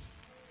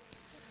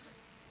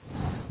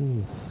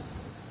 Whew.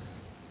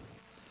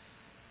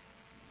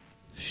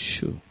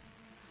 Shoo.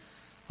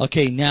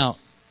 Okay, now,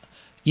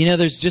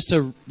 there's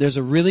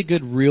a really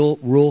good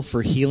rule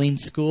for healing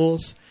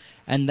schools,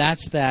 and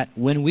that's that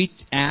when we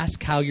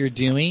ask how you're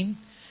doing,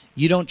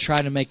 you don't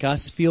try to make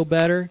us feel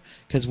better,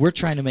 because we're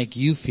trying to make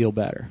you feel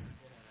better.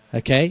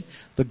 Okay?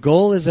 The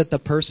goal is that the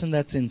person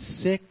that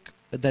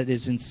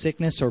is in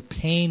sickness or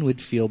pain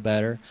would feel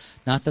better,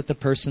 not that the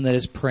person that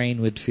is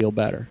praying would feel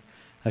better.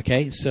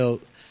 Okay?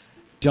 So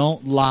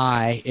don't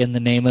lie in the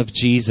name of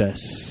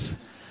Jesus.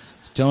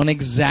 Don't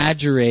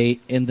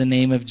exaggerate in the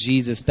name of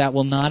Jesus. That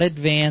will not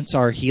advance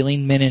our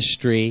healing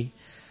ministry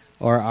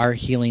or our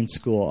healing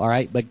school. All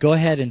right? But go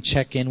ahead and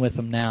check in with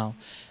them now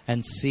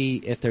and see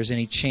if there's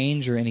any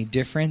change or any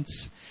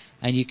difference.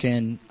 And you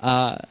can...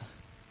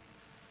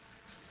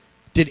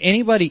 Did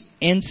anybody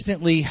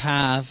instantly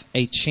have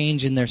a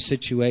change in their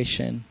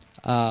situation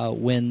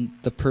when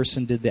the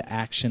person did the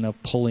action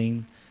of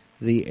pulling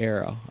the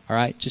arrow? All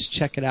right? Just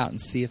check it out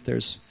and see if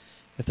there's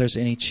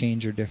any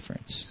change or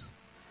difference.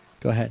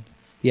 Go ahead.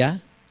 Yeah?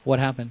 What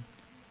happened?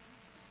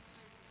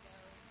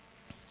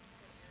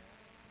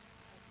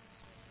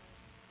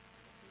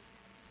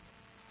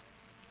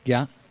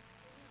 Yeah?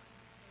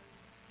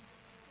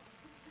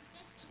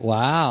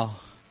 Wow.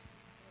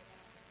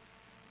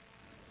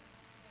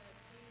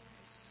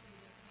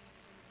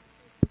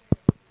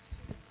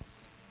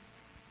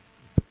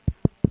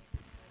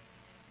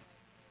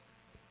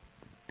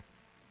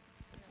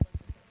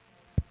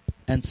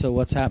 And so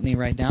what's happening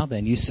right now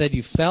then? You said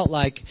she felt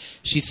like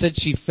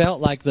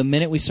the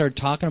minute we started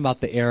talking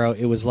about the arrow,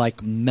 it was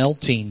like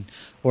melting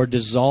or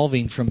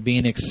dissolving from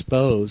being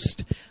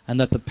exposed, and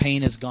that the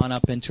pain has gone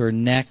up into her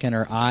neck and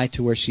her eye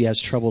to where she has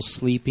trouble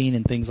sleeping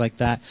and things like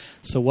that.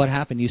 So what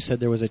happened? You said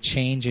there was a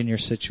change in your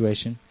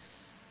situation.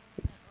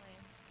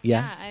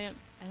 Yeah? Yeah,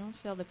 I don't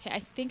feel the pain.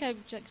 I think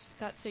I've just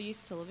got so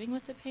used to living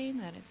with the pain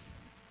that it's,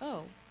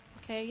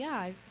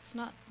 it's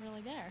not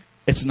really there.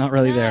 It's not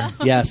really there.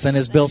 Yes, and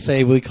as Bill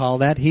say, we call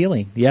that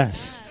healing.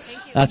 Yes. Yeah,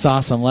 thank you. That's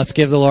awesome. Let's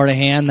give the Lord a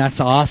hand.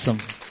 That's awesome.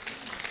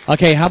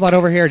 Okay, how about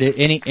over here? Did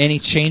any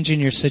change in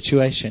your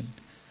situation?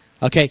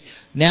 Okay,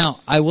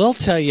 now I will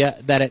tell you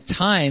that at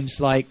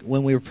times, like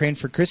when we were praying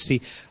for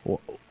Christy,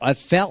 I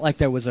felt like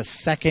there was a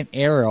second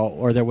arrow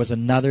or there was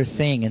another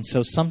thing. And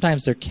so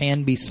sometimes there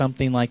can be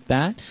something like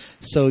that.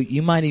 So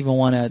you might even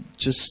want to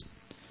just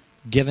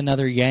give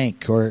another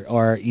yank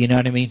or you know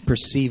what I mean,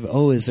 perceive,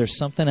 is there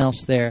something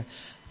else there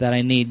that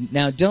I need?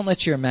 Now, don't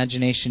let your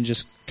imagination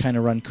just kind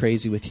of run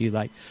crazy with you.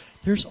 Like,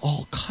 there's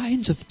all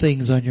kinds of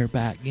things on your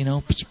back,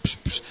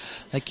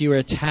 like you were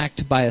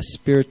attacked by a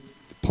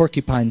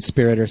porcupine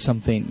spirit or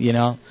something,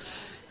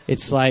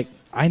 It's like,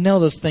 I know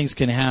those things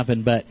can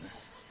happen, but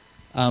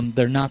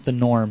they're not the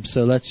norm.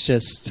 So let's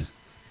just,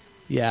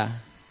 all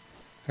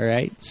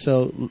right?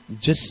 So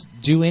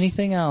just do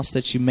anything else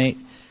that you might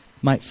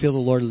feel the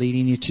Lord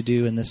leading you to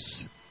do in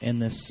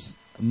this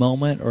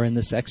moment or in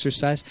this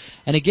exercise.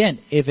 And again,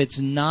 if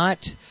it's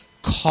not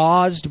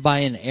caused by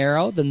an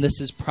arrow, then this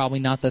is probably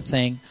not the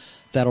thing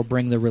that'll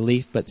bring the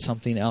relief, but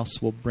something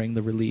else will bring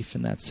the relief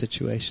in that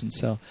situation.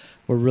 So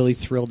we're really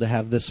thrilled to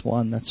have this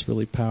one. That's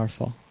really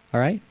powerful. All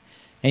right?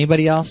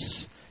 Anybody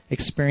else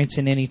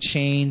experiencing any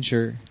change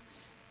or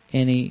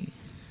any...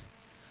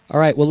 All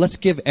right, well, let's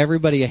give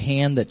everybody a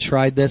hand that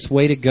tried this.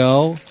 Way to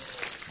go.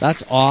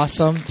 That's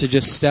awesome to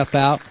just step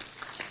out.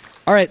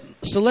 All right,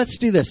 so let's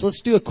do this.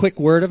 Let's do a quick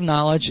word of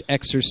knowledge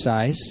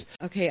exercise.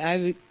 Okay,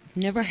 I've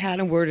never had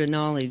a word of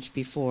knowledge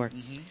before.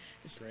 Mm-hmm.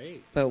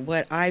 Great. But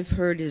what I've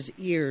heard is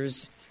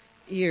ears,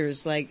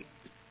 like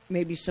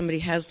maybe somebody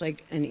has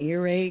like an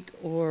earache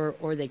or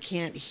they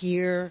can't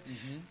hear.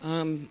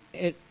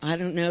 Mm-hmm. I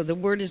don't know. The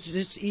word is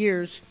just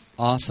ears.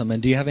 Awesome.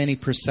 And do you have any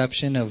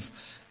perception of,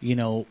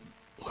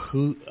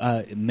 who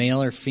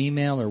male or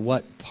female or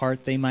what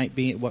part they might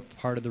be, what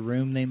part of the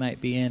room they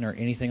might be in or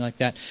anything like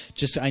that?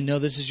 Just, I know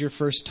this is your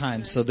first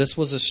time, so this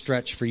was a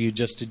stretch for you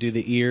just to do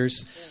the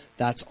ears.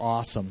 That's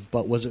awesome.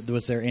 But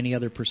was there any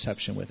other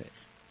perception with it?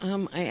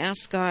 I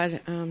asked God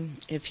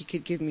if he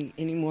could give me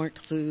any more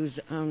clues,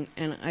 and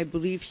I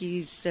believe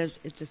he says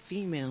it's a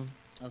female.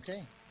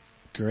 Okay.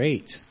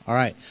 Great. All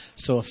right.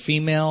 So a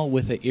female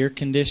with an ear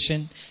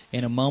condition.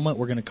 In a moment,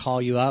 we're going to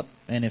call you up,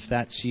 and if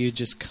that's you,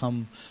 just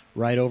come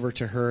right over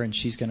to her, and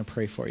she's going to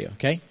pray for you,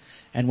 okay?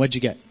 And what'd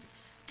you get?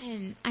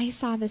 I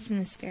saw this in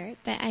the spirit,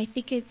 but I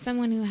think it's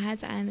someone who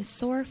has a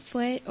sore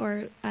foot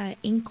or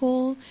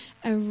ankle,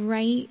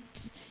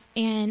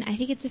 and I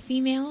think it's a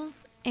female,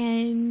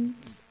 and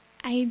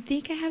I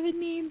think I have a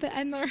name, but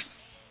I'm not.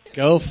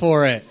 Go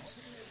for it.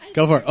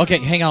 Go for it. Okay,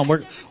 hang on.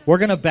 We're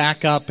going to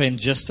back up in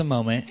just a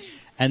moment,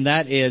 and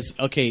that is,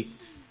 okay,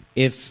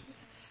 if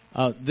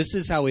this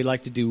is how we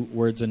like to do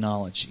words of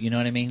knowledge. You know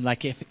what I mean?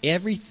 Like if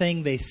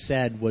everything they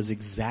said was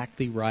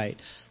exactly right,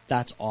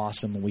 that's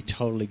awesome, and we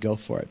totally go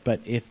for it.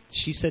 But if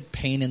she said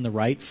pain in the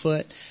right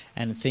foot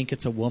and think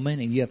it's a woman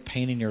and you have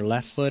pain in your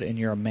left foot and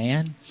you're a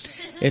man,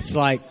 it's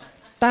like,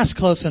 That's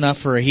close enough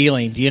for a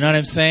healing. Do you know what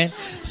I'm saying?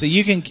 So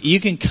you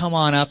can come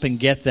on up and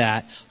get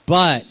that.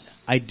 But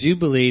I do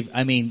believe,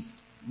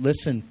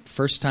 listen,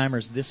 first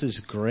timers, this is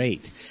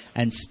great.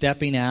 And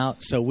stepping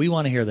out, so we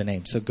want to hear the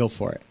name, so go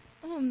for it.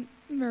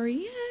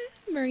 Maria.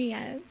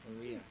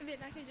 But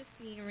that could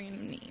just be a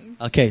random name.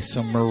 Okay,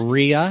 so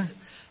Maria,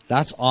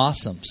 that's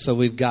awesome. So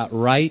we've got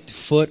right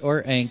foot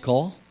or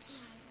ankle,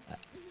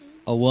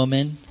 a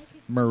woman,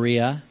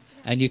 Maria,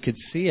 and you could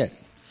see it.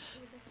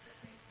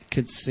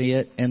 Could see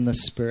it in the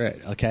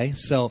spirit, okay?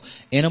 So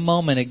in a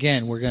moment,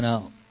 again, we're going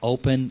to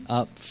open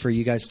up for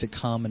you guys to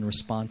come and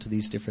respond to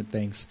these different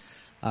things.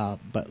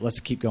 But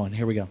let's keep going.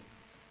 Here we go.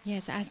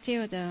 Yes, I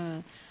feel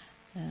the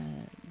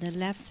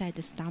left side,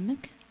 the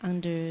stomach,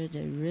 under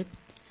the rib,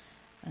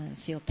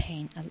 feel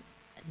pain.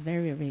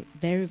 Very, very,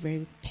 very,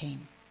 very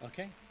pain.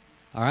 Okay.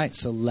 All right,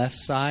 so left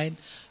side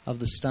of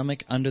the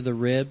stomach, under the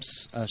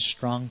ribs,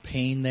 strong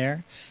pain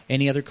there.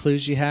 Any other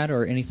clues you had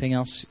or anything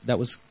else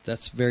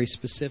that's very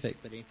specific,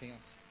 but anything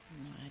else?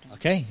 No, I don't.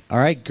 Okay, all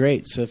right,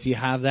 great. So if you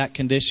have that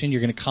condition, you're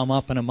going to come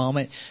up in a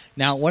moment.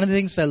 Now, one of the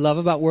things I love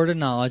about Word of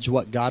Knowledge,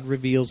 what God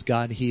reveals,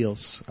 God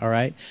heals, all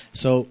right?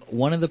 So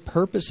one of the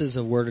purposes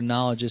of Word of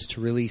Knowledge is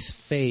to release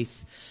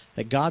faith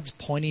that God's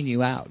pointing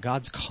you out,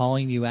 God's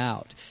calling you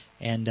out,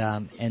 and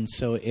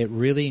so it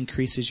really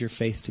increases your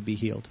faith to be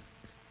healed.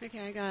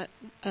 Okay, I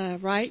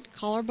got right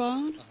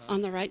collarbone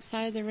on the right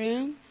side of the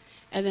room,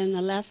 and then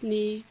the left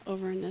knee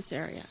over in this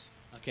area.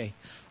 Okay,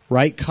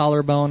 right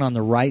collarbone on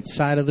the right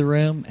side of the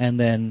room, and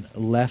then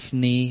left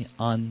knee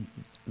on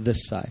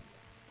this side.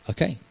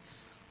 Okay,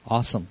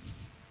 awesome.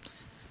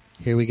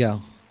 Here we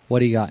go. What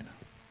do you got?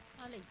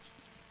 Allergy.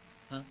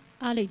 Huh?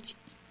 Allergy.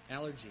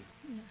 Allergy.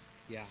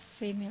 Yeah.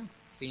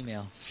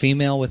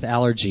 Female with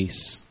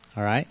allergies.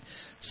 All right.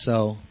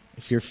 So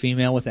if you're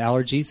female with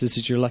allergies, this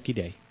is your lucky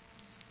day.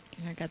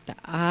 I got the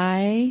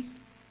eye,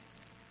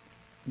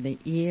 the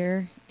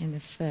ear, and the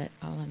foot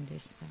all on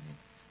this side.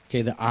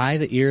 Okay, the eye,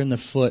 the ear, and the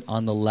foot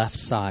on the left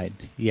side.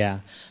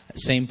 Yeah.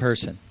 Same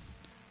person.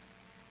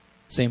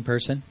 Same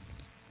person?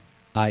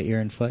 Eye,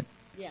 ear, and foot?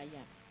 Yeah.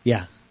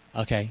 Yeah.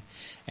 Okay.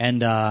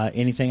 And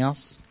anything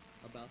else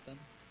about them?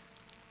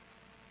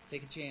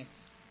 Take a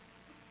chance.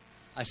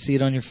 I see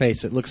it on your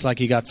face. It looks like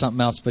you got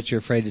something else, but you're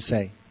afraid to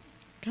say.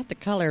 Got the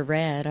color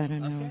red. I don't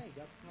know. Okay,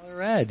 got the color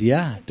red.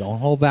 Yeah. Don't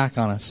hold back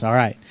on us. All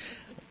right.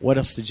 What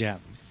else did you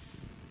have?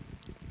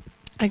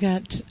 I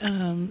got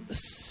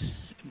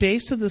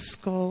base of the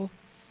skull,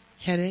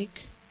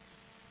 headache,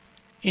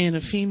 and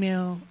a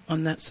female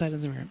on that side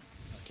of the room.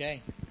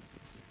 Okay.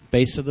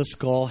 Base of the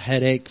skull,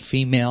 headache,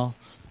 female,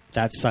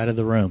 that side of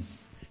the room.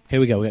 Here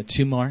we go. We got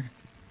two more.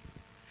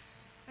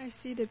 I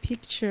see the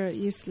picture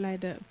is like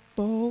the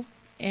bowl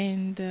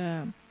and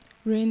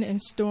rain and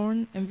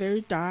storm and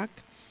very dark.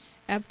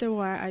 After a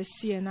while, I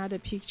see another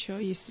picture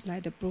is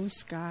like the blue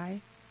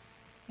sky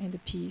and the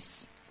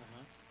peace.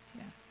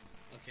 Yeah.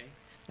 Okay.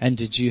 And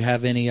did you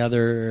have any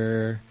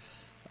other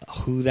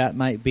who that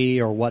might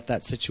be or what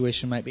that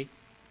situation might be?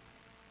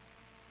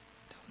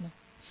 Don't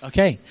know.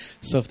 Okay.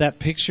 So if that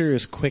picture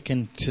is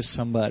quickened to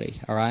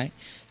somebody, all right?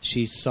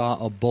 She saw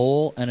a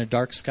bowl and a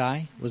dark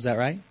sky. Was that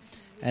right?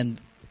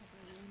 And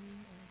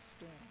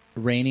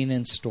raining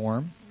and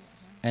storm.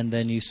 And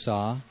then you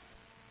saw?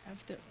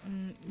 After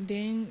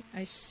then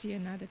I see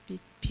another big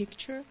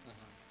picture.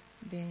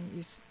 Then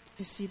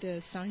I see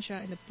the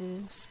sunshine and the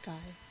blue sky.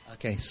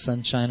 Okay,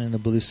 sunshine and a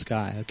blue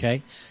sky,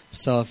 okay?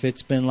 So if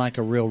it's been like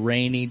a real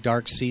rainy,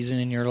 dark season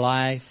in your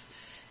life,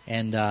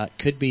 and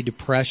could be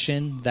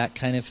depression, that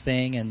kind of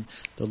thing, and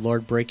the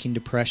Lord breaking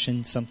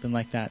depression, something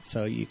like that,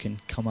 so you can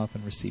come up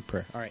and receive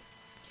prayer. All right.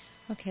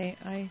 Okay,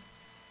 I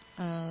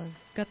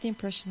got the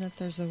impression that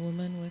there's a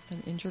woman with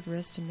an injured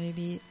wrist, and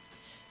maybe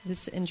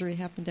this injury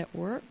happened at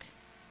work.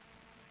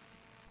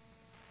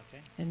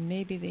 Okay. And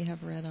maybe they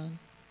have red on.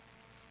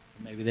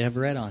 Maybe they have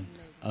red on.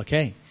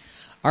 Okay.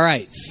 All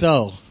right,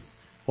 so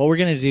what we're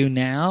going to do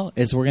now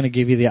is we're going to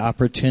give you the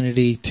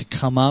opportunity to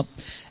come up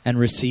and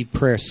receive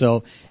prayer.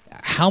 So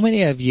how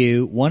many of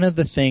you, one of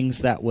the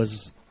things that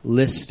was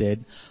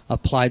listed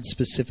applied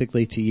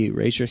specifically to you?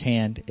 Raise your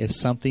hand if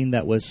something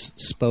that was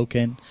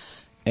spoken,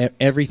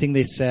 everything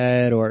they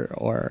said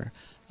or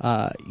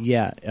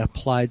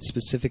applied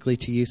specifically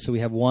to you. So we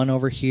have one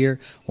over here,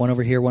 one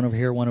over here, one over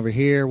here, one over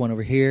here, one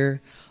over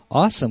here.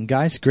 Awesome,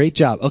 guys. Great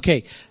job.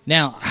 Okay,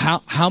 now,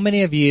 how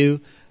many of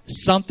you,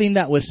 something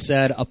that was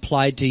said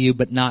applied to you,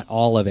 but not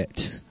all of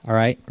it? All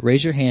right?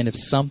 Raise your hand if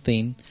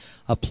something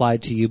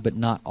applied to you, but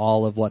not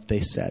all of what they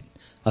said.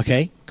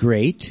 Okay,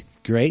 great.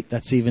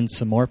 That's even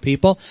some more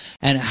people.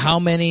 And how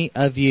many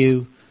of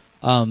you,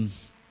 what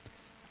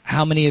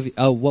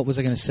was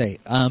I going to say?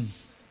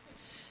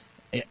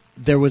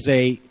 There was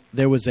a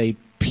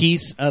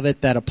piece of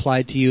it that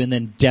applied to you, and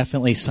then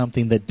definitely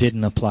something that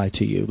didn't apply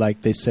to you.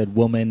 Like they said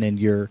woman, and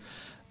you're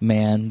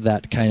man,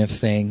 that kind of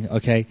thing.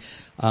 Okay,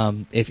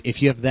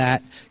 if you have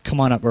that, come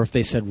on up. Or if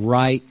they said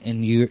right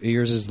and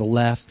yours is the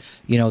left,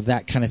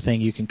 that kind of thing,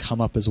 you can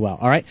come up as well.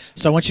 All right.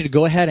 So I want you to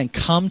go ahead and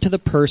come to the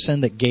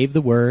person that gave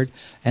the word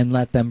and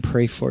let them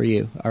pray for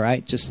you. All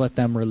right. Just let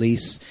them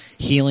release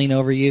healing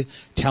over you.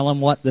 Tell them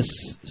what the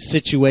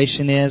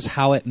situation is,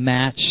 how it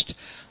matched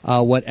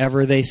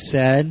whatever they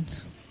said.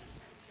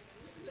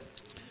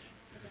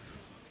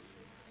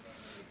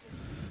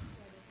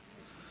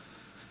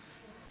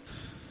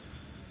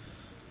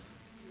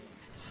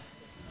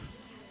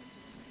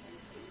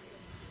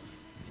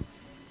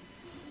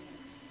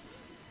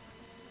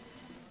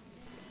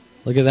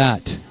 Look at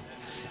that.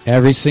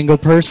 Every single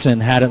person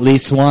had at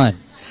least one.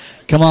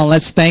 Come on,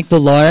 let's thank the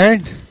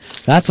Lord.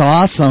 That's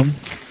awesome.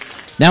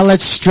 Now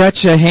let's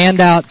stretch a hand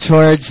out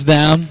towards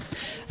them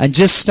and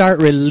just start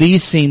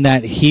releasing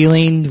that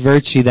healing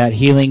virtue, that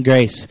healing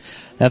grace.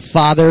 That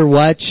Father,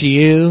 what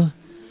you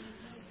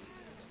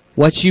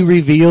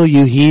reveal,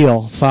 you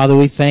heal. Father,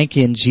 we thank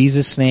you in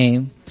Jesus'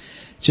 name.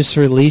 Just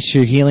release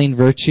your healing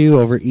virtue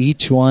over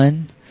each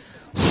one.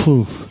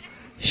 Whew.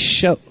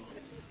 Show.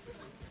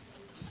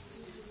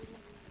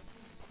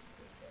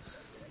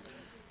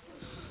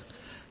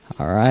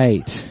 All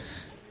right.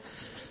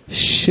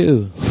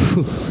 Shoo.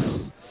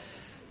 Whew.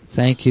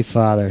 Thank you,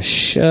 Father.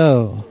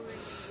 Show.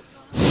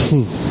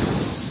 Whew.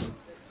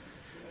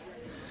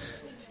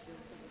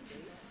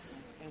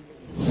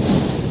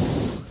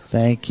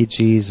 Thank you,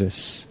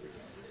 Jesus.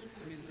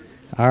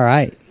 All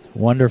right.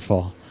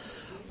 Wonderful.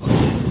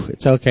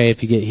 It's okay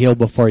if you get healed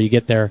before you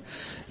get there.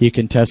 You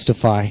can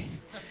testify.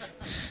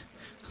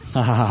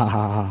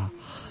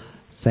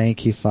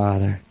 Thank you,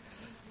 Father.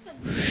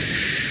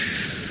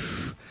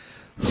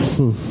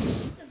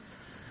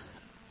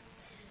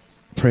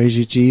 Praise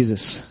you,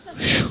 Jesus.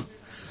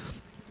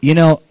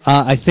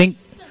 I think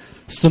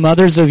some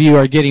others of you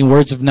are getting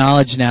words of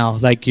knowledge now,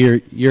 like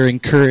you're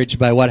encouraged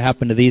by what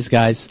happened to these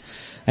guys,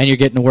 and you're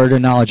getting a word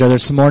of knowledge. Are there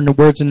some more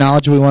words of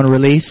knowledge we want to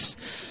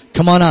release?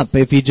 Come on up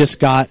if you just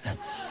got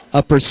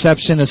a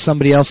perception of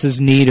somebody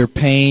else's need or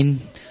pain.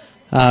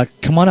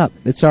 Come on up.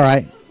 It's all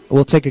right.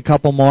 We'll take a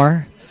couple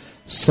more.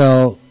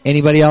 So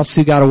anybody else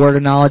who got a word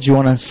of knowledge, you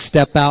want to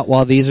step out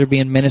while these are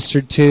being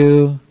ministered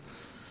to?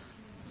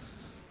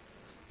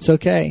 It's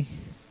okay.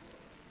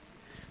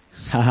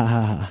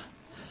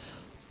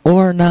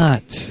 Or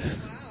not.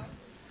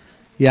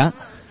 Yeah?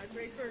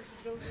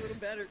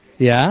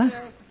 Yeah?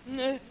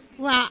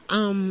 Well,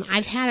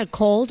 I've had a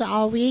cold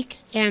all week,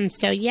 and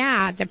so,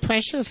 the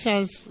pressure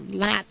feels a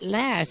lot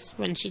less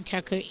when she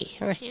took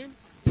her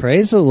hands.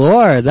 Praise the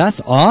Lord.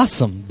 That's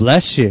awesome.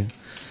 Bless you.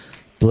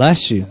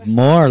 Bless you.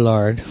 More,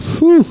 Lord.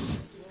 Whew.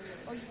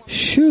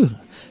 Shoo.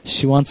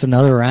 She wants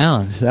another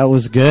round. That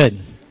was good.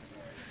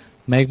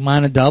 Make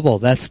mine a double.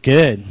 That's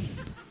good.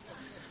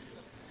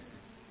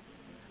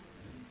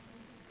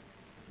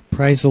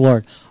 Praise the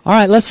Lord. All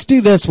right, let's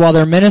do this while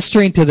they're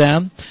ministering to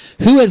them.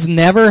 Who has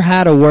never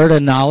had a word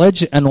of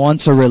knowledge and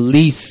wants a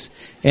release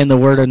in the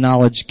word of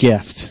knowledge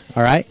gift?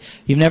 All right?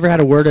 You've never had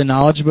a word of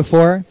knowledge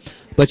before,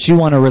 but you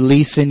want a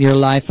release in your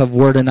life of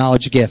word of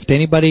knowledge gift.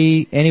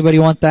 Anybody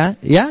want that?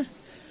 Yeah?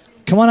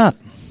 Come on up.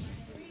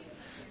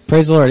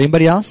 Praise the Lord.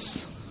 Anybody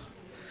else?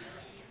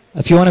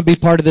 If you want to be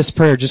part of this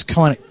prayer, just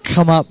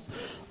come up,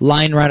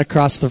 line right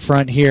across the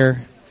front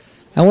here,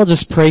 and we'll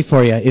just pray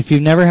for you. If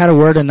you've never had a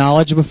word of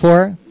knowledge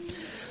before,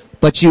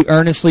 but you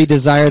earnestly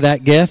desire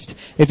that gift,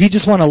 if you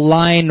just want to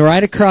line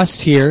right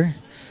across here,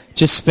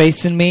 just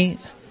facing me,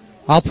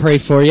 I'll pray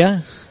for you.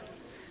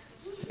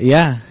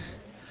 Yeah.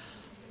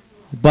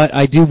 But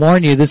I do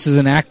warn you, this is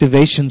an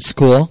activation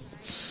school.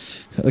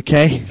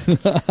 Okay?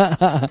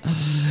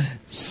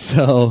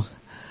 So,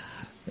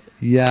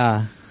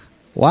 yeah.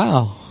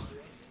 Wow.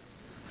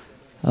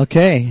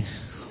 Okay.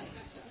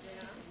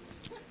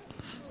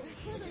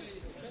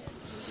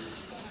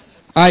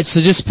 All right,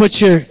 so just put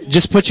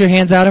your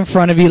hands out in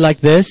front of you like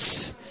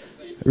this,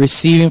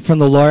 receiving from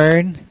the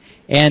Lord,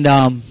 and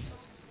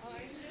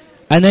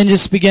then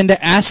just begin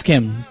to ask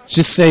Him.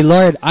 Just say,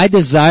 Lord, I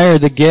desire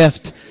the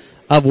gift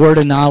of word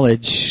of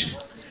knowledge,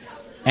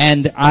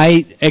 and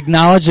I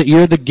acknowledge that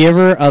you're the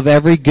giver of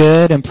every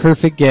good and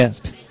perfect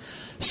gift.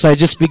 So I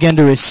just begin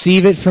to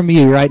receive it from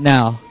you right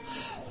now.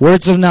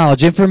 Words of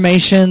knowledge,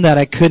 information that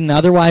I couldn't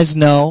otherwise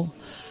know.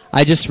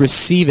 I just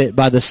receive it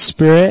by the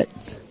Spirit.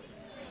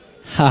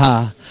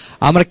 I'm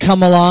going to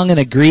come along and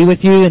agree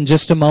with you in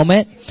just a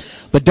moment.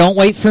 But don't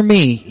wait for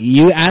me.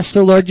 You ask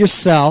the Lord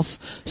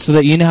yourself so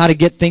that you know how to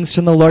get things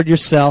from the Lord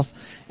yourself.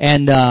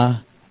 And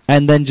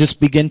then just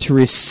begin to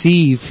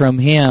receive from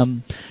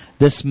Him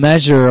this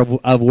measure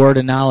of word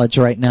of knowledge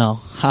right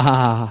now.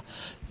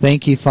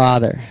 Thank you,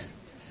 Father.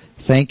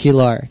 Thank you,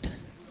 Lord.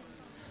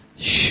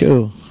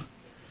 Shoo.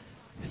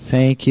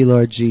 Thank you,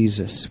 Lord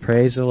Jesus.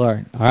 Praise the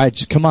Lord. All right,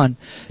 just come on.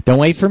 Don't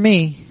wait for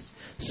me.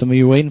 Some of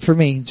you are waiting for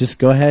me. Just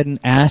go ahead and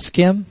ask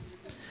Him.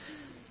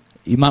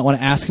 You might want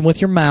to ask Him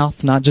with your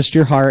mouth, not just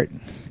your heart.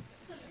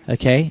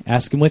 Okay?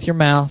 Ask Him with your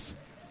mouth.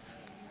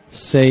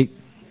 Say,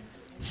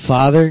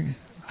 Father,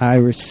 I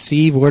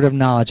receive word of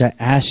knowledge. I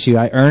ask you,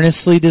 I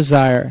earnestly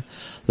desire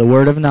the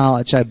word of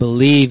knowledge. I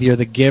believe you're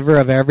the giver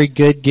of every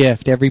good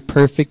gift, every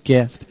perfect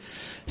gift,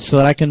 so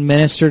that I can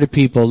minister to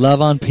people,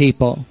 love on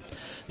people.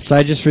 So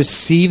I just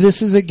receive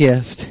this as a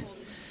gift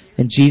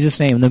in Jesus'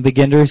 name, and then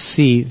begin to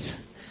receive.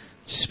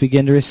 Just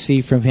begin to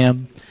receive from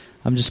him.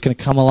 I'm just going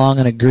to come along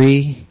and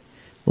agree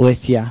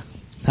with you. Ha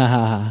ha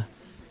ha.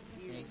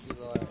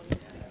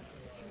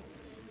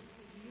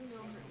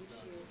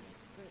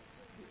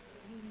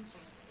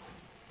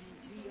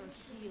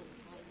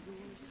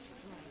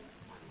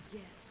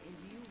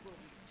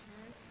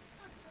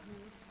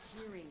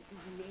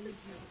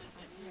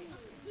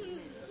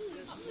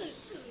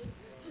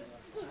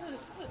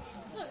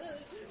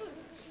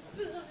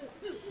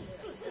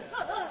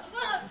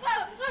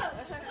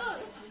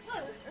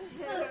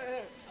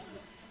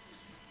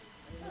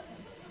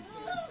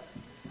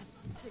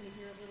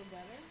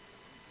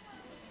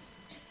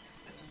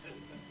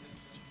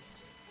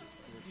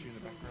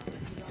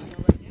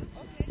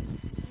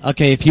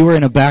 Okay, if you were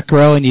in a back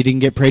row and you didn't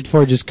get prayed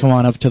for, just come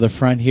on up to the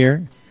front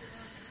here.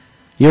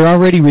 You're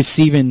already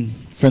receiving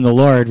from the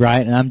Lord,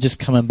 right? And I'm just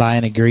coming by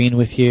and agreeing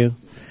with you.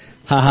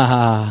 Ha ha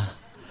ha.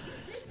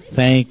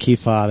 Thank you,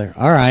 Father.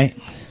 All right.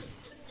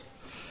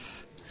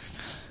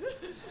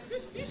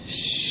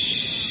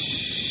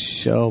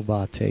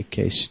 Shobate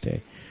keshte.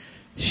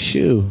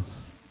 Shoo.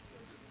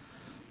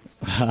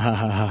 Ha ha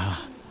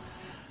ha.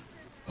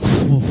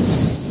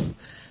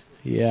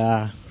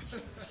 Yeah.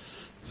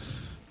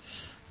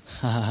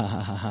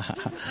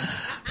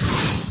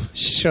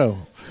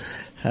 Show.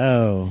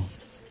 Oh.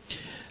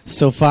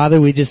 So,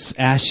 Father, we just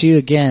ask you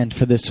again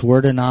for this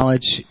word of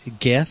knowledge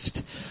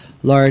gift.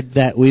 Lord,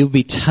 that we would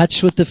be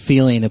touched with the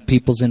feeling of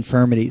people's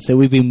infirmities, that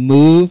we be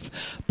moved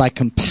by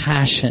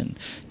compassion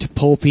to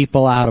pull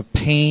people out of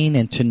pain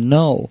and to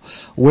know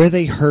where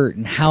they hurt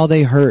and how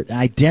they hurt,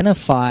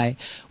 identify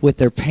with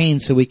their pain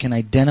so we can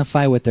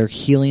identify with their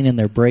healing and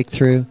their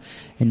breakthrough.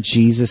 In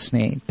Jesus'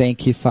 name.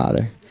 Thank you,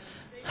 Father.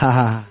 Ha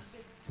ha.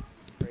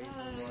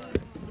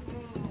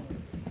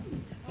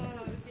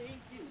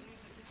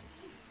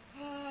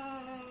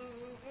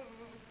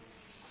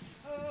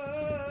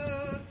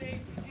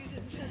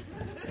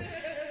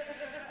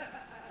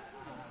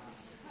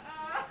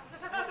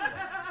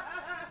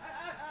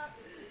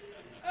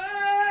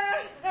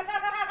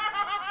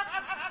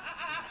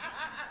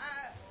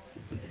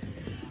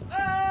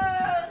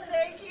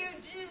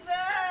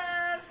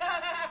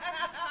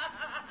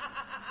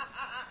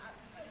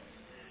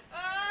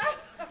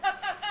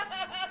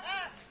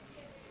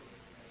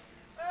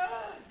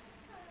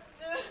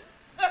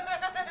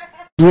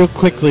 Real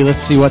quickly, let's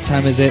see, what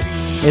time is it?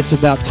 It's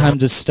about time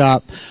to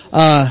stop.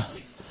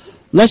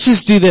 Let's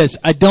just do this.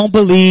 I don't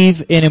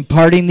believe in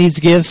imparting these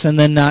gifts and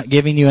then not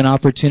giving you an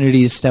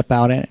opportunity to step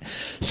out in it.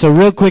 So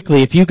real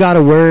quickly, if you got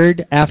a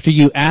word after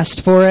you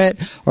asked for it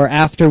or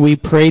after we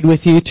prayed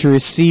with you to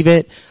receive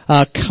it,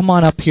 come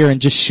on up here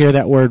and just share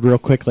that word real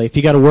quickly. If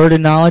you got a word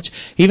of knowledge,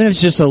 even if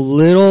it's just a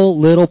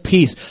little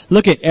piece.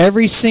 Look at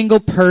every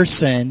single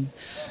person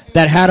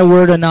that had a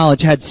word of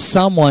knowledge had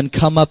someone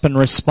come up and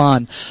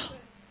respond.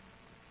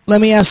 Let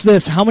me ask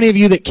this. How many of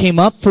you that came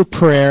up for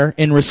prayer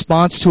in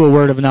response to a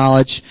word of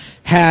knowledge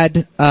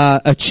had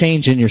a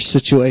change in your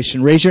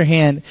situation? Raise your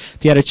hand if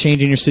you had a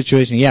change in your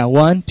situation. Yeah,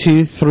 1,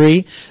 2,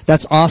 3.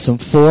 That's awesome.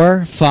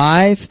 4,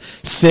 5,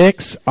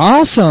 6.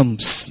 Awesome.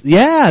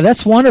 Yeah,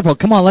 that's wonderful.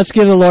 Come on, let's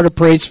give the Lord a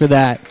praise for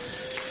that.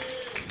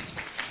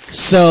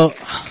 So,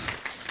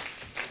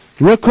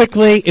 real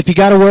quickly, if you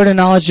got a word of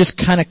knowledge, just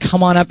kind of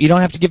come on up. You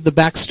don't have to give the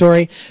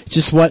backstory. It's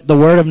just what the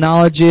word of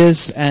knowledge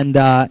is and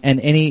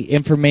any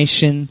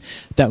information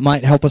that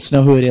might help us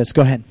know who it is.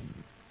 Go ahead.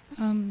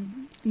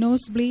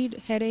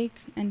 Nosebleed, headache,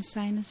 and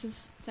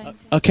sinuses.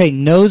 Okay,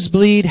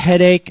 nosebleed,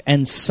 headache,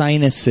 and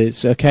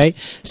sinuses. Okay,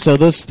 so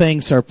those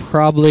things are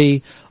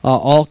probably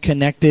all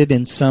connected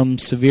in some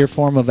severe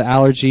form of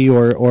allergy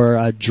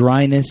or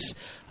dryness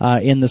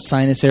in the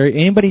sinus area.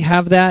 Anybody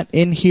have that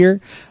in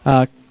here?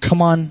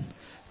 Come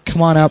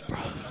on up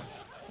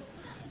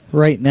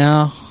right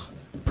now.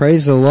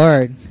 Praise the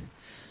Lord.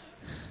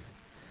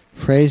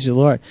 Praise the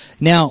Lord.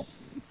 Now,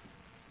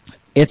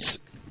 it's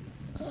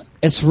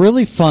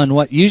really fun.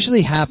 What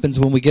usually happens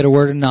when we get a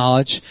word of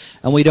knowledge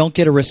and we don't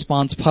get a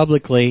response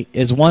publicly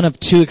is one of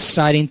two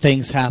exciting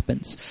things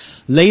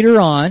happens. Later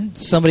on,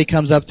 somebody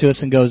comes up to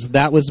us and goes,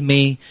 "That was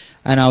me,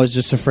 and I was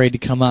just afraid to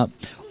come up."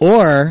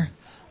 Or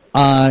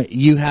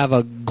you have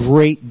a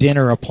great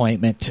dinner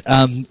appointment.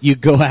 You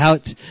go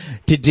out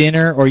to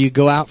dinner or you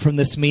go out from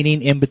this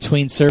meeting in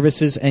between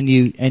services and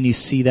you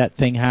see that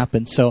thing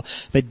happen. So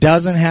if it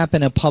doesn't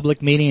happen in a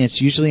public meeting,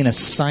 it's usually an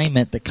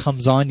assignment that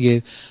comes on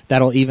you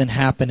that'll even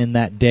happen in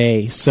that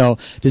day. So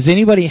does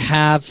anybody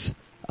have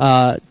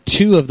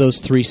 2 of those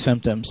 3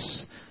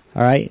 symptoms?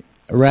 All right?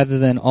 Rather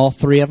than all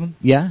 3 of them?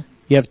 Yeah?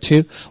 You have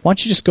 2? Why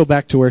don't you just go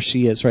back to where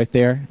she is right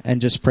there and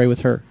just pray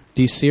with her?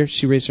 Do you see her?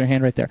 She raised her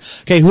hand right there.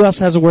 Okay, who else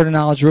has a word of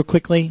knowledge real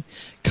quickly?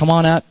 Come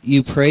on up.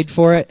 You prayed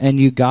for it and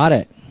you got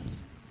it.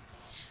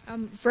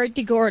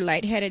 Vertigo or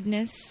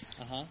lightheadedness.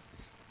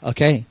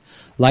 Okay.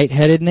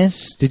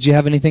 Lightheadedness. Did you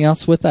have anything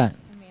else with that?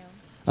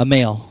 A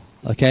male.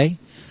 Okay.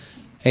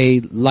 A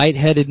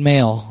lightheaded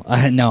male.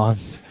 No.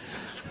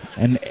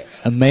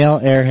 A male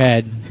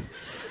airhead.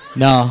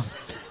 No.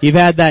 You've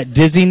had that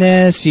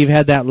dizziness. You've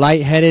had that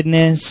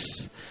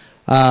lightheadedness.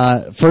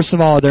 First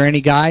of all, are there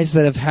any guys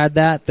that have had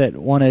that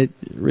want to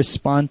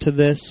respond to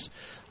this?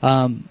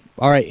 All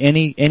right.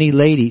 Any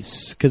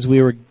ladies? Because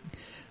we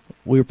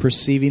were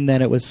perceiving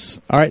that it was.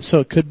 All right.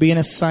 So it could be an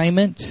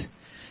assignment.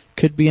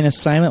 Could be an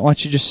assignment. Why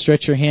don't you just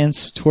stretch your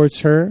hands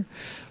towards her?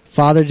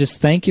 Father, just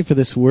thank you for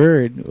this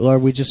word.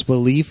 Lord, we just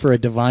believe for a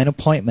divine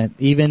appointment,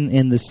 even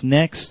in this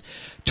next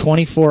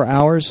 24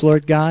 hours,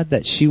 Lord God,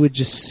 that she would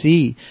just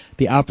see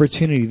the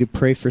opportunity to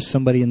pray for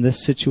somebody in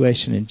this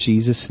situation in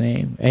Jesus'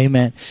 name.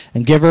 Amen.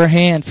 And give her a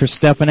hand for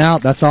stepping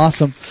out. That's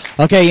awesome.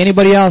 Okay,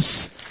 anybody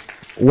else?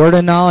 Word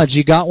of knowledge.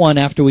 You got one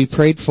after we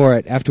prayed for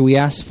it, after we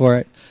asked for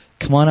it.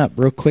 Come on up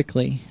real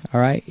quickly. All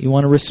right? You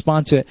want to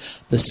respond to it.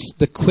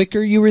 The quicker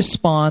you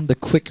respond, the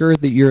quicker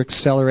your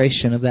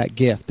acceleration of that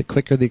gift, the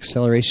quicker the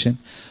acceleration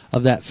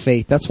of that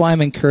faith. That's why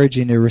I'm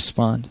encouraging you to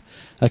respond.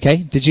 Okay?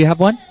 Did you have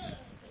one?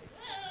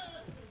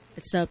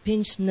 It's a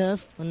pinched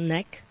nerve on the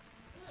neck.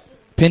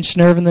 Pinched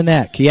nerve in the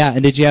neck. Yeah.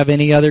 And did you have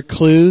any other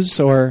clues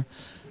or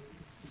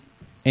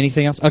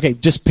anything else? Okay,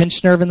 just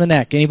pinched nerve in the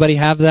neck. Anybody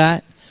have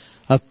that?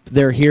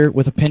 They're here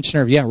with a pinched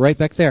nerve. Yeah, right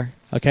back there.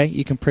 Okay?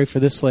 You can pray for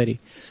this lady.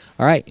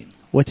 All right.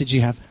 What did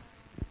you have?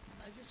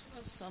 I just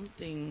felt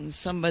something.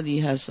 Somebody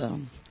has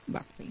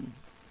back pain.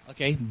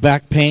 Okay,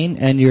 back pain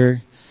and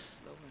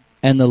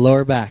the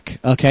lower back.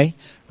 Okay,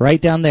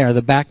 right down there,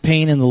 the back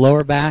pain and the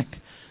lower back.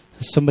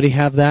 Does somebody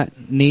have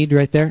that need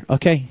right there?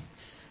 Okay,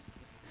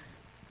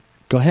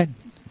 go ahead.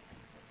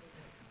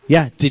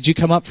 Yeah, did you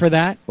come up for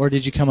that or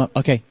did you come up?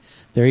 Okay,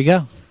 there you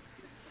go.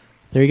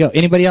 There you go.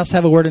 Anybody else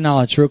have a word of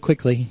knowledge real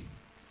quickly?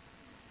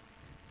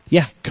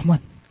 Yeah, come on.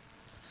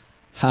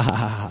 Ha ha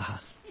ha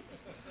ha.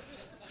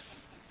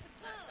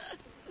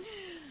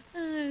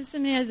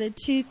 Somebody has a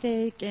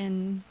toothache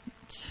and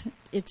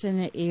it's in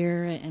the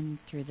ear and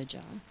through the jaw.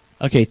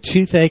 Okay,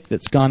 toothache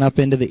that's gone up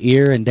into the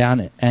ear and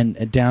down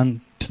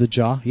to the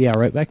jaw. Yeah,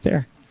 right back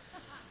there.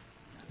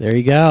 There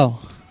you go.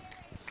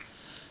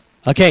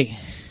 Okay.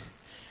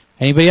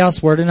 Anybody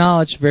else? Word of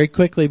knowledge very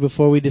quickly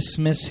before we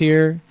dismiss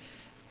here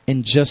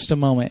in just a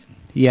moment.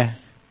 Yeah.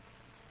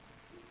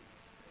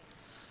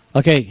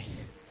 Okay.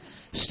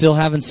 Still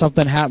having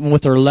something happen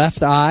with her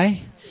left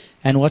eye.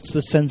 And what's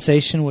the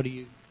sensation? What do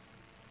you...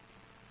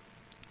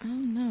 I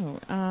don't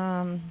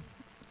know.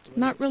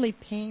 Not really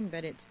pain,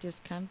 but it's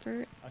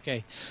discomfort.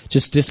 Okay.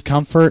 Just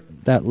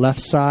discomfort, that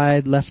left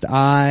side, left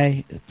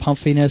eye,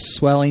 puffiness,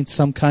 swelling,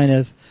 some kind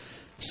of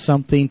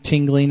something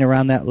tingling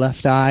around that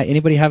left eye.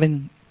 Anybody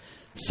having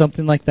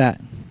something like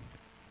that?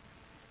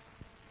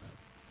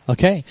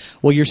 Okay.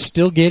 Well, you're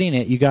still getting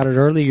it. You got it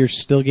early. You're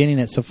still getting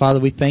it. So, Father,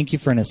 we thank you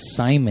for an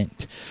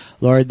assignment.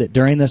 Lord, that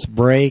during this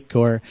break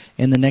or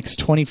in the next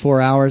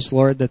 24 hours,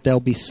 Lord, that there'll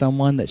be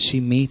someone that she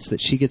meets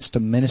that she gets to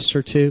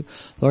minister to.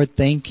 Lord,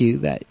 thank you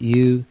that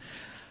you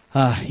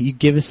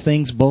give us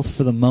things both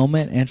for the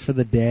moment and for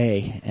the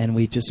day. And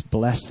we just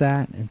bless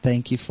that and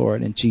thank you for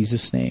it in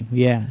Jesus' name.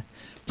 Yeah.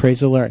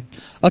 Praise the Lord.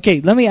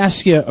 Okay, let me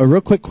ask you a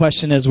real quick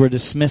question as we're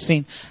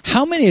dismissing.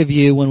 How many of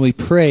you, when we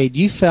prayed,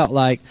 you felt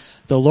like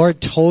the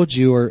Lord told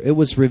you or it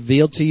was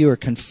revealed to you or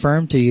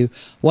confirmed to you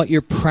what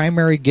your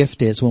primary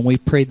gift is when we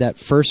prayed that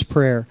first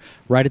prayer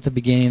right at the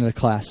beginning of the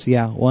class?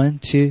 Yeah, 1,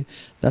 2,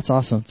 that's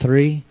awesome.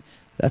 3,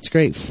 that's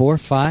great. 4,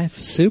 5,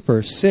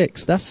 super.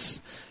 6,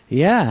 that's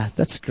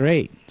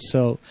great.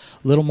 So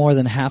a little more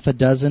than half a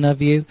dozen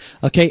of you.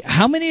 Okay,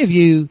 how many of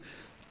you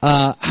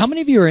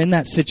are in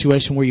that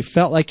situation where you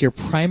felt like your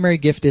primary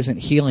gift isn't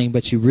healing,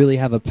 but you really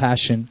have a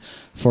passion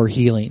for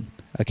healing?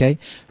 Okay,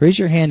 raise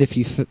your hand if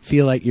you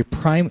feel like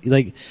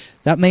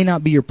that may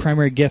not be your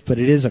primary gift, but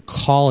it is a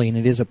calling,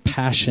 it is a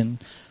passion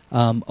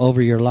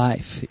over your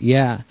life.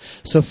 Yeah.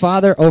 So,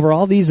 Father, over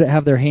all these that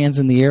have their hands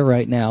in the air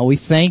right now, we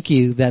thank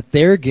you that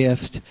their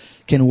gift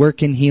can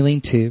work in healing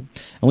too,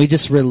 and we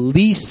just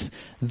release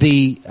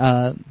the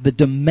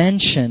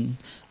dimension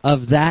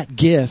of that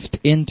gift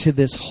into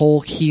this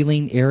whole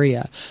healing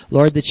area.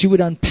 Lord, that you would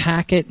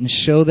unpack it and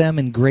show them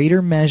in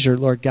greater measure,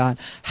 Lord God,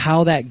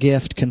 how that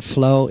gift can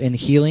flow in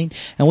healing.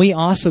 And we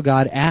also,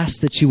 God,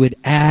 ask that you would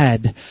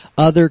add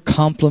other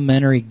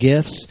complementary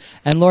gifts.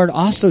 And Lord,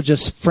 also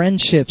just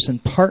friendships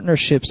and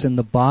partnerships in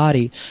the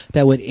body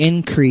that would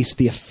increase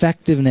the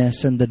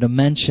effectiveness and the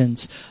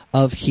dimensions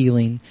of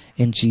healing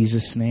in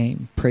Jesus'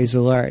 name. Praise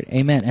the Lord.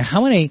 Amen. And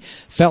how many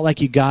felt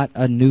like you got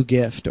a new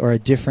gift or a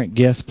different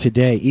gift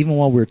today, even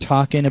while we were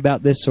talking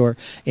about this or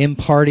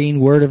imparting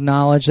word of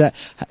knowledge?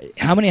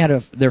 How many had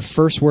their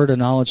first word of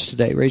knowledge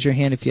today? Raise your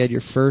hand if you had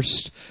your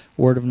first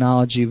word of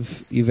knowledge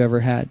you've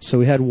ever had. So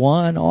we had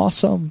one.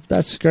 Awesome.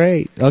 That's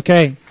great.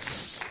 Okay.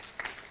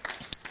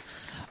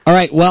 All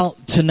right, well,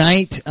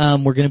 tonight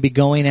we're going to be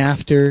going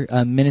after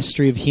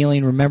Ministry of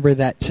Healing. Remember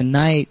that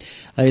tonight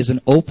is an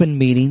open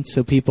meeting,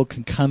 so people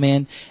can come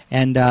in.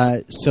 And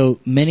so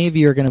many of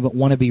you are going to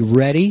want to be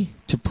ready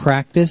to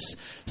practice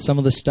some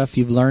of the stuff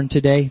you've learned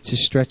today, to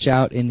stretch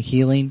out in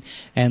healing,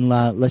 and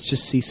let's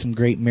just see some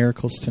great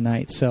miracles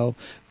tonight. So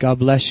God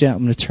bless you. I'm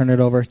going to turn it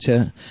over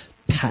to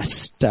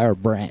Pastor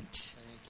Brent.